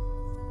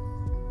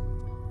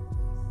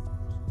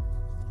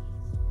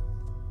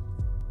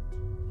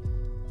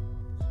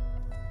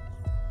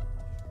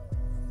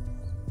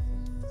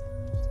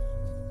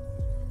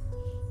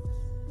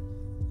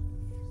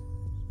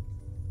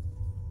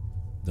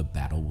 The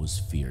battle was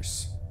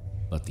fierce,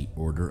 but the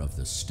Order of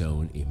the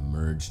Stone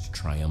emerged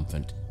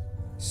triumphant,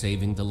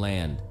 saving the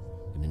land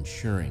and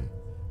ensuring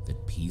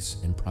that peace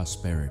and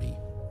prosperity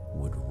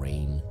would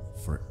reign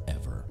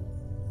forever.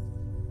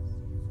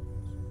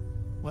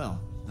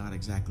 Well, not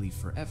exactly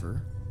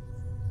forever.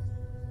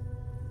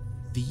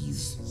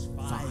 These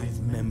Five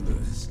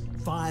members,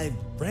 5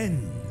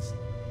 friends.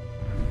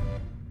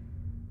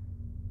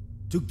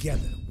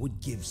 Together would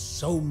give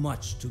so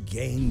much to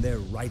gain their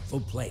rightful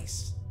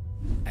place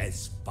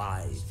as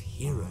 5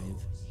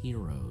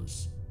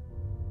 heroes.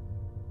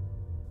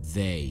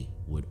 They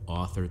would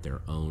author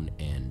their own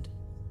end.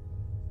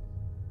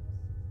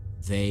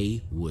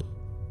 They would.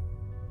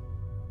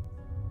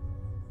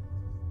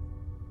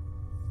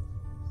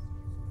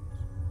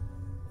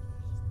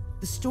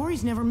 The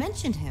stories never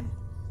mentioned him.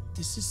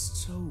 This is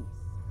so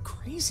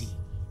crazy.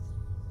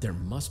 There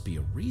must be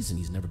a reason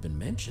he's never been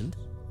mentioned.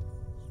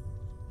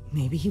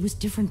 Maybe he was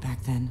different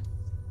back then.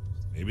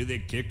 Maybe they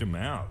kicked him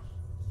out.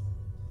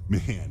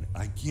 Man,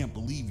 I can't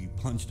believe you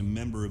punched a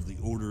member of the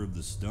Order of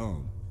the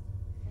Stone.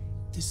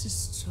 This is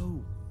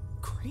so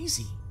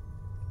crazy.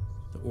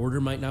 The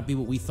Order might not be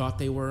what we thought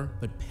they were,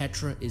 but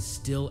Petra is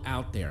still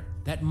out there.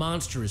 That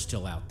monster is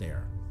still out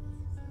there.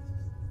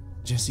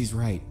 Jesse's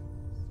right.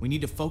 We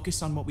need to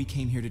focus on what we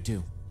came here to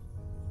do.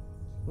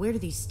 Where do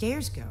these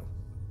stairs go?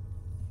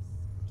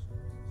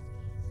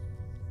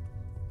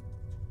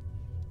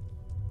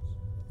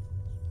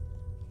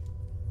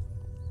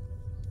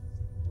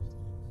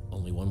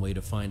 Only one way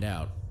to find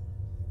out.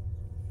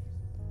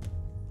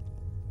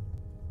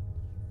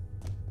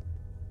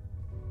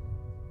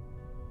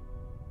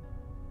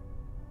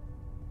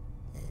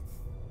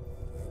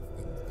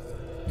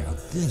 Now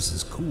this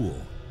is cool.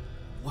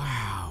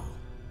 Wow.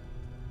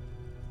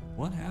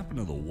 What happened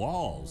to the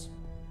walls?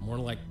 More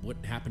like what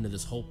happened to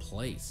this whole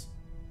place.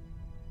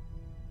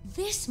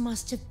 This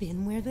must have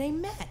been where they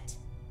met.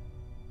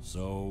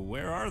 So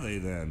where are they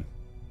then?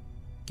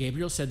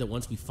 Gabriel said that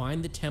once we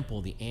find the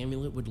temple, the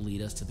amulet would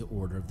lead us to the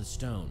Order of the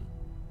Stone.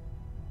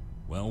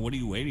 Well, what are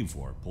you waiting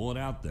for? Pull it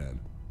out then.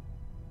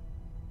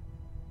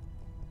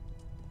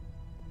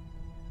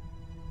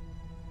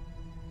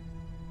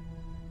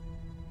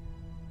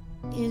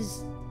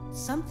 Is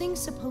something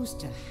supposed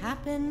to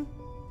happen?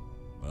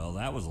 Well,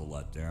 that was a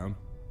letdown.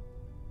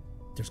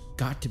 There's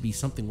got to be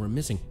something we're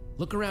missing.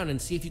 Look around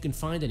and see if you can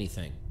find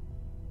anything.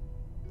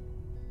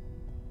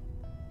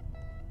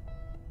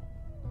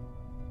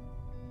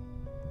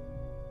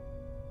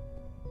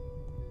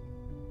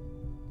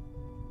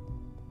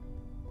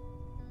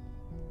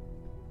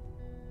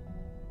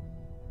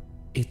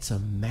 It's a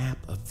map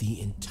of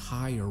the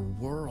entire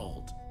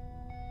world.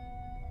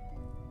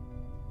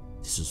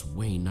 This is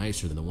way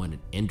nicer than the one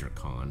at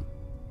EnderCon.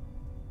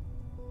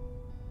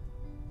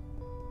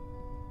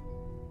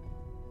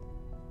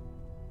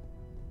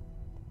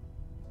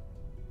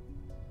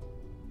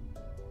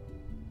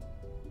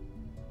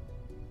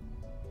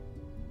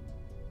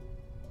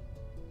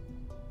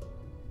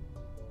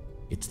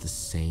 It's the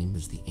same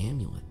as the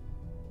amulet.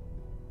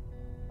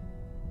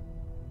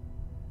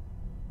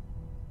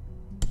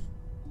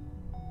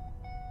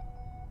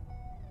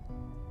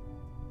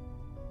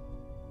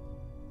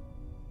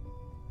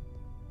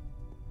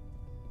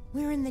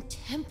 We're in the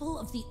temple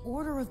of the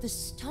Order of the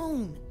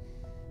Stone.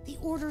 The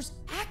Order's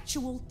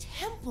actual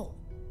temple.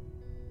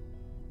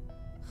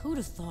 Who'd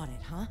have thought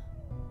it, huh?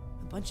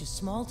 A bunch of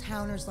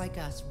small-towners like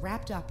us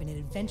wrapped up in an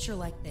adventure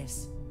like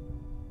this.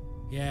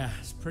 Yeah,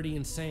 it's pretty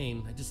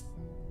insane. I just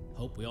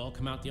hope we all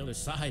come out the other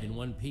side in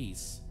one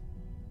piece.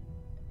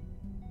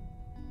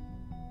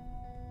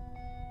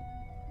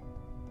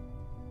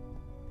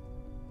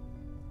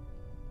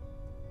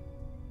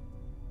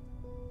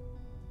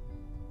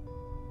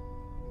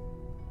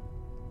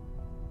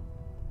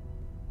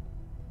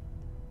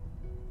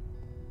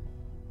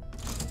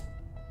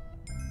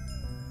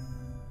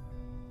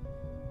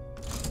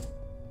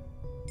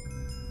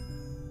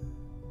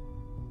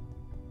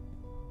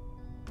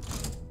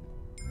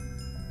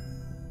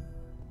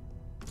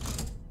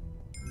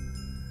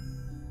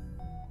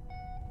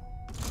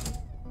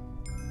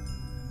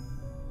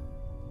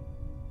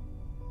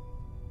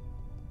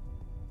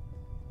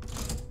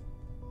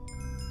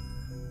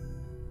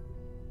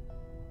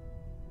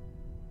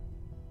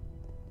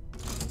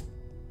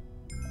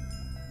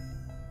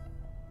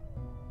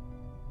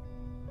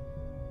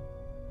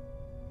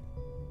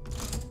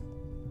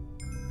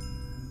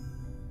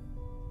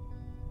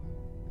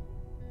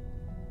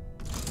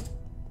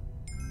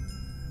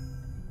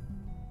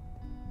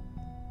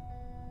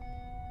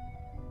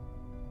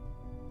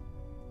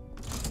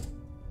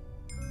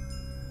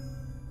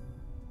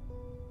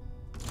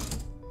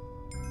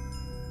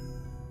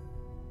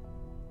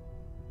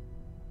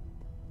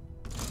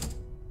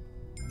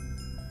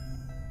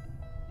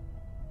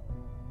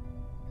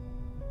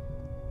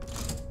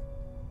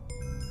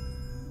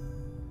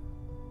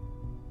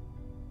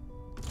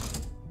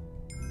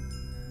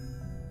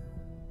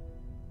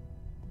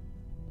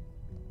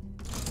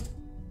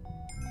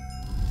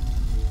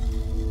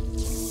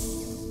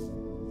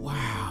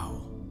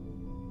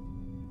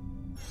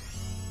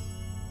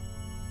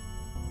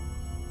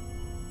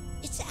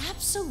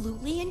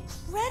 Absolutely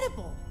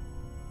incredible!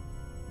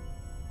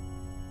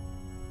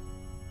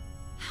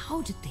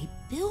 How did they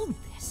build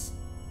this?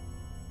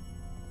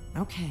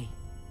 Okay,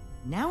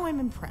 now I'm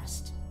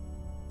impressed.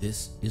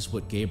 This is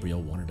what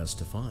Gabriel wanted us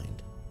to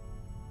find.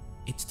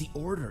 It's the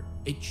Order.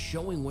 It's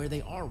showing where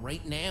they are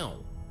right now.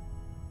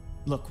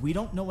 Look, we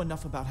don't know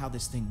enough about how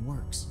this thing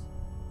works.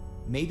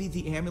 Maybe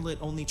the amulet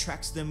only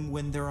tracks them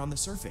when they're on the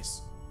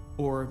surface.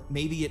 Or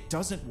maybe it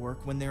doesn't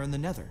work when they're in the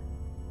Nether.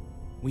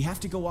 We have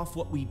to go off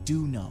what we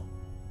do know.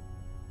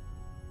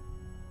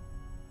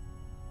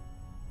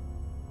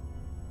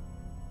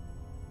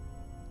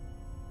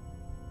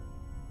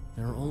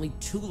 There are only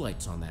 2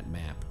 lights on that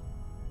map.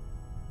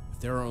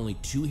 If there are only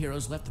 2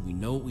 heroes left, then we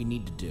know what we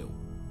need to do.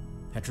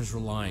 Petra's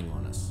relying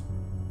on us.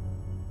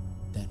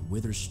 That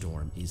Wither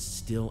Storm is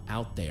still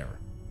out there.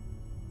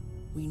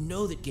 We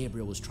know that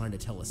Gabriel was trying to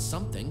tell us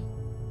something.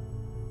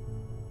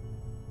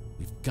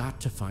 We've got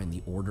to find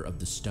the Order of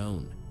the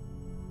Stone.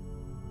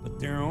 But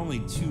there are only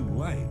 2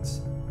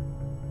 lights.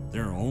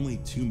 There are only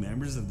 2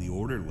 members of the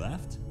Order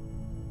left?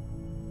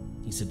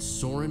 He said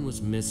Soren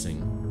was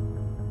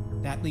missing.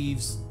 That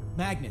leaves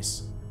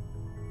Magnus.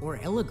 Or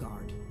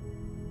Ellegard.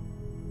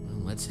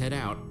 Well, let's head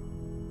out.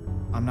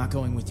 I'm not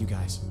going with you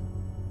guys.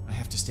 I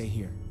have to stay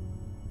here.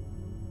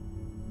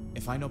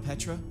 If I know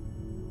Petra,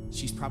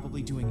 she's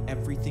probably doing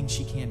everything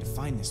she can to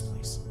find this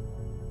place.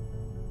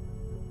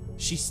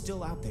 She's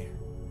still out there.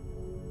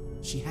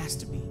 She has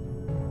to be.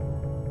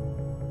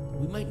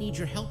 We might need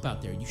your help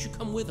out there. You should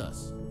come with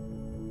us.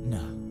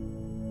 No,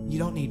 you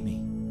don't need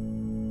me.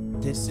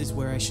 This is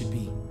where I should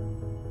be.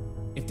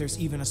 If there's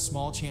even a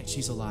small chance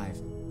she's alive,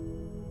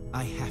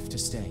 I have to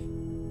stay.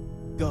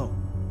 Go,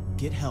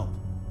 get help.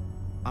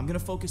 I'm gonna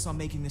focus on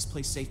making this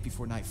place safe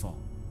before nightfall.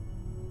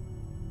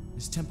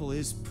 This temple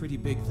is pretty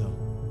big though.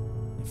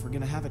 If we're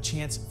gonna have a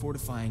chance at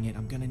fortifying it,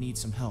 I'm gonna need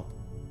some help.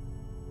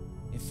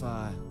 If,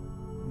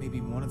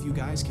 maybe one of you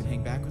guys can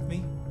hang back with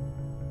me?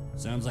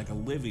 Sounds like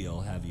Olivia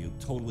will have you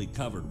totally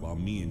covered while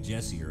me and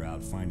Jesse are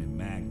out finding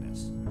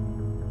Magnus.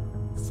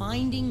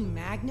 Finding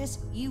Magnus?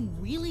 You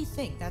really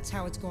think that's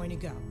how it's going to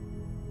go?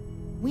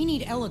 We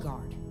need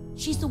Ellegard.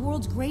 She's the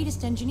world's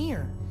greatest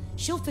engineer.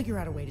 She'll figure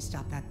out a way to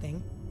stop that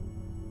thing.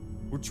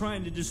 We're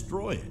trying to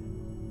destroy it.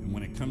 And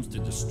when it comes to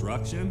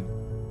destruction,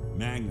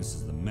 Magnus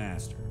is the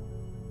master.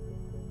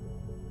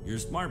 You're a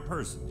smart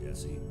person,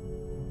 Jesse.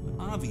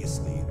 But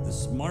obviously, the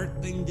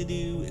smart thing to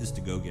do is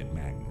to go get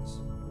Magnus.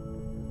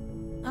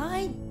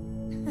 I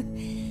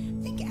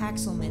think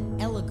Axel meant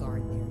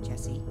Ellegard there,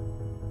 Jesse.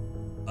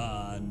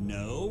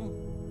 No.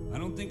 I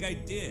don't think I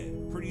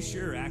did. Pretty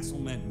sure Axel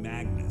meant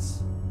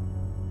Magnus.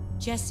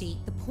 Jesse,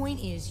 the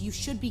point is, you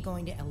should be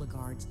going to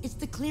Ellegard's. It's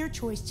the clear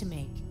choice to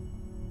make.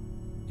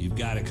 You've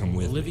got to come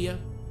with Olivia,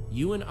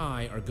 you and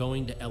I are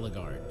going to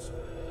Ellegard's.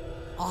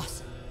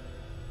 Awesome.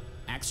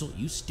 Axel,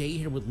 you stay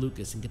here with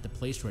Lucas and get the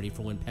place ready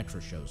for when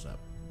Petra shows up.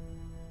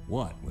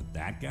 What, with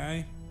that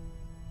guy?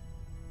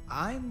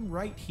 I'm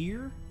right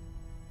here?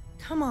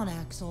 Come on,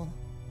 Axel.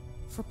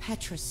 For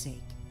Petra's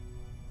sake.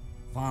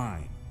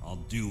 Fine, I'll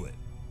do it.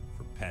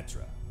 For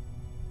Petra.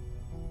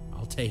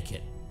 I'll take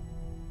it.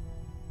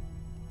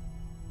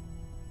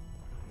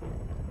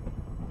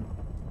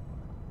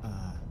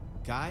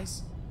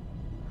 Guys?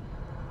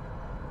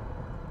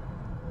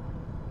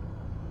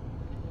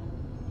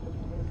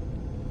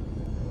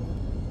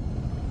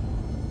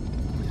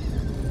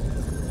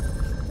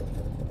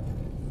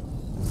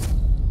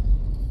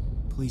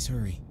 Please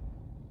hurry.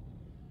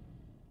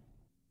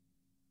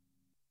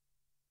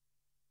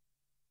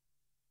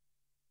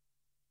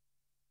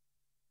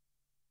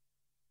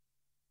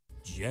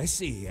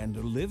 Jesse and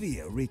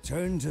Olivia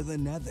return to the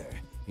Nether,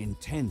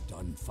 intent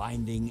on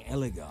finding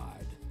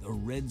Ellegard, the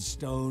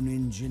Redstone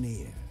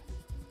engineer,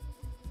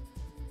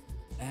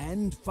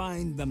 and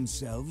find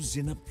themselves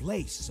in a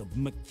place of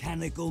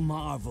mechanical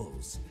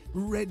marvels,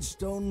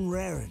 redstone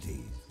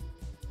rarities.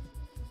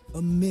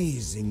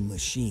 Amazing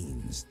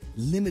machines,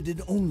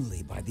 limited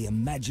only by the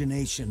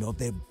imagination of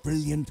their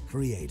brilliant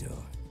creator.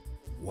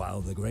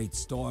 While the great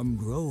storm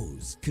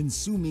grows,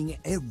 consuming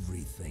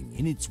everything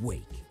in its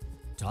wake,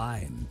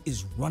 time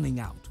is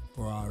running out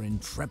for our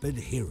intrepid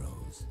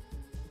heroes.